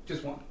one.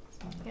 Just one.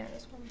 Yeah,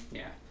 this one.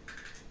 Yeah.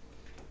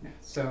 Yeah.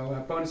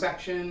 So bonus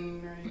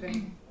action or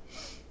anything?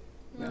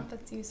 No. Not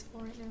that's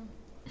useful right now.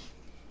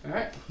 All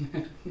right.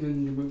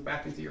 Then you move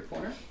back into your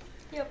corner.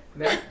 Yep.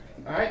 There.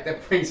 All right.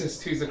 That brings us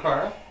to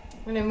Zakara.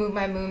 I'm gonna move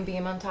my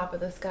moonbeam on top of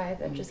this guy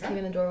that just Okay. came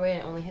in the doorway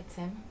and it only hits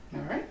him.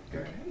 All right. Go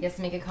ahead. He has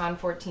to make a con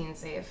 14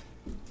 save.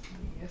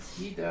 Yes,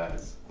 he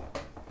does.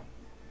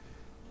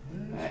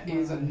 That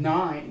is a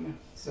 9.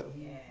 So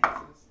he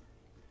misses.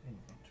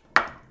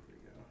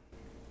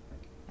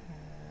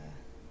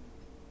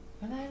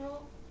 What did I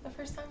roll the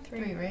first time?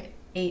 3. 3, right?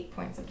 8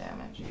 points of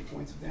damage. 8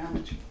 points of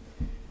damage.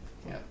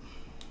 Yep.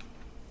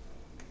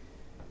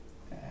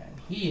 And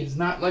he is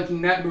not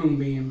liking that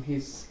moonbeam.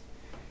 He's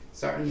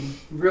starting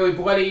really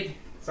bloodied,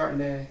 starting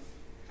to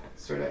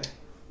sort of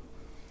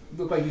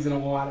look like he's in a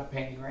lot of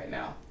pain right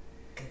now.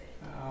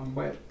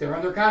 But they're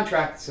under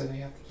contract, so they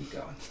have to keep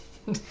going.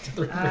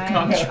 The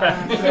I'm,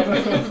 contract.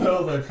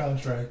 Fulfill their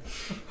contract.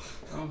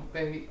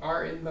 They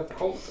are in the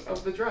cult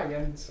of the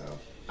dragon, so.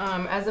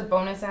 As a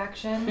bonus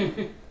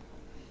action,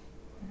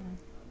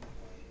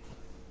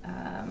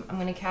 I'm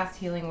gonna cast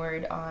Healing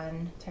Word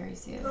on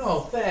Tiresias.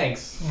 Oh,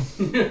 thanks.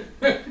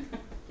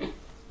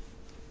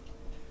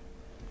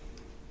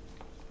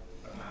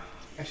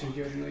 I should have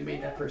jokingly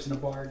made that person a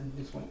bard and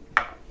just went,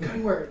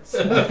 good words.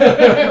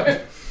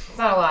 It's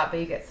not a lot, but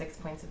you get 6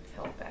 points of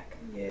health back.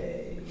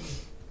 Yay.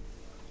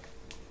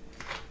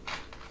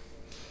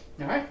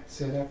 Alright,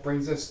 so that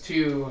brings us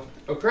to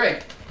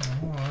O'Craig.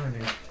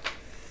 Alrighty.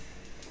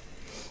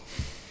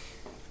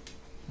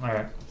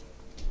 Alright.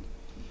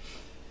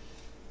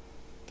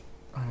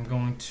 I'm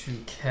going to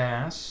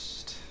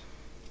cast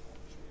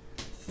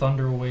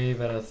Thunder Wave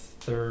at a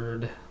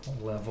 3rd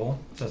level.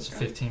 That's a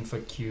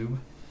 15-foot cube.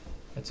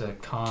 It's a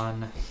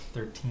con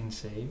 13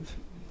 save.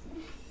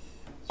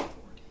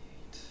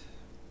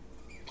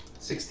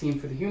 16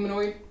 for the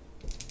humanoid.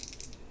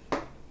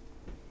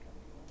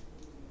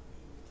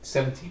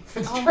 17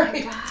 for the Oh my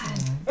dragon.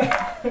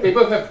 god. They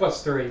both have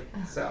 +3,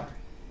 so.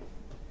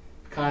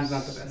 Con's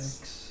not the best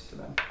 6, to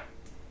them.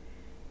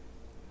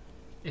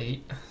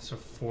 8, so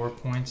 4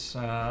 points.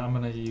 I'm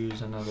going to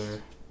use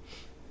another.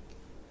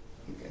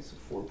 Okay, so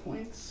 4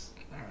 points.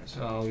 Alright,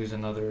 so I'll use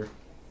another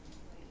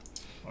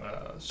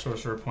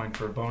sorcerer point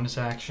for a bonus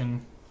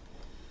action.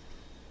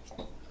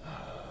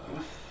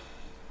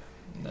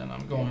 Then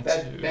I'm going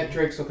to. That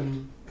Drake's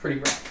looking pretty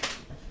rough.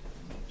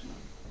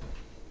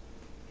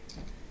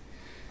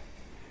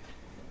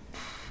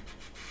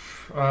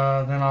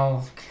 Then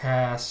I'll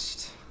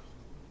cast.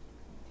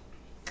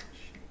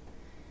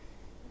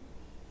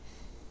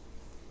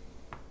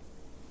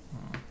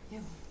 Ew.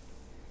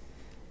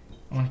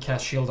 I'm gonna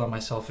cast shield on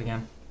myself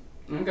again.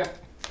 Okay.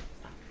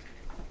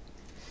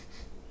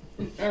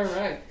 All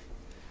right.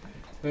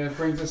 That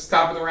brings us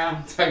top of the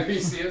round,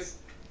 Tiresias.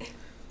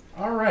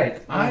 All right,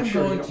 I'm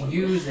sure you going don't to want-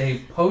 use a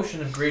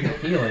potion of greater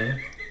healing,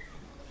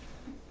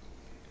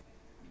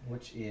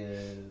 which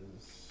is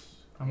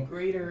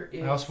Greater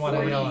is I also want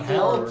to yell at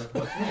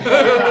 44.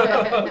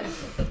 help.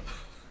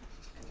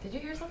 Did you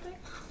hear something?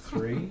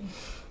 3,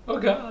 Oh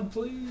God,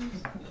 please.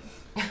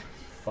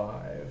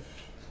 5,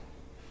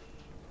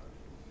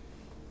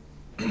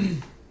 9,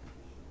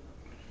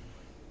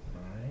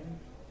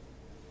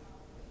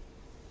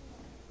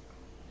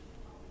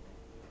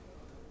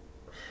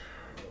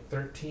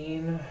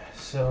 13,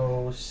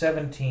 so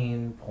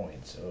 17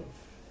 points of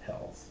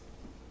health.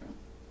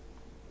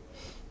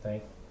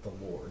 Thank the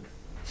Lord.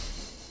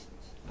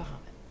 Bahamut.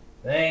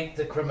 Thank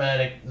the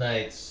Chromatic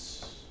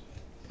Knights.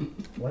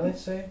 What did I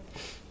say?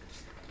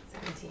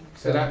 17.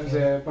 So that was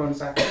a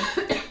bonus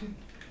action.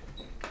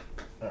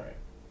 Alright.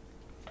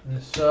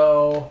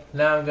 So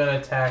now I'm gonna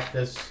attack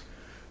this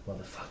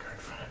motherfucker in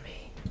front of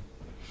me.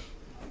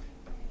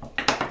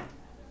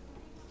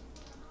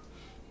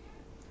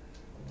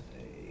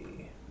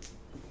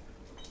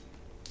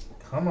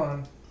 Come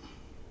on.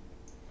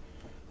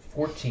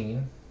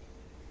 14.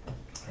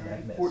 And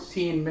that missed.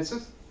 14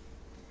 misses.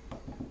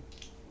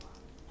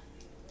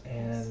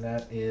 And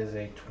that is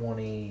a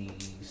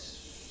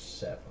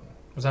 27.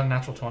 Was that a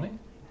natural 20?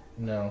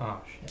 No,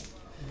 Oh shit.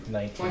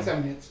 19.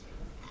 27 hits.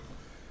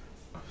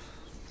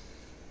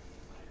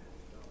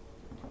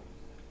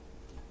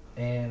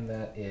 And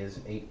that is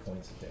 8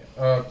 points of damage.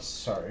 Oh,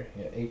 sorry.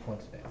 Yeah, 8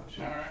 points of damage.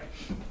 Alright.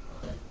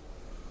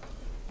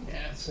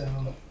 Yeah, so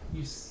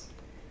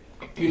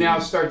you now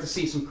start to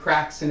see some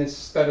cracks in his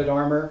studded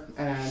armor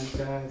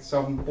and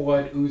some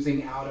blood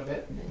oozing out of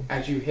it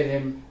as you hit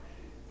him,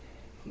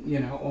 you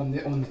know, on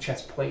the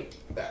chest plate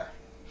there.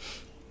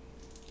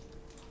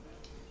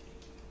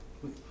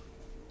 With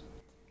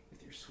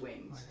your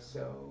swings.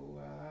 So,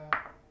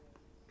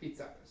 Pete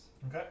Zappos.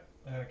 Okay.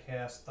 I'm gonna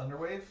cast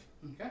Thunderwave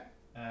Okay.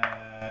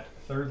 at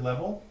 3rd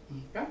level.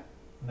 Okay.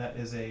 And that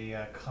is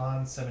a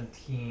Con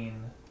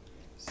 17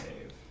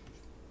 save.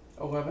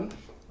 11.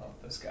 Oh,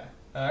 this guy.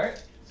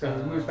 Alright. So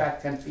he moves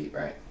back 10 feet,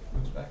 right?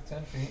 Moves back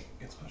 10 feet.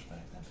 Gets pushed back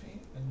 10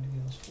 feet. And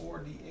deals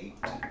 4d8.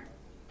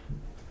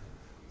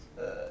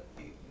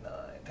 8, 9,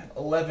 10,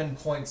 11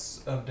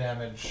 points of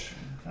damage.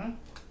 Okay.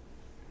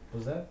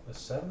 Was that a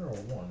 7 or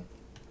a 1?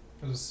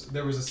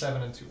 There was a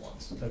 7 and 2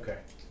 ones. Okay.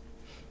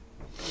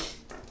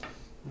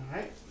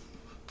 Alright.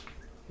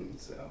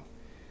 So,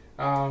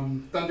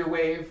 Thunder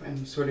Wave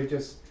and sort of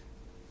just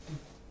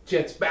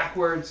jets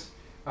backwards,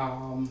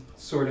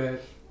 sort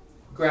of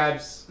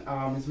grabs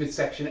his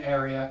midsection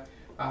area.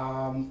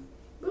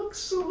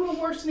 Looks a little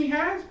worse than he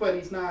has, but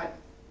he's not.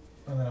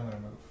 And then I'm going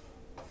to move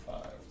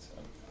 5, 10,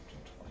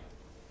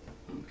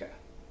 15, 20. Okay.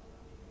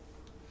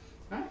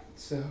 Alright,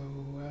 so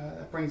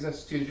that brings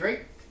us to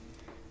Drake.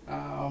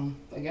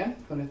 Again,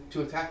 going to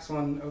 2 attacks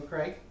on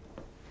O'Craig.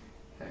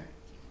 There.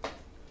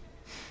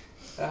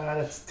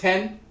 That's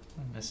 10.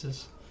 That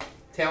misses.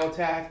 Tail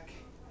attack.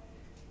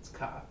 It's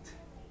cocked.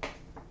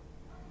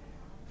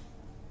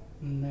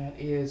 And that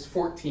is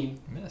 14.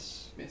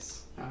 Miss.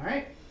 Miss.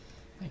 Alright.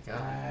 Thank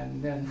God.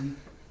 And then.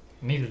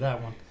 Needed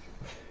that one.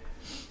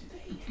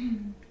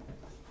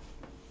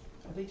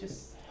 Are they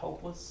just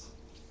helpless?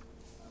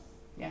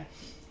 Yeah.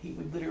 He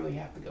would literally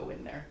have to go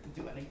in there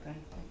to do anything.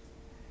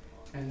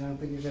 And I don't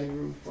think there's any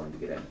room for him to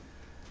get in.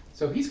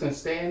 So he's going to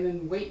stand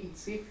and wait and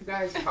see if you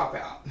guys pop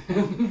out.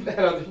 That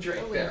other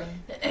Drake there.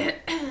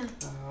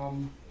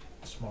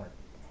 Smart.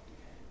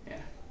 Yeah.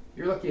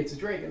 You're lucky it's a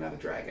Drake and not a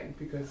dragon,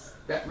 because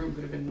that room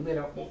could have been lit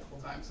up multiple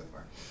times so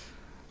far.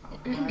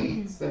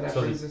 Alright, so that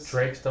So brings the us.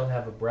 drakes don't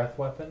have a breath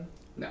weapon?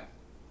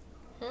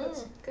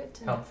 That's good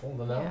to know. Helpful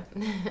to know?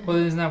 Yeah. Well,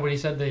 isn't that what he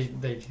said? They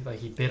like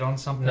he bit on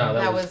something. No,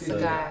 That was the the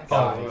guy.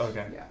 Oh, guys.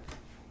 okay.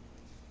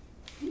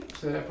 Yeah.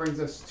 So that brings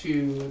us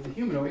to the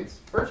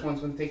humanoids. First one's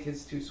going to take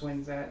his 2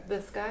 swings at.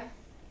 This guy?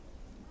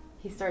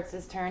 He starts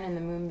his turn in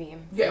the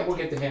moonbeam. Yeah, we'll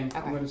get to him. Okay.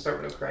 I'm going to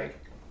start with O'Craig,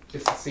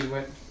 just to see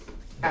what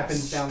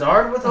happens down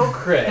Start with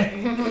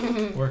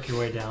O'Craig. Work your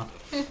way down.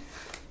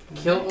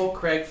 Kill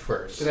O'Craig there.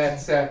 first. So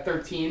that's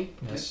 13.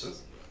 Yes.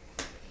 Misses.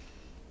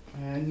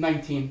 And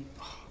 19.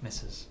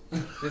 Misses.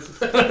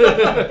 This is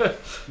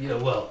You're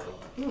welcome.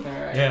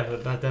 alright. Yeah,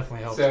 that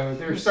definitely helps. So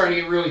they're starting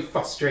to get really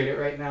frustrated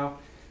right now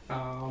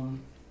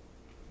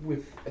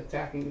with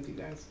attacking with you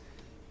guys.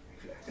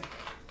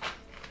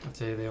 I'd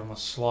say they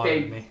almost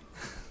slaughtered They- me.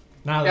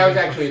 Now That was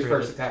they're actually his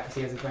frustrated. first attack because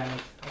he has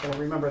advantage. I don't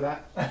remember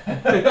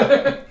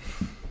that.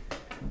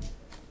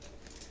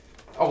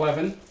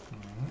 11.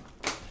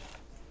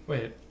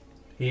 Wait,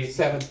 He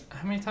 7.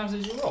 how many times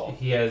did you roll?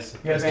 he has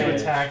He has 2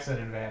 advantage. attacks at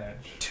advantage.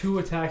 2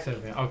 attacks at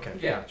advantage. Okay,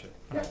 Yeah. gotcha.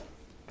 Yeah. Alright.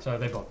 So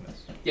they both miss.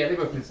 Yeah, they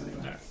both miss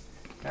anyway.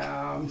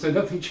 So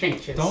nothing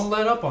changes. Don't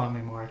let up on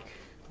me, Mark.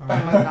 Oh my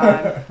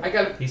god. I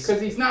got because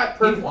he's not He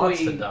perfectly. wants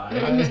to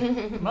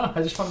die. No,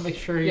 I just want to make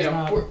sure he's You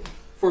know, not.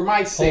 for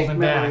my sake,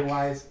 holding back. memory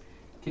wise,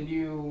 can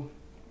you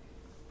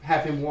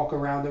have him walk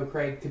around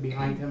O'Craig to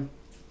behind him?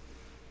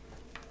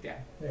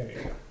 There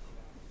you go.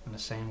 And a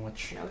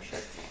sandwich. No shit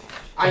sandwich.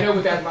 I know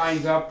what that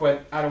lines up,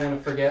 but I don't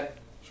want to forget.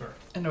 Sure.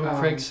 An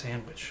O'Craig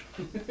sandwich.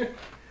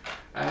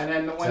 And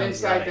then the one Sounds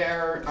inside right.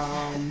 there,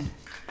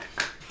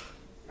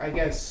 I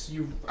guess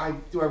do I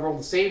roll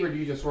to save or do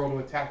you just roll to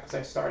attack because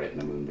I started in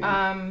the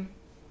moonbeam?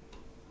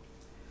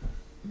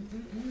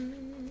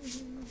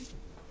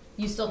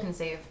 You still can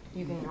save.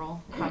 You can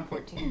roll con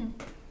 14.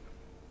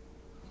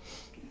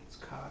 It's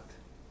cocked.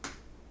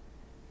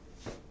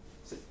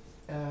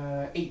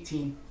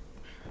 18.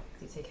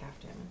 You take half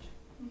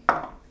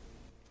damage.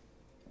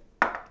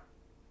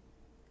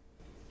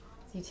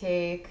 You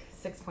take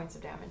 6 points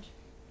of damage.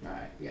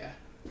 Alright, yeah.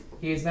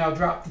 He has now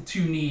dropped to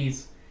 2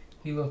 knees.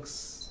 He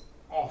looks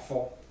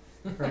awful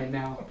right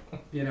now.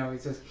 You know,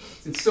 he's just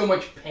in so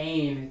much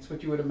pain. It's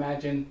what you would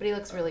imagine. But he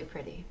looks really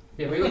pretty.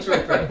 Yeah, but he looks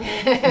really pretty.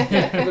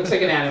 He looks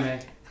like an anime.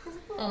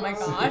 Oh my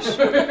gosh.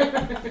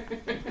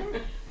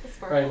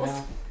 Right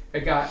now. I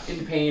got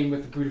in pain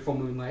with the beautiful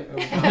moonlight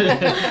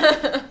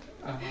over.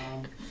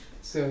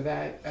 So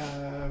that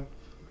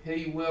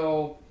he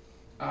will,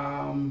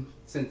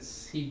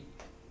 since he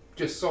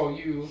just saw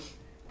you,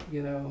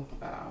 you know,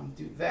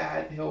 do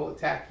that. He'll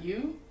attack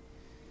you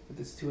with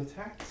his 2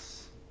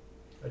 attacks.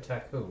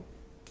 Attack who?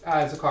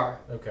 Zakar.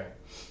 Okay.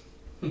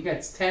 He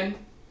gets 10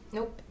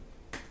 Nope.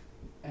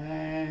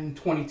 and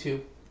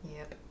 22.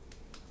 Yep.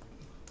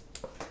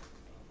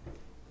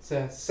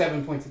 It's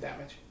 7 points of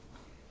damage.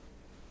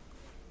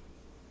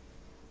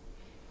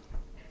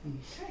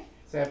 Okay.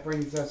 So that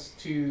brings us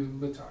to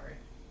Latari.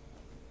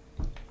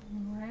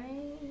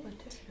 Alright.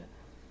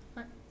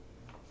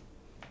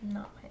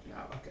 Not my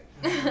Oh,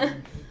 okay.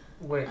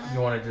 Wait, you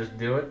want to just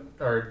do it?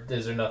 Or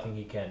is there nothing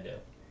he can do?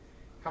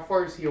 How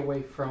far is he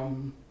away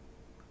from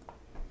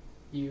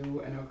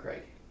you and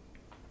O'Craig?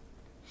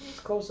 It's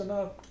close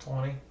enough.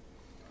 20.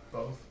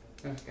 Both.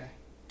 Okay.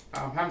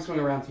 Have him swing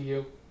around to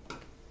you.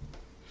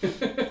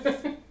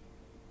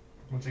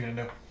 What's he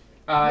gonna do?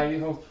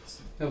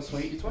 He'll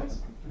swing at you twice.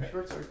 I'm Okay.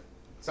 sure it's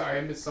sorry,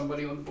 I missed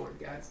somebody on the board,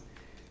 guys.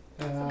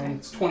 okay.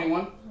 It's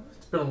 21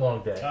 It's been a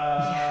long day.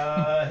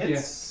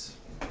 Hits.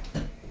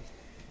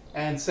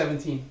 and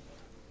 17.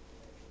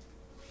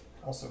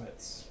 Also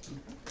hits.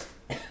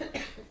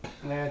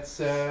 That's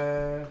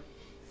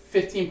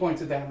 15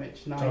 points of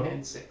damage, 9 Total?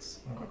 and 6.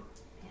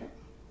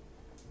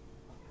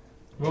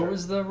 What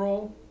was the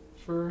roll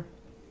for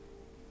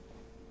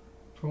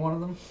one of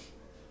them?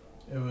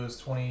 It was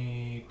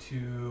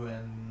 22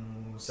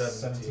 and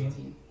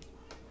 17.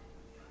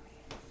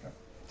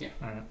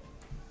 Alright.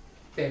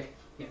 They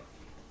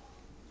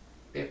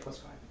have plus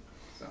 5.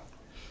 So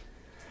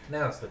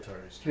Now it's the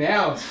Taurus turn.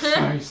 now it's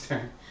Sari's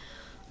turn.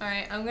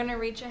 Alright, I'm gonna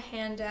reach a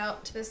hand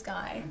out to this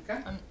guy.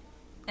 Okay.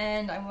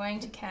 And I'm going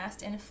to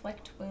cast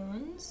Inflict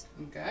Wounds.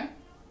 Okay.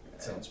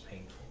 It sounds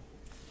painful.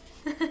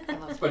 I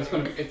love But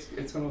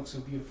it's gonna look so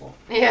beautiful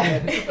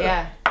Yeah.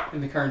 Yeah.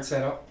 in the current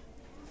setup.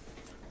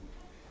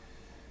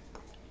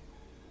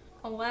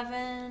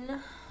 11.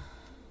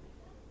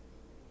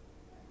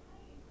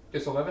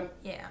 Just 11?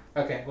 Yeah.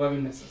 Okay,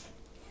 11 misses.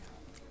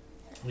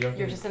 You don't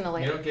You're get, just in the You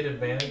lane. don't get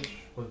advantage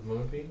with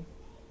Moonbeam?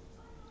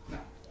 No.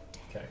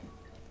 Okay.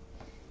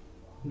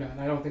 No,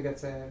 and I don't think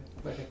that's a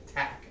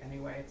attack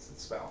anyway. It's a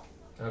spell.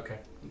 Okay.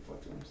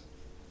 Inflict wounds.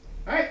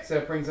 All right, so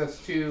that brings us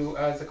to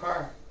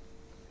Zakar.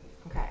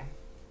 Okay.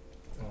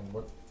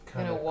 What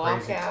kind Gonna of walk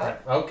crazy out.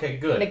 crap? Okay, I'm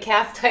good. gonna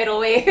cast Tidal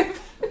Wave.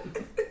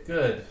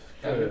 Good.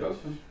 That'd be Good. both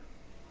of them.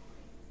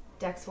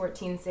 Dex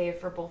 14 save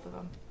for both of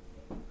them.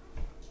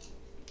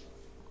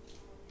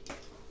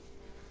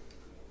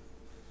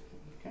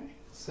 Okay,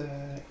 it's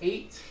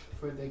 8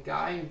 for the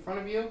guy in front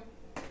of you,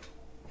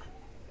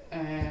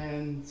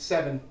 and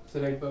 7, so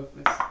they both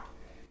miss.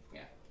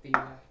 Yeah, the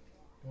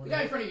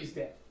guy in front of you is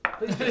dead.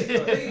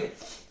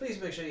 Please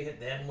make sure you hit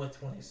them with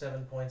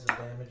 27 points of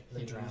damage. He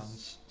please.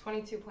 drowns.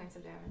 22 points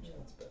of damage.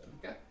 That's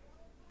better.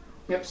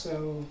 Yep,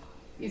 so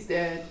he's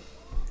dead.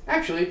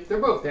 Actually, they're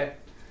both dead.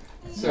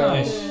 So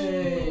Nice.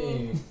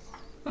 Yay.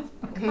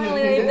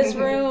 Finally leave this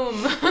room.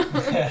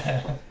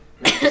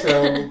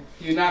 So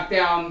you knock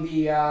down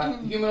the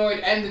humanoid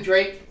and the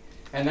Drake,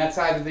 and that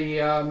side of the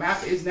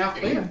map is now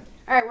clear.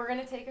 All right, we're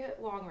gonna take a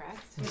long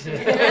rest.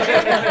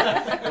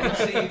 We'll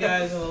see you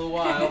guys in a little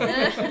while.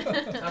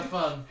 Have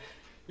fun.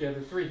 Yeah,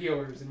 the 3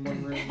 healers in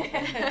one room.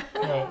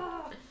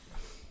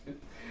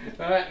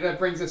 Alright, that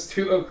brings us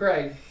to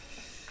O'Craig.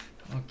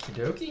 Okie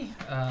dokie.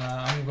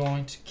 I'm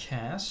going to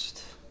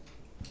cast.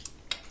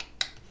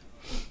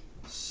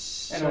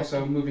 And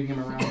also moving him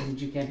around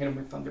means you can't hit him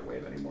with Thunder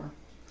Wave anymore.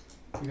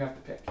 You have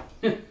to pick.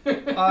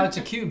 It's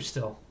a cube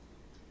still.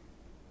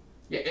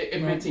 Yeah,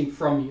 emitting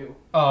from you.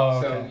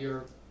 Oh, So okay.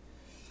 you're.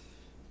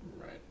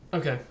 Right.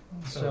 Okay.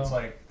 So it's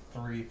like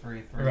 3,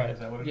 3, 3. Right. Is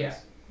that what it is?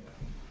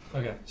 Yeah.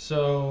 Okay,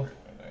 so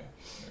Okay.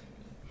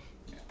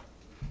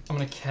 I'm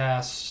gonna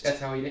cast. That's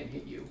how he didn't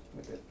hit you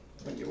with it.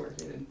 when you were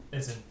hidden.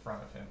 It's in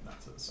front of him, not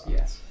to the side.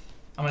 Yes.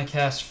 I'm gonna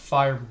cast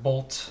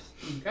Firebolt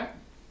Okay.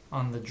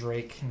 on the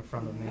Drake in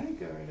front of me. Okay,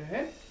 go right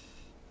ahead.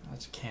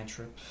 That's a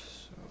cantrip.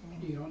 So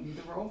You don't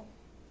need to roll.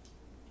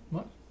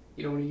 What?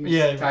 You don't want to use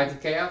Yeah, Tides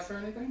of Chaos or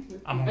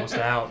anything? I'm almost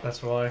out.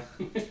 That's why.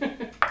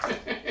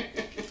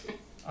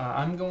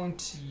 I'm going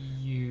to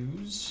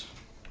use.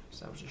 Because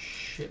that was a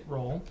shit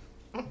roll.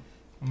 I'm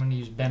going to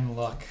use Ben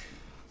Luck.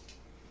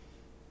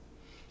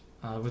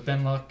 With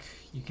Ben Luck,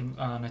 you can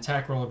an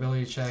attack roll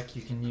ability check.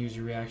 You can use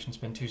your reaction,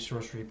 spend 2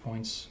 sorcery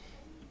points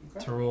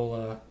Okay. to roll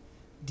a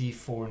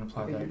D4 and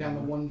apply I think that. you're down to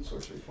number. 1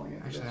 sorcery point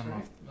after Actually, I this, don't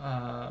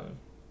right? know.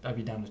 I'd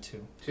be down to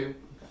 2. 2.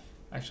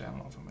 Actually, I don't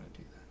know if I'm going to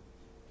do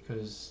that.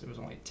 Because it was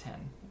only 10,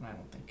 and I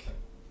don't think.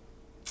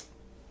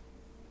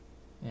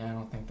 Yeah, I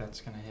don't think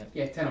that's going to hit.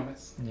 Yeah, 10 will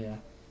miss. Yeah.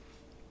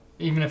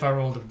 Even if I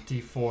rolled a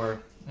D4,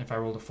 if I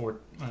rolled a 14,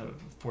 I don't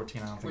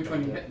think Which that one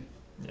would you hit. hitting?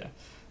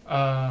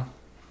 Yeah.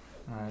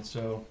 Alright,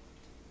 so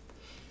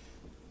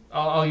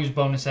I'll use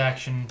bonus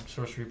action,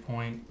 sorcery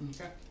point,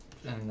 Okay.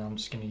 and I'm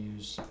just going to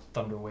use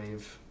Thunder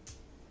Wave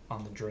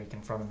on the Drake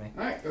in front of me.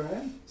 Alright, go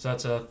ahead. So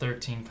that's a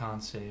 13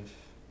 con save.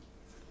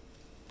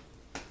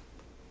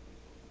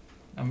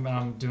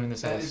 I'm doing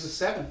this That at is a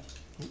 7.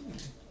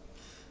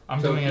 I'm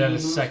So doing it he at a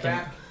moves second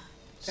back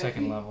 10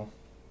 feet? level.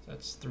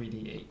 That's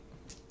 3d8.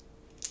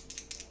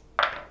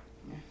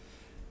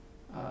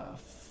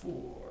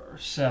 4,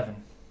 7.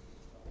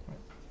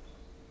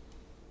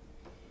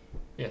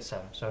 Yeah,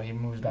 7. So he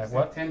moves back He's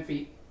what? at 10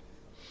 feet.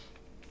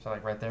 So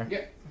like right there?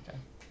 Yep. Okay.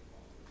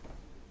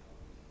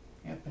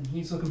 Yep, and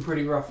he's looking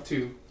pretty rough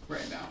too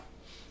right now.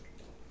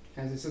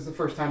 As this is the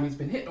first time he's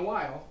been hit in a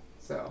while,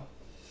 so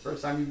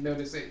first time you've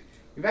noticed it.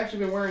 You've actually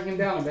been wearing him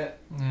down a bit.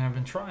 Yeah, I've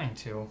been trying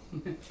to.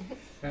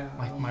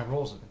 My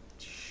rolls have been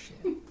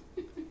shit.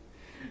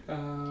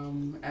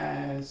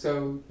 And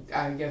so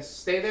I guess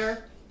stay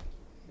there.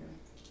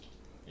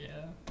 Yeah.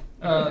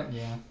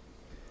 Yeah.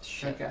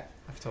 Shit. Okay.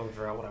 I've totally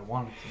forgot what I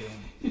wanted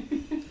to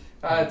do.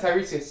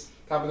 Tiresias,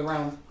 top of the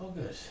round. Oh,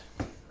 good.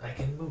 I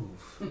can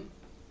move.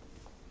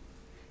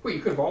 Well, you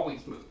could have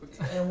always moved.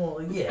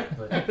 Well, yeah,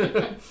 but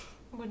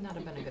Would not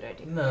have been a good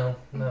idea. no,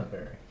 not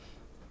very.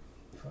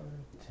 5,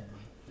 10,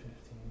 15,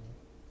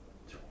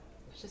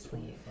 Let's just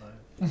leave.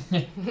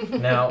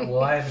 25. Now, will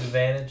I have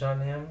advantage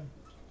on him?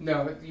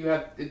 No, you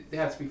have. It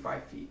has to be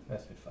 5 feet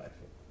That's been 5 feet.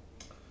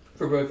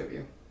 for both of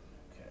you.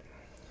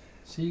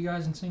 See you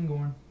guys in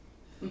Singorn.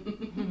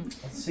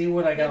 Let's see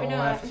what I got Maybe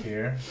not. left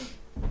here.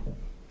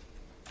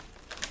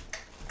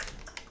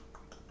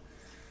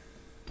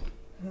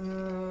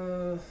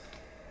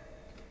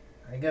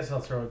 I guess I'll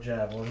throw a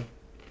javelin.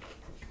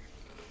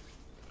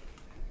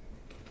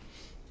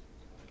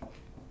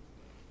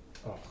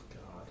 Oh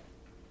god.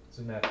 It's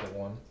a natural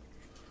one.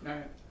 All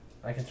right.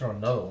 I can throw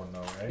another one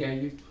though, right? Yeah,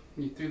 you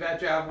threw that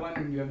javelin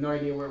and you have no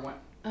idea where it went.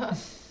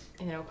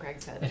 You know,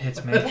 Craig's It head.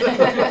 hits me.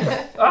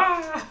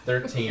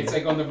 13. It's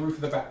like on the roof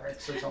of the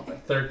barracks or something.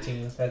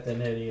 13. That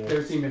didn't hit either.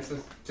 13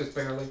 misses, just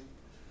barely.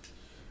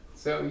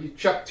 So you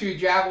chuck 2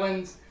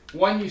 javelins.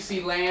 One you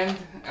see land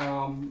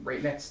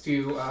right next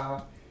to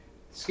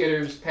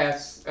Skitter's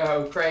past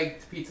Craig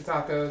to Pizza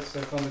Tacos, so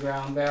it's on the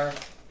ground there.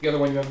 The other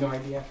one you have no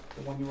idea.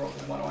 The one you rolled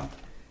the 1 on.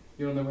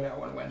 You don't know where that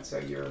one went, so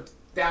you're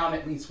down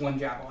at least 1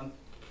 javelin.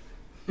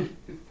 So I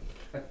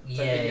think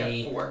Yay.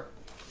 you have 4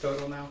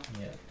 total now.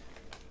 Yeah.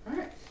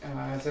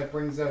 Alright, so that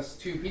brings us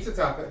to Pizza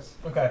Tacos.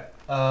 Okay.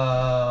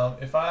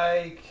 If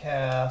I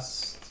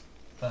cast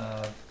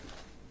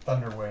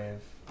Thunder Wave,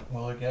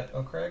 will it get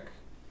O'Craig?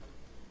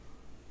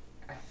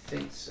 I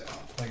think so.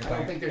 Like if I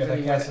don't I- think there's if I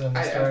any cast it in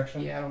this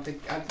direction? Yeah, I don't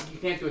think you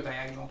can't do a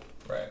diagonal.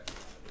 Right.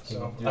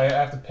 So you do- I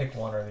have to pick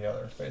one or the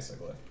other,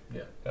 basically.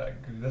 Yeah. I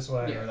can go this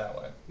way Yeah. or that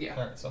way. Yeah.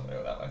 Alright, so I'm gonna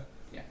go that way.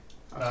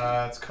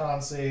 Okay. It's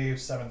con save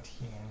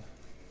 17.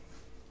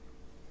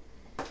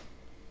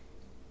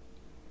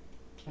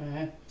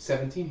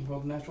 17. He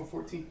rolled a natural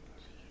 14.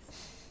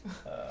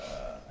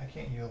 I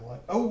can't use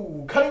what?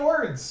 Oh, cutting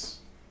words.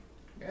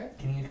 Okay.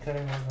 Can you cut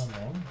him on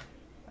them?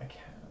 I can.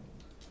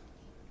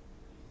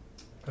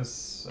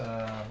 Because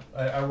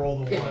I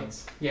rolled a It 1.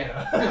 hits.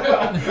 Yeah.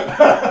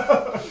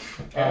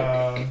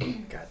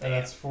 And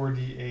that's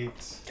 4d8.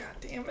 God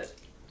damn it.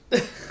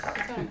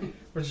 Okay.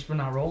 We're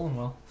not rolling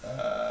well.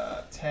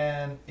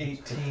 10,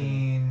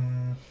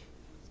 18,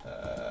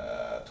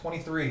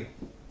 23.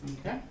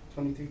 Okay.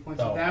 23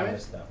 points Oh, of I damage.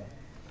 missed that one.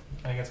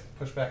 I guess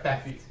push back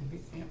Back 10 feet.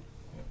 feet. Yeah.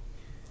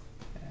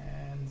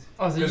 And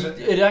Oh, so Does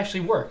it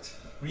actually worked.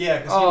 Yeah,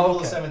 because Oh, you roll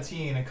okay. a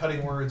 17, and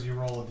cutting words you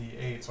roll a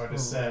d8. So I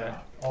just said Right.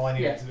 all I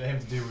needed Yeah. him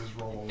to do was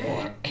roll a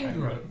 1.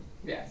 And Right.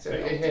 yeah, so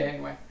Failed. it hit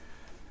anyway.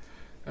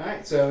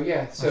 Alright, so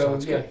yeah, so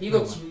sounds yeah, good. he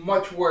looks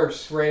much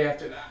worse right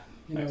after that.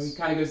 You know, he Nice.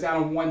 kind of goes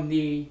down on one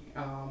knee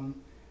from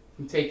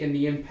taking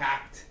the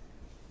impact.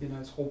 You know,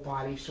 his whole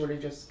body sort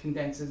of just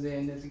condenses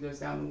in as he goes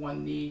down on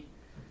one knee.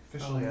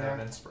 Officially out of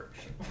yeah.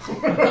 inspiration.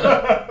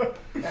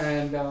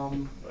 And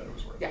But it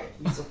was worth yeah, it.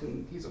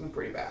 he's looking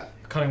pretty bad.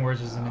 Cutting words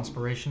is an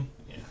inspiration.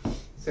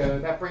 So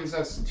that brings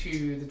us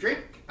to the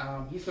Drake.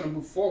 He's going to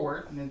move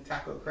forward and then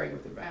tackle Craig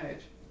with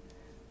advantage.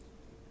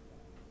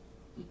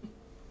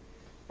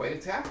 Bite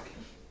attack.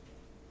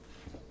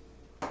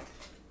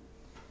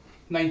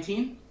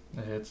 19.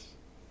 That hits.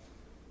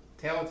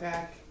 Tail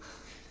attack.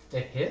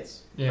 It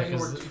hits? Yeah, Oh, you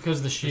were-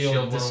 because the shield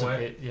shield went away?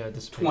 dissipate. Yeah,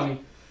 dissipates.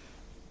 20.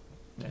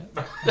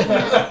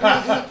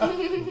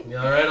 You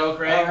alright, old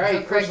Craig? All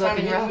right, Craig's first time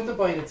looking hitting rough. with the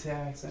bite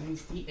attacks. That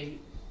means D8.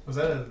 Was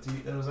that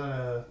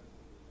a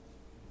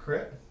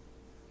crit?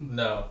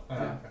 No. Oh,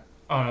 Yeah. okay.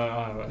 Oh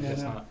no, No,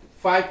 it's no. not.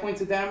 5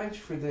 points of damage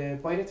for the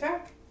bite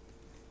attack.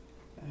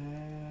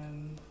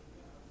 And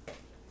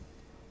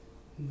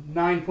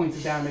 9 points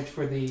of damage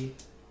for the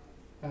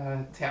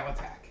tail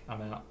attack.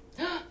 I'm out.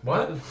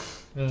 What?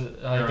 I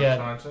You're get.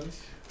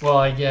 unconscious? Well,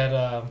 I get.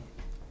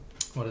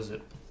 What is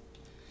it?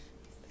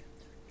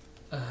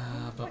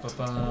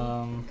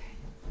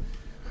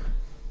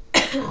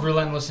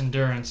 Relentless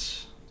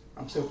endurance.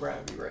 I'm so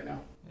proud of you right now.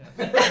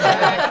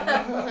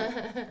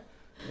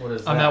 What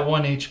is I'm that? at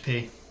 1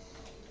 HP.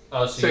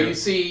 Oh, So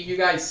you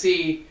guys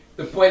see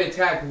the bite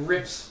attack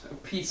rips a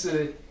piece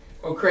of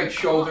O'Craig's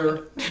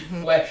shoulder,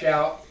 flesh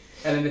out,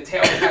 and then the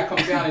tail attack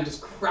comes down and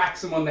just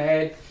cracks him on the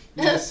head.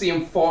 You just see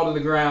him fall to the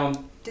ground.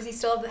 Does he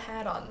still have the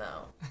hat on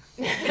though?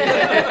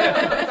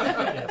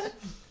 Yes.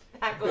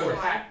 That goes The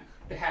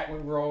on. hat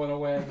went rolling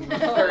away. It was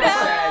very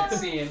sad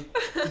scene.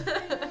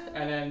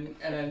 And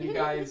then you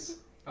guys,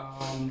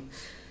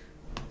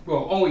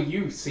 well, only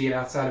you see it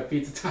outside of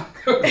Pizza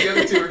Taco. The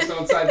other two are still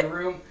inside the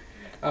room.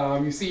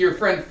 You see your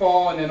friend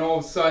fall, and then all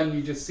of a sudden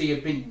you just see a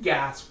big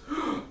gasp,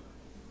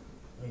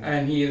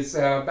 and he is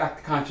back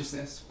to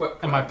consciousness. But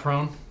Am I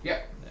prone?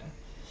 Yep.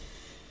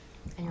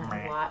 And you're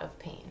in a lot of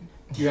pain.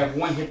 You have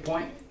 1 hit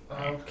point.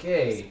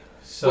 Okay.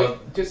 So,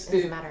 Wait, just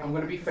Doesn't matter. I'm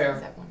going to be It's fair.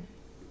 that one.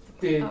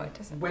 Oh, it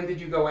doesn't. When did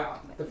you go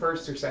out? The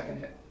first or second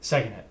hit?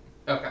 Second hit.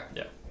 Okay.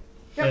 Yeah.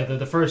 Yep.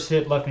 The first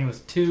hit left me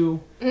with 2.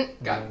 Got and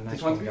it. the Just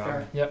next want one to be got fair.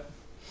 me. Yep.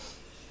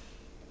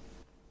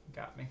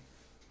 Got me.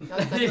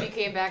 That's he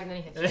came back and then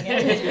he hit you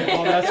again.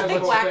 Well, that's Big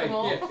what's-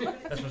 whack-a-mole. Yeah.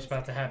 That's what's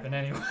about to happen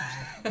anyway.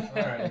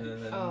 alright,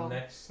 and then Oh.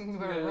 next. You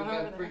wanna run over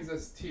That there? brings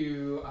us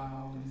to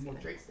what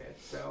Drake's dead.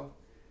 So,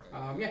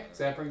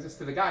 so that brings us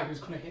to the guy who's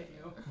going to hit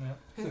you.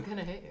 Who's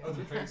gonna hit Oh, you?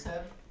 the Drake's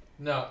dead?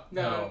 No.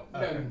 No.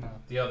 No.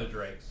 The other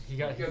Drakes. He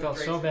The felt other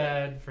so Drake's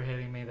bad for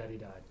hitting me that he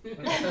died.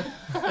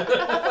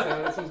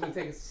 So this one's going to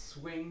take a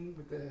swing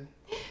with the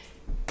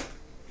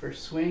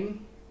first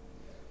swing.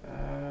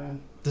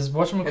 Does It's a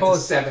whatchamacallit,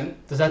 7.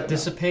 does that So no.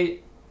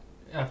 dissipate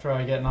after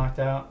I get knocked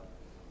out?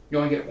 You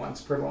only get it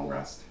once per long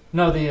rest.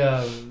 No,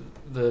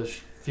 the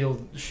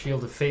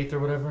shield of faith or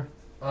whatever.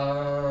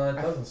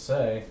 It doesn't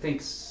say. I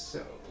think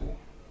so.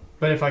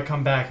 But if I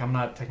come back, I'm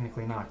not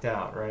technically knocked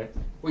out, right?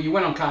 Well, you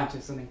went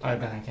unconscious and then came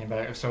Then I back. came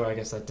back, so I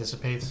guess that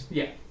dissipates.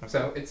 Yeah.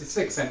 So it's a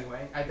 6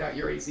 anyway. I doubt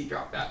your AC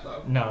dropped that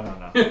low.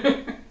 No.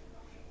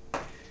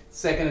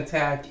 Second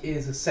attack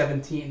is a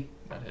 17.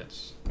 That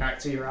hits. All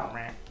right, so you're out.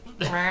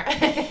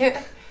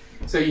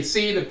 So you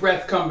see the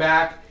breath come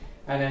back,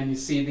 and then you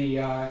see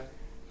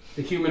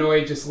the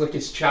humanoid just lick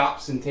his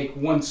chops and take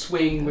one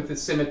swing with the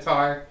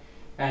scimitar,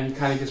 and he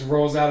kind of just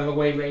rolls out of the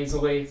way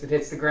lazily as it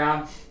hits the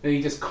ground. Then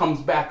he just comes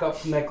back up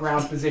from that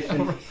ground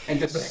position and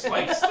just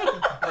spikes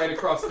right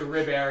across the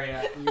rib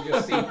area. And you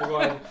just see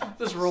blood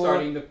Just roll.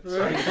 starting to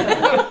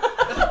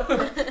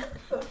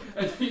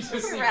and you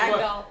just see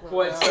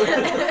blood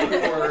starting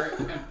to pour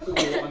and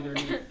pool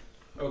underneath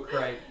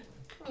O'Craig.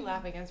 We're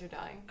laughing as you're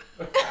dying.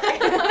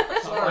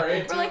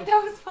 Sorry. We're like,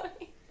 that was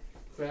funny.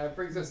 So that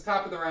brings us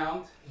top of the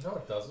round. No,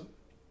 it doesn't.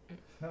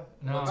 No. Oh,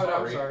 no,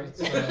 I'm sorry.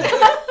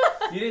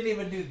 You didn't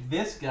even do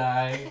this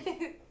guy,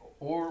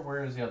 or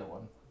where is the other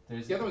one?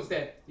 There's The other one's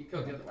dead. You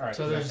killed the other one. Alright,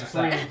 So there's that's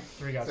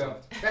three guys So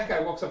left. that guy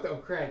walks up to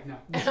O'Craig. No.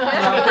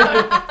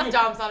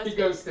 Dom's on He his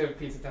goes to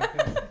Pizza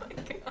Taco.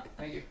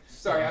 Thank you.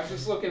 Sorry, I was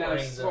just looking at I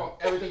Brains saw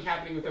everything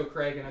happening with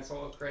O'Craig, and I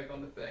saw O'Craig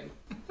on the thing.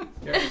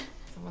 Yeah.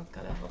 Someone's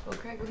gotta help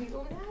O'Craig where he's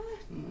going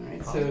now.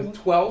 Alright, so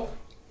 12.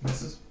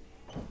 Misses.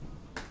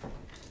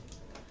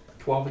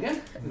 12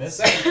 again. Miss.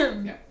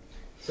 Second. Yeah.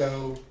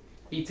 So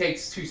he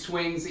takes 2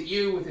 swings at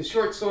you with his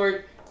short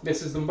sword,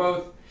 misses them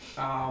both.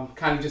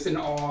 Kind of just in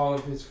awe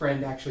of his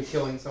friend actually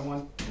killing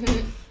someone.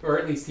 Or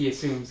at least he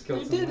assumes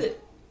killed someone. did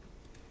it.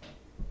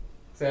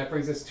 So that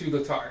brings us to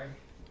Latari.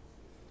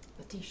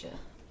 Letitia.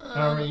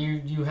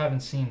 You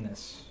haven't seen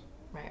this.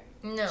 Right.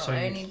 No, So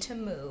I you- need to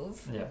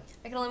move. Yeah.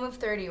 I can only move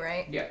 30,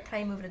 right? Yeah.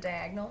 Can I move it a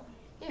diagonal?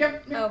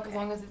 Yep. Okay. As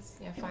long as it's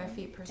 5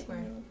 feet per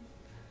square.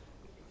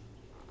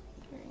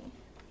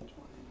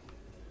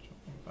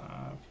 5,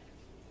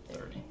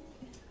 30.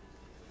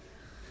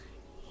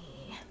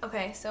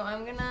 Okay, so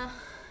I'm gonna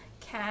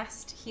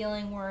cast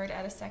Healing Word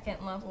at a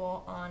 2nd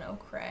level on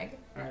O'Craig.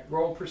 Alright,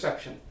 roll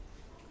perception.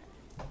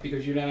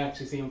 Because you didn't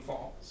actually see him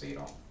fall, so you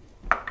don't.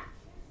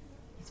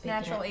 He's faking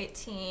Natural it.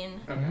 18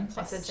 Okay. Mhm. I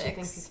plus said she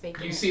thinks 6. he's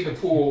faking You it. see the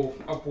pool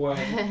of blood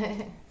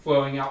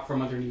flowing out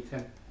from underneath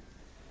him.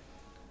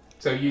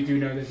 So you do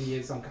know that he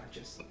is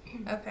unconscious.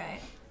 Okay,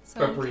 so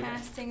But I'm breathing.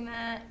 casting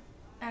that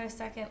at a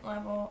 2nd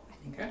level. I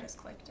think I Okay. just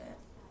clicked it.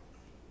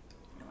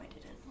 No, I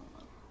didn't.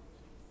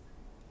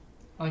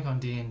 Hold I think on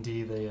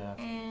D&D the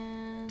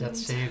And death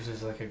saves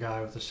is like a guy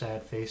with a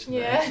sad face and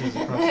Yeah. the X's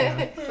across the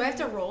head. do I have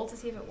to roll to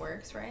see if it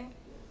works, right?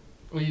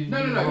 Well, you, No.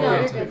 you roll No, it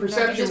you're to- good.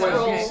 Perception just was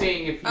roll. you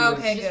seeing if he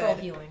Okay. Just roll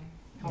good. healing.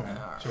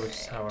 Yeah, so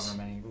it's Alright. however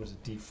many, was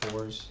it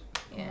D4s?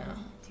 Yeah.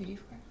 2d4.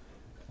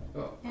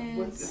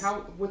 was. It's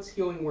What's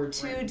healing word?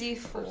 range?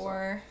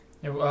 2d4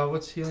 Yeah,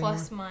 what's healing?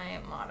 plus my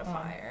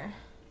modifier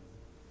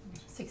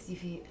 60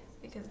 feet.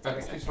 because it's Okay, a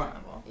it's second fine.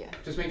 level.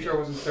 Just make sure it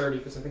wasn't 30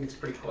 because I think it's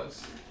pretty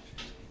close.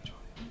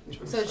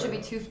 So it should be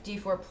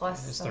 2d4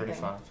 plus It's something.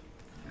 35.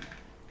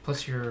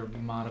 Plus your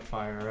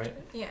modifier, right?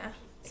 Yeah.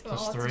 So Plus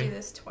I'll have to 3? do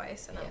this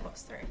twice and then Yeah.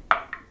 plus 3.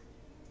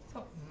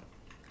 So,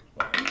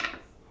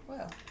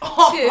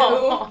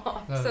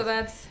 Oh. No, so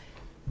that's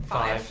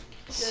 5.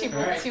 She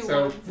rolled Alright, 2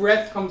 so ones.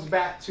 breath comes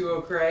back to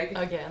O'Craig.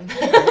 Again.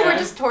 We're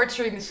just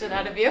torturing the shit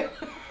out of you.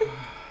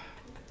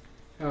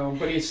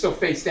 But he's still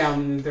face down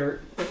in the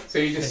dirt. So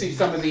you just see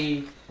some of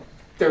the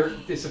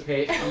dirt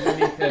dissipate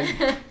underneath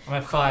him. I'm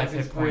at 5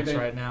 It's hit points breathing.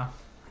 right now.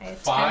 I had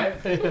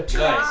 5? Nice.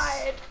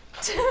 tried.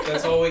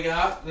 That's all we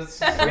got? That's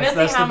We're gonna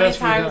That's see how the many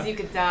best we times got. you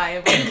could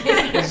die.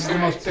 This is the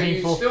Alright, most so you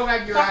painful. still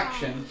have your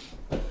action.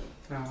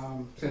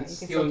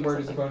 Since you can healing still do word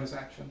is a something. bonus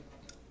action.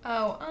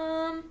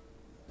 Oh,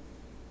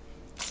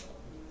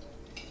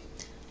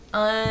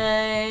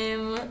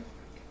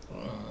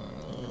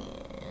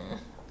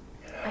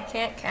 I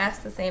can't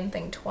cast the same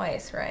thing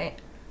twice, right?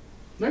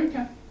 No, you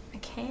can. I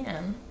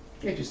can.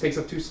 Yeah, it just takes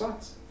up 2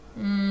 slots.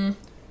 Mm.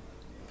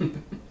 Do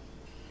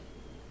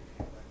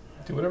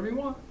whatever you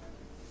want.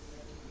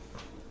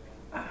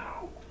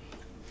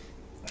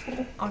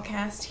 I'll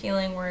cast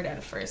Healing Word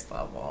at first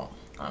level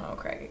on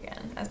O'Craig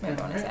again as my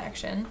bonus Okay.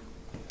 action.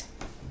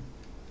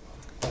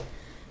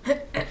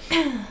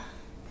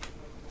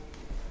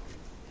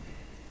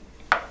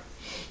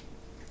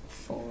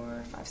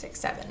 4, 5, 6,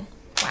 7.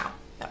 Wow,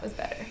 that was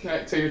better.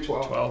 Alright, so you're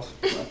 12. 12.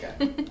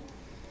 Okay.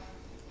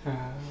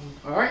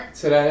 Alright,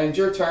 so that ends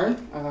your turn.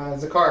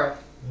 Zakara.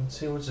 Let's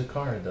see what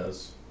Zakara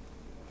does.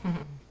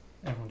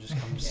 Everyone just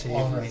come save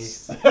Long me.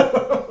 rest.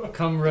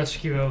 Come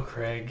rescue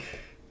O'Craig.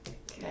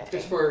 Okay.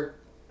 Just for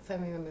So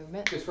I'm moving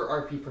movement.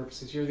 RP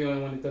purposes, you're the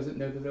only one that doesn't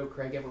know that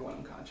O'Craig ever went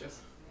unconscious.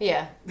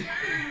 Yeah.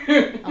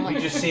 You I'm like,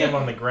 You just see him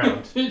on the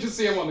ground. just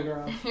see him on the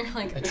ground. You're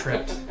like, I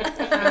tripped.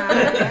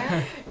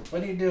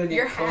 What are you doing?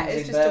 your you hat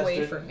is clumsy just away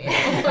bastard? from me.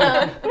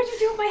 what did you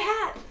do with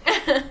my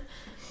hat?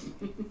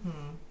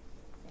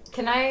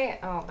 Can I?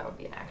 Oh, that would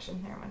be an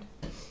action. Never mind.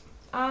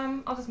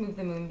 I'll just move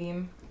the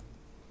moonbeam.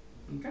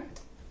 Okay.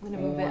 I'm gonna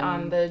move it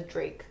on the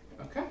Drake.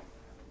 Okay.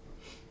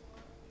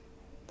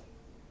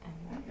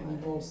 And And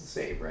he rolls the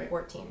save, right?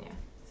 14, yeah.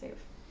 Save.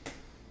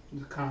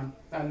 The con.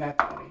 Not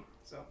 20.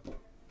 So.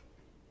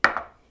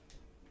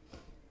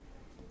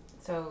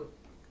 So,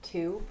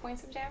 2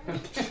 points of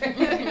damage?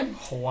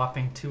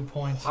 Whopping 2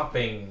 points.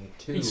 Hopping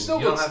 2. He still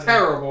You don't looks have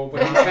terrible,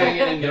 but he's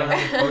hanging in You don't there.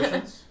 have any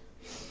potions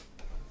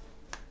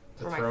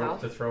For myself?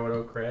 to throw at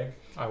O'Craig.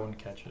 I wouldn't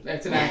catch it.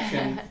 That's an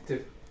action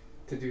to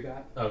do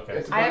that. Okay.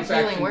 It's a I have bonus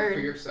healing action word for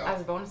yourself.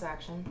 as a bonus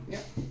action. Yeah,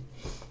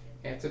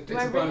 it's a I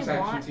really bonus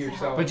action want to to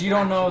yourself. help? But you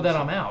don't know that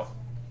I'm out.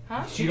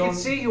 Huh? She You can don't-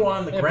 see you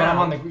on the Yeah, ground.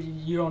 but I'm on the.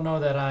 You don't know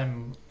that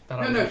I'm. That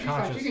No, I'm no, she's fine.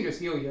 unconscious. She can just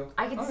heal you.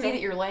 I can Okay. see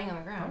that you're laying on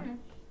the ground. Okay.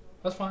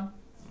 That's fine.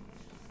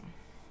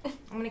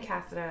 I'm gonna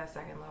cast it at a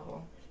 2nd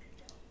level.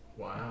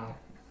 Wow.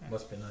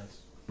 Must be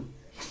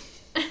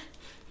nice.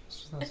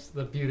 That's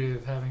the beauty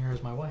of having her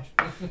as my wife.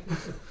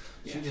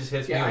 She just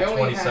hits Yeah, me I with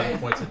only 27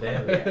 had- points of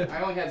damage. Yeah,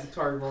 I only had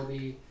Zatari roll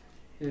the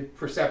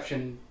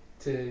perception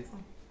to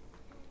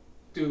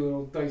do a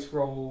little dice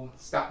roll,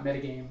 stop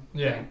metagame.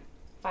 Yeah. thing,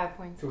 5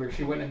 points. To where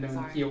she wouldn't have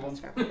known to Sorry, heal that's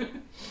him. fair.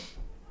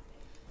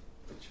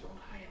 But you rolled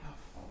high enough.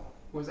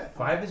 What was that?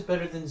 5 is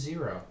better than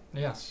 0.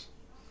 Yes.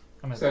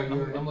 So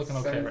you're I'm at looking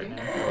okay 17? right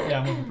now. Yeah,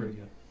 I'm looking pretty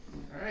good.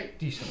 Alright.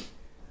 Decent.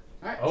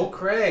 Alright. Oh,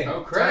 Craig.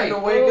 Oh, Craig. Time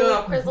to wake Oh,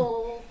 up.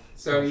 Crizzle.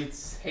 So you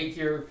take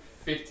your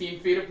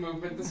 15 feet of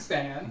movement to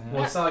stand.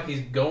 Well, it's not like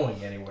he's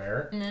going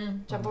anywhere.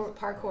 Mm. Jump over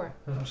parkour.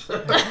 you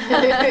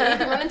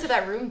can run into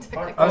that room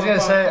technically. I was gonna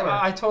say,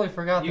 Parkour. I totally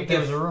forgot You that there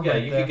get, was a room yeah,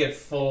 right you there. could get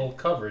full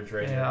coverage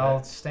right Yeah, there.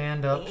 I'll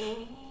stand up.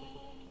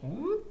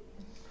 Whoop.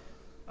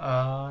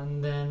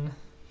 And then,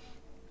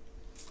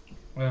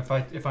 well,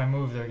 if I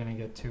move, they're gonna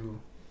get 2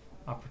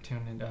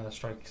 opportunity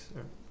strikes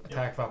or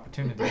attack of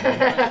opportunity.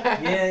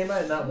 Yeah, you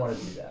might not want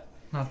to do that.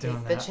 Not doing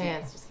Take the that.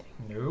 chance. Just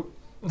kidding. Nope.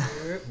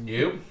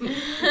 Nope.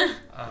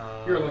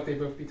 You're like they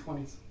both be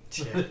 20s.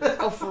 Yeah.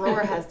 Oh,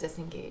 Ferrora has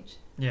disengage.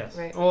 Yes.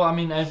 Right. Well, I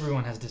mean,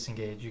 everyone has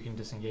disengage. You can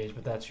disengage,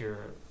 but that's your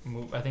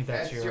move. I think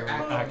that's, That's your your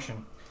action.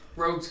 action.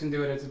 Rogues can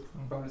do it as a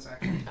bonus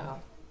action. Oh.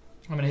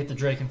 I'm gonna hit the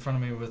Drake in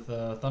front of me with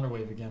Thunder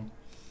Wave again.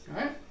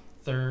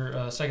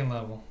 Alright. Second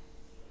level.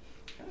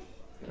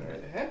 Go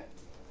right ahead.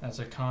 That's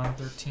a con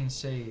 13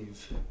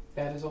 save.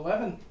 That is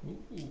 11.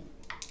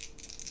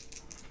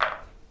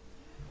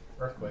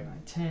 Earthquake.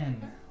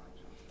 10,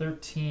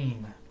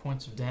 13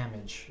 points of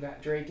damage.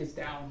 That Drake is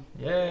down.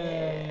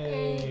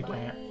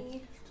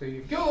 Yay! So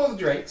you kill all the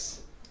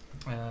Drakes.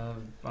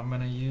 I'm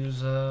gonna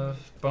use a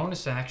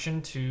bonus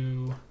action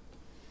to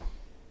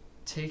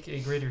take a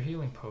greater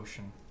healing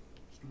potion.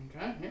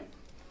 Okay, yep.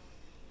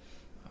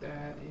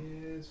 That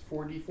is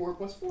 4d4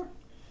 plus 4.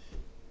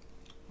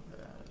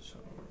 So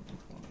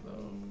one of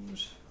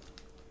those.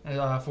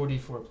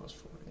 4d4 plus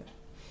 4.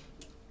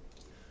 Yeah.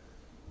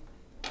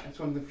 That's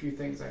one of the few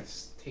things I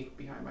take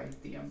behind my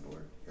DM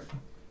board. Here.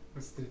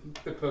 Was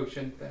the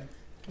potion thing.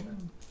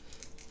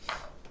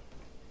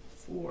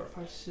 4,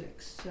 5,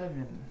 6,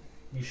 7,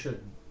 You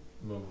should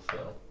move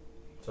though,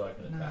 so I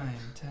can attack. 9,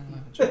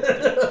 10,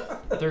 11,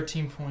 12,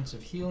 13 points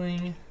of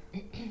healing.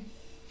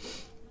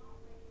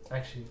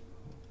 Actually,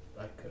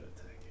 I could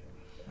attack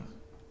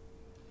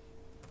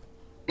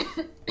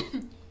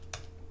him.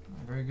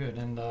 Very good.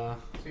 And So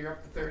you're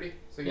up to 30.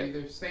 So you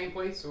either stay in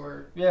place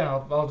or.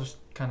 yeah, I'll just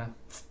kind of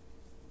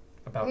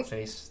about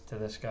face to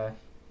this guy.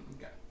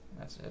 Okay.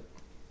 That's it.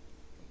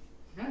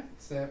 Alright,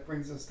 so that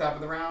brings us top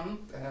of the round.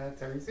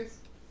 Tiresias.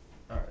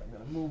 Alright, I'm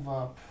gonna move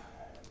up.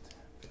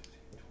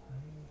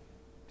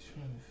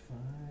 20, 25,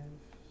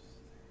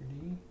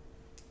 30.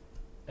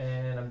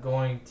 And I'm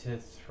going to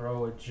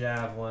throw a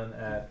javelin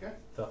at Okay.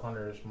 the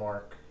hunter's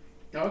mark.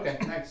 Okay,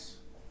 nice.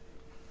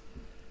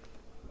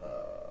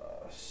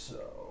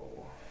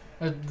 So.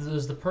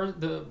 Does the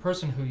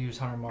person who used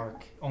Hunter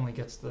Mark only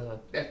gets the...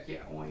 Yeah,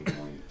 only.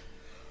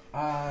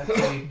 It's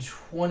a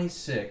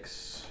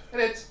 26. It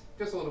is.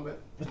 Just a little bit.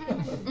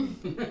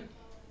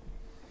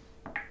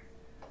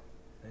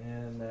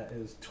 And that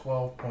is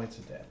 12 points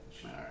of damage.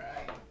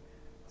 Alright.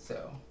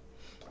 So.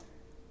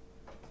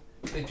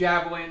 The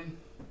javelin,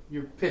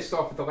 you're pissed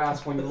off at the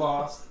last one you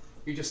lost.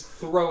 You just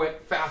throw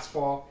it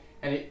fastball,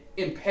 and it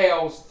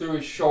impales through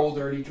his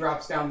shoulder, and he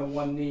drops down to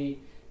one knee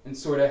and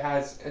sort of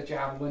has a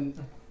javelin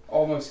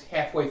almost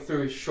halfway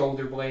through his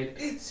shoulder blade.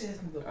 It's in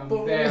the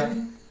There.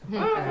 And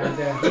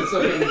he's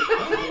looking,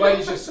 blood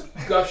is just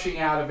gushing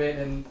out of it,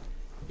 and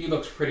he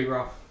looks pretty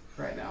rough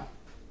right now.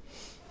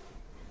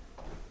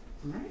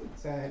 Alright,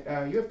 so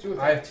you have 2 attacks.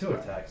 I have 2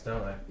 attacks,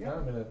 don't I? Yeah.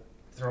 I'm gonna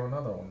throw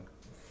another one.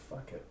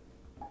 Fuck it.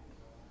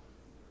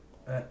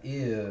 That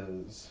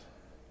is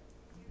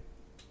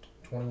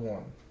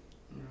 21.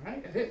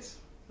 Alright, it hits.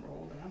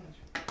 Roll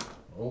damage.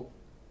 Oh,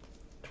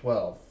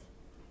 12.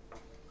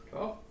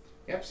 Oh,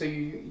 yep. So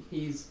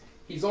he's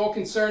all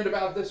concerned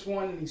about this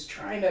one, and he's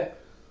trying to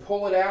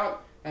pull it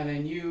out, and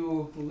then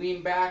you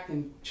lean back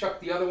and chuck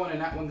the other one, and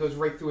that one goes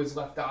right through his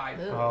left eye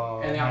Ugh.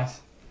 Oh, and out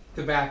nice.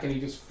 the back, and he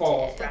just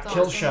falls That's back,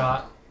 Kill awesome.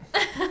 shot.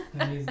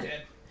 and he's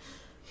dead.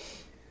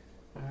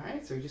 All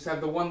right, so we just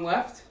have the one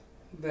left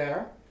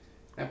there.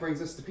 That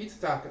brings us to pizza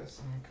tacos.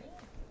 Okay.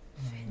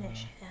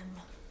 Finish him.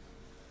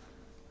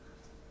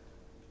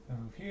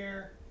 Move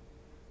here.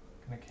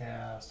 Gonna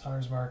cast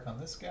Hunter's Mark on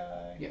this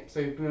guy. Yep. So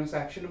your bonus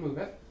action to move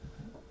it.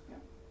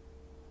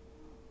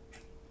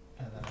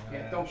 And then I'm Yeah.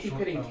 gonna Don't keep short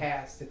hitting bow.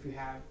 cast if you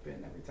have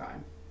been every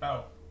time.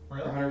 Oh, For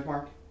really? Hunter's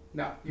Mark.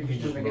 No, you're You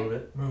just just moving move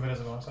it. it. Move it as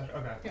a bonus action?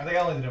 Okay. Yeah. I think I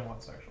only did it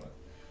once, actually.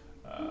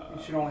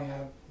 You should only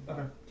have.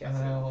 Okay. Cast And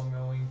then it. I'm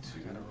going I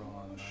gotta roll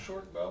on to that.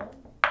 short bow.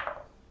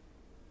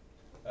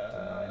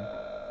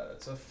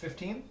 It's a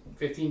 15.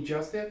 15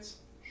 just hits.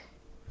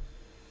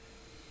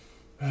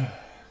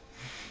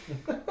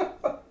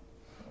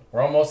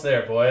 We're almost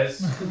there,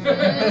 boys.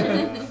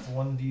 It's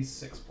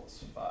 1d6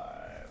 plus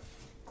 5.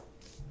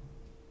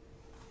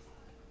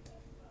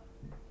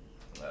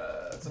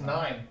 It's a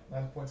 9.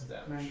 9 points of 9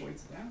 damage.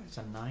 points of damage. It's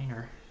a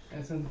 9er.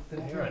 As in, did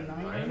I do You're a a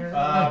 9? niner?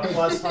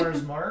 Plus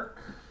Hunter's Mark,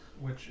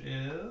 which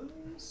is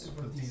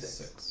For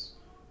d6.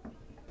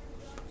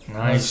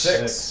 Nice.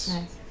 6.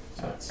 Nice.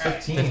 So it's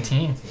 15.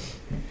 15.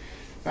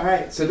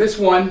 Alright, so this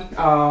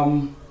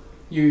one,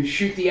 you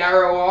shoot the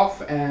arrow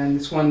off, and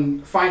this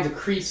one finds a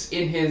crease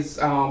in his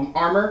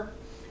armor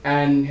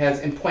and has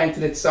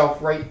implanted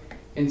itself right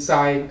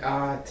inside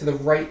to the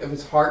right of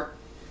his heart.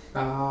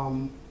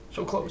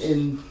 So close.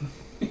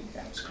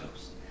 That was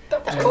close.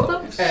 That was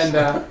close.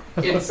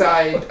 And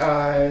inside,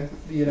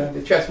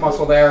 the chest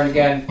muscle there, and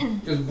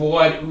again, just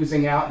blood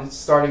oozing out, and it's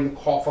starting to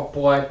cough up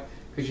blood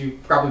because you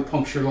probably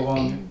punctured a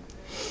lung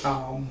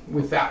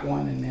with that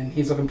one, and then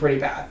he's looking pretty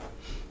bad.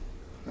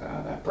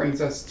 That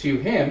brings us to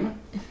him.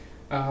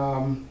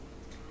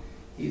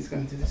 He's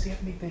going to. Does he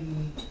have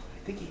anything? I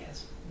think he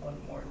has one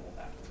more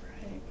left,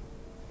 right?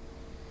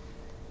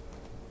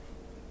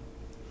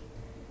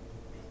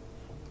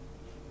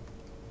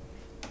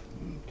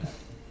 Okay.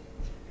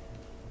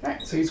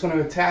 Alright, so he's going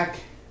to attack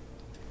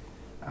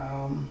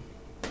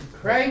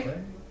Craig.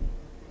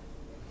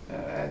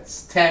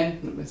 That's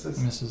 10. Misses.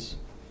 Misses.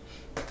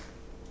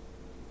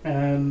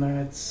 And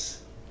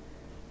that's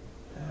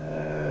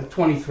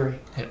 23.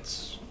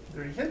 Hits.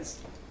 3 hits.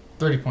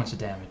 30 points of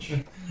damage.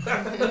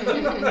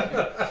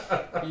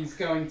 He's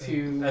going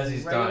to. As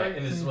he's dying,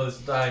 in his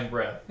dying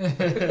breath. So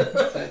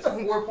that's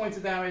 4 points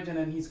of damage, and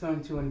then he's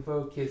going to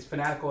invoke his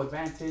fanatical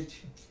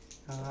advantage.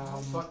 What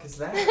the fuck is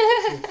that?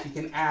 Which you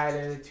can add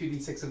a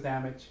 2d6 of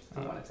damage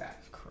to one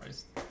attack.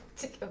 Christ.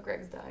 Oh,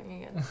 Greg's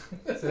dying again.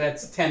 So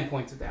that's 10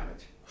 points of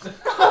damage.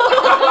 What?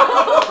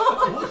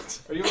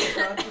 Are you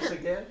unconscious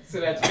again? So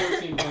that's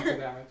 14 points of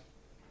damage.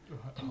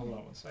 Hold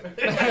on one second.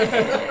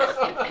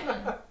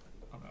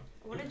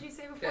 What did you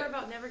say before Yeah. about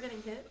never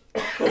getting hit?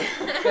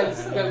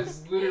 That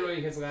is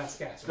literally his last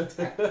cast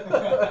attack.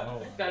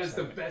 Oh, That is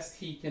the best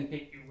he can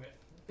hit you with.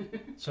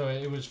 So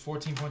it was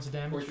 14 points of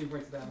damage? 14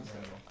 points of damage.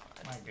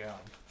 My god.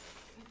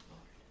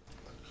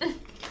 Well,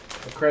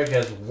 Craig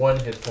has 1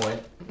 hit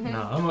point.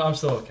 No, I'm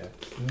still okay.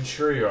 I'm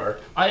sure you are.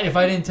 If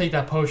I didn't take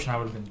that potion, I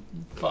would have been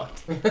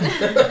fucked.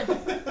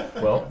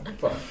 Well,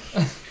 fuck.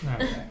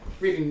 Alright.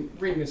 Reading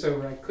this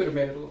over, I could have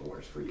made it a little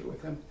worse for you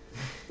with him.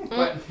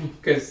 But,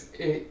 because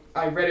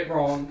I read it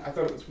wrong. I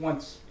thought it was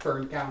once per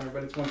encounter,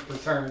 but it's once per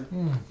turn.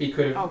 He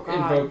could have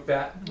invoked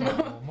that.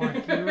 Oh,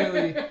 Mark, you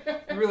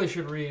really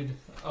should read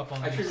up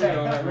on I these should read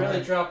on things. that. I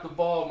really dropped the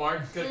ball,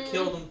 Mark. You could have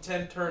killed him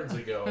 10 turns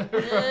ago. I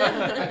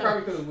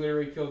probably could have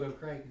literally killed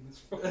O'Craig in this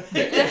fight.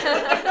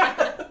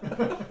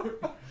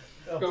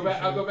 I'll go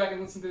back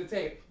and listen to the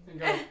tape and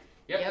go,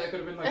 yep. That could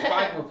have been like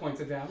 5 more points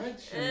of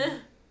damage.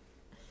 And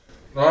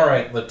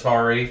Alright,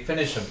 Latari,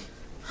 finish him.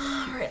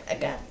 Alright, I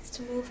got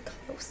to move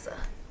closer.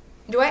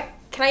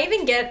 Can I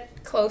even get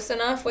close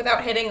enough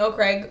without hitting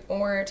O'Craig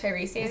or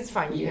Tiresias? It's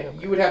fine. You hit him.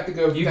 you would have to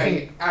go. You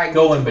can diagonally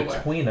go in to the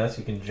left. between us.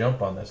 You can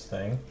jump on this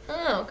thing.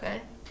 Oh,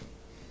 okay.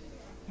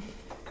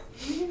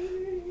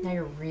 Now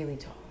you're really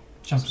tall.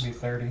 Jump to be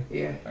 30.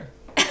 Yeah.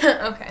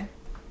 Okay.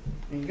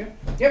 There you go.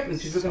 Yep,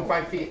 and she's within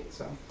 5 feet.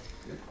 So.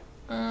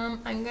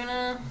 I'm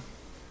gonna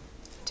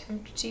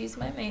attempt to use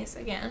my mace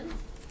again.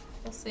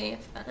 We'll see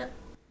if that.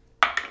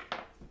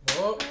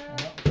 Whoa.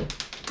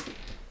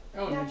 I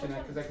won't mention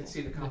that because I could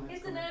see the comments.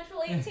 It's a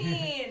natural 18.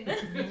 Hey!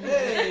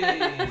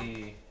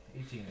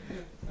 18.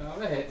 Oh,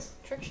 that hits.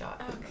 Trick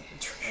shot.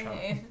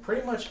 Okay.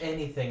 Pretty much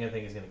anything I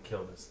think is going to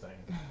kill this thing.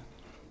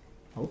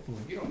 Hopefully.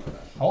 You don't know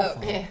that.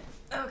 Hopefully. Yeah.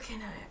 Okay,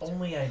 now I have to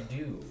Only I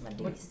do. my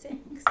d6.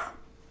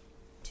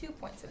 2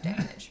 points of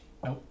damage.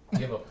 You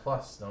have a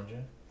plus, don't you?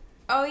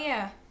 Oh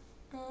yeah.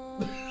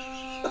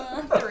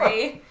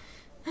 3.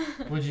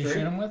 What'd you shoot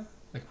him with?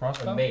 The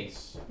crossbow? A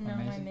mace. No,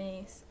 my Amazing.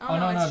 mace. Oh,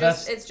 no, it's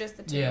just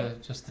the 2. Yeah,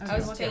 just the 2. I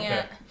was looking Okay.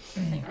 at.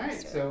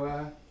 Alright,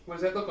 so what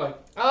does that look like?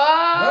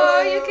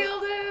 Oh, you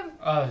killed him!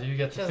 Oh, you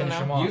get to Doesn't finish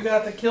know. him off. You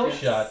got the kill Yes.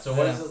 shot, so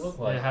what does it look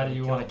like? Yeah, how do when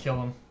you kill want him? to kill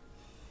him?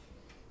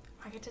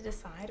 I get to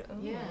decide. Ooh.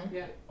 Yeah.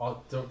 Yeah. Oh,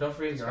 don't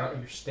forget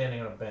you're standing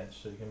on a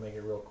bench, so you can make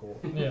it real cool.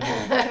 Yeah.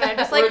 Can I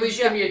just Or like at least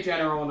give me a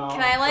general and I'll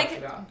Can I flush like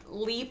it out.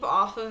 leap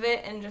off of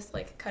it and just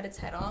like cut its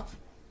head off?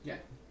 Yeah.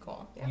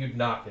 Cool. You'd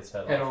knock his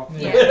head Head off. off.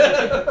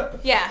 Yeah.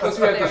 Yeah. Plus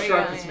we have there the we go,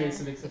 sharpest yeah. mace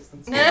in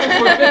existence.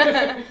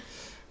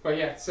 But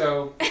yeah,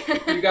 so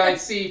you guys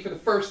see for the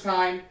first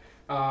time,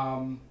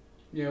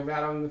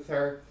 battling with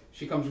her.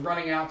 She comes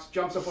running out,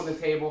 jumps up on the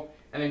table,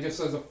 and then just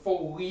does a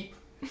full leap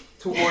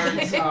towards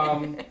She's the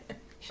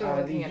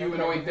looking at her.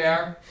 humanoid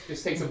there.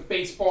 Just takes a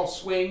baseball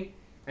swing,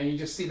 and you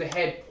just see the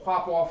head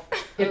pop off,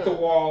 hit the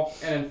wall,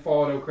 and then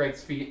fall at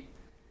O'Craig's feet.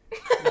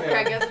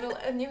 Craig has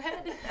a new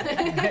head.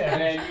 And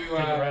then you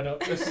right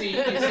up.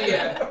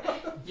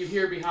 you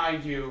hear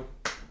behind you.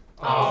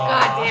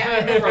 God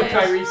damn it. From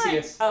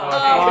Tiresias.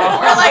 Oh,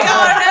 We're like,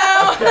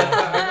 oh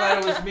I'm glad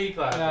it was me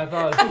clapping. Yeah, I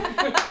thought.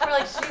 We're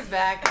like, she's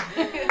back.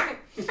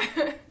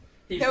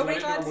 He's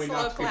Nobody's the one that allowed to normally slow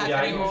knocks people clap Yeah,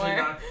 I down. usually anymore.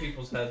 knock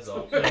people's heads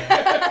off.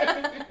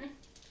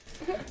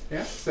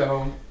 Yeah,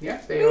 so,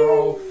 they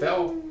all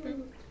fell.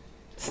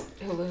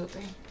 Hula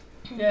hooping.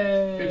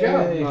 Yay! Good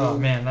job. Oh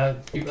man,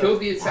 You killed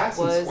the That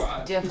assassin was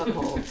squad.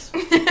 difficult.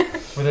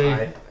 were they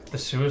I the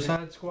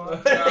Suicide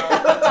Squad?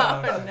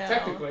 Oh, no.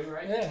 Technically,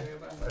 right? Yeah.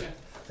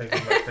 think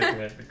it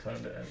might be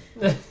time to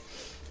end.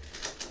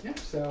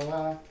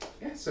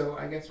 So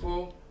I guess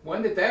we'll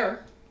end it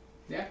there.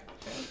 Yeah.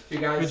 You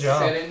guys Good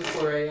job. set in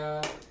for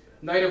a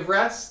night of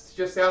rest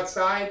just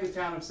outside the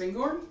town of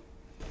Singorn.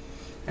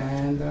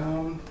 And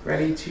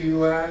ready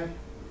to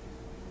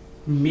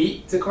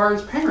meet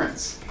Zakara's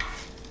parents.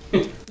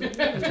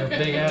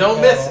 Don't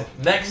miss it.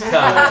 Next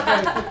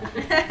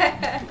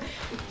time.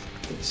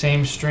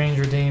 Same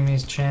Stranger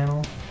Damies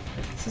channel.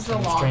 This is a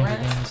long Stranger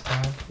rest.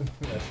 Damies time.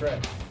 That's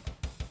right.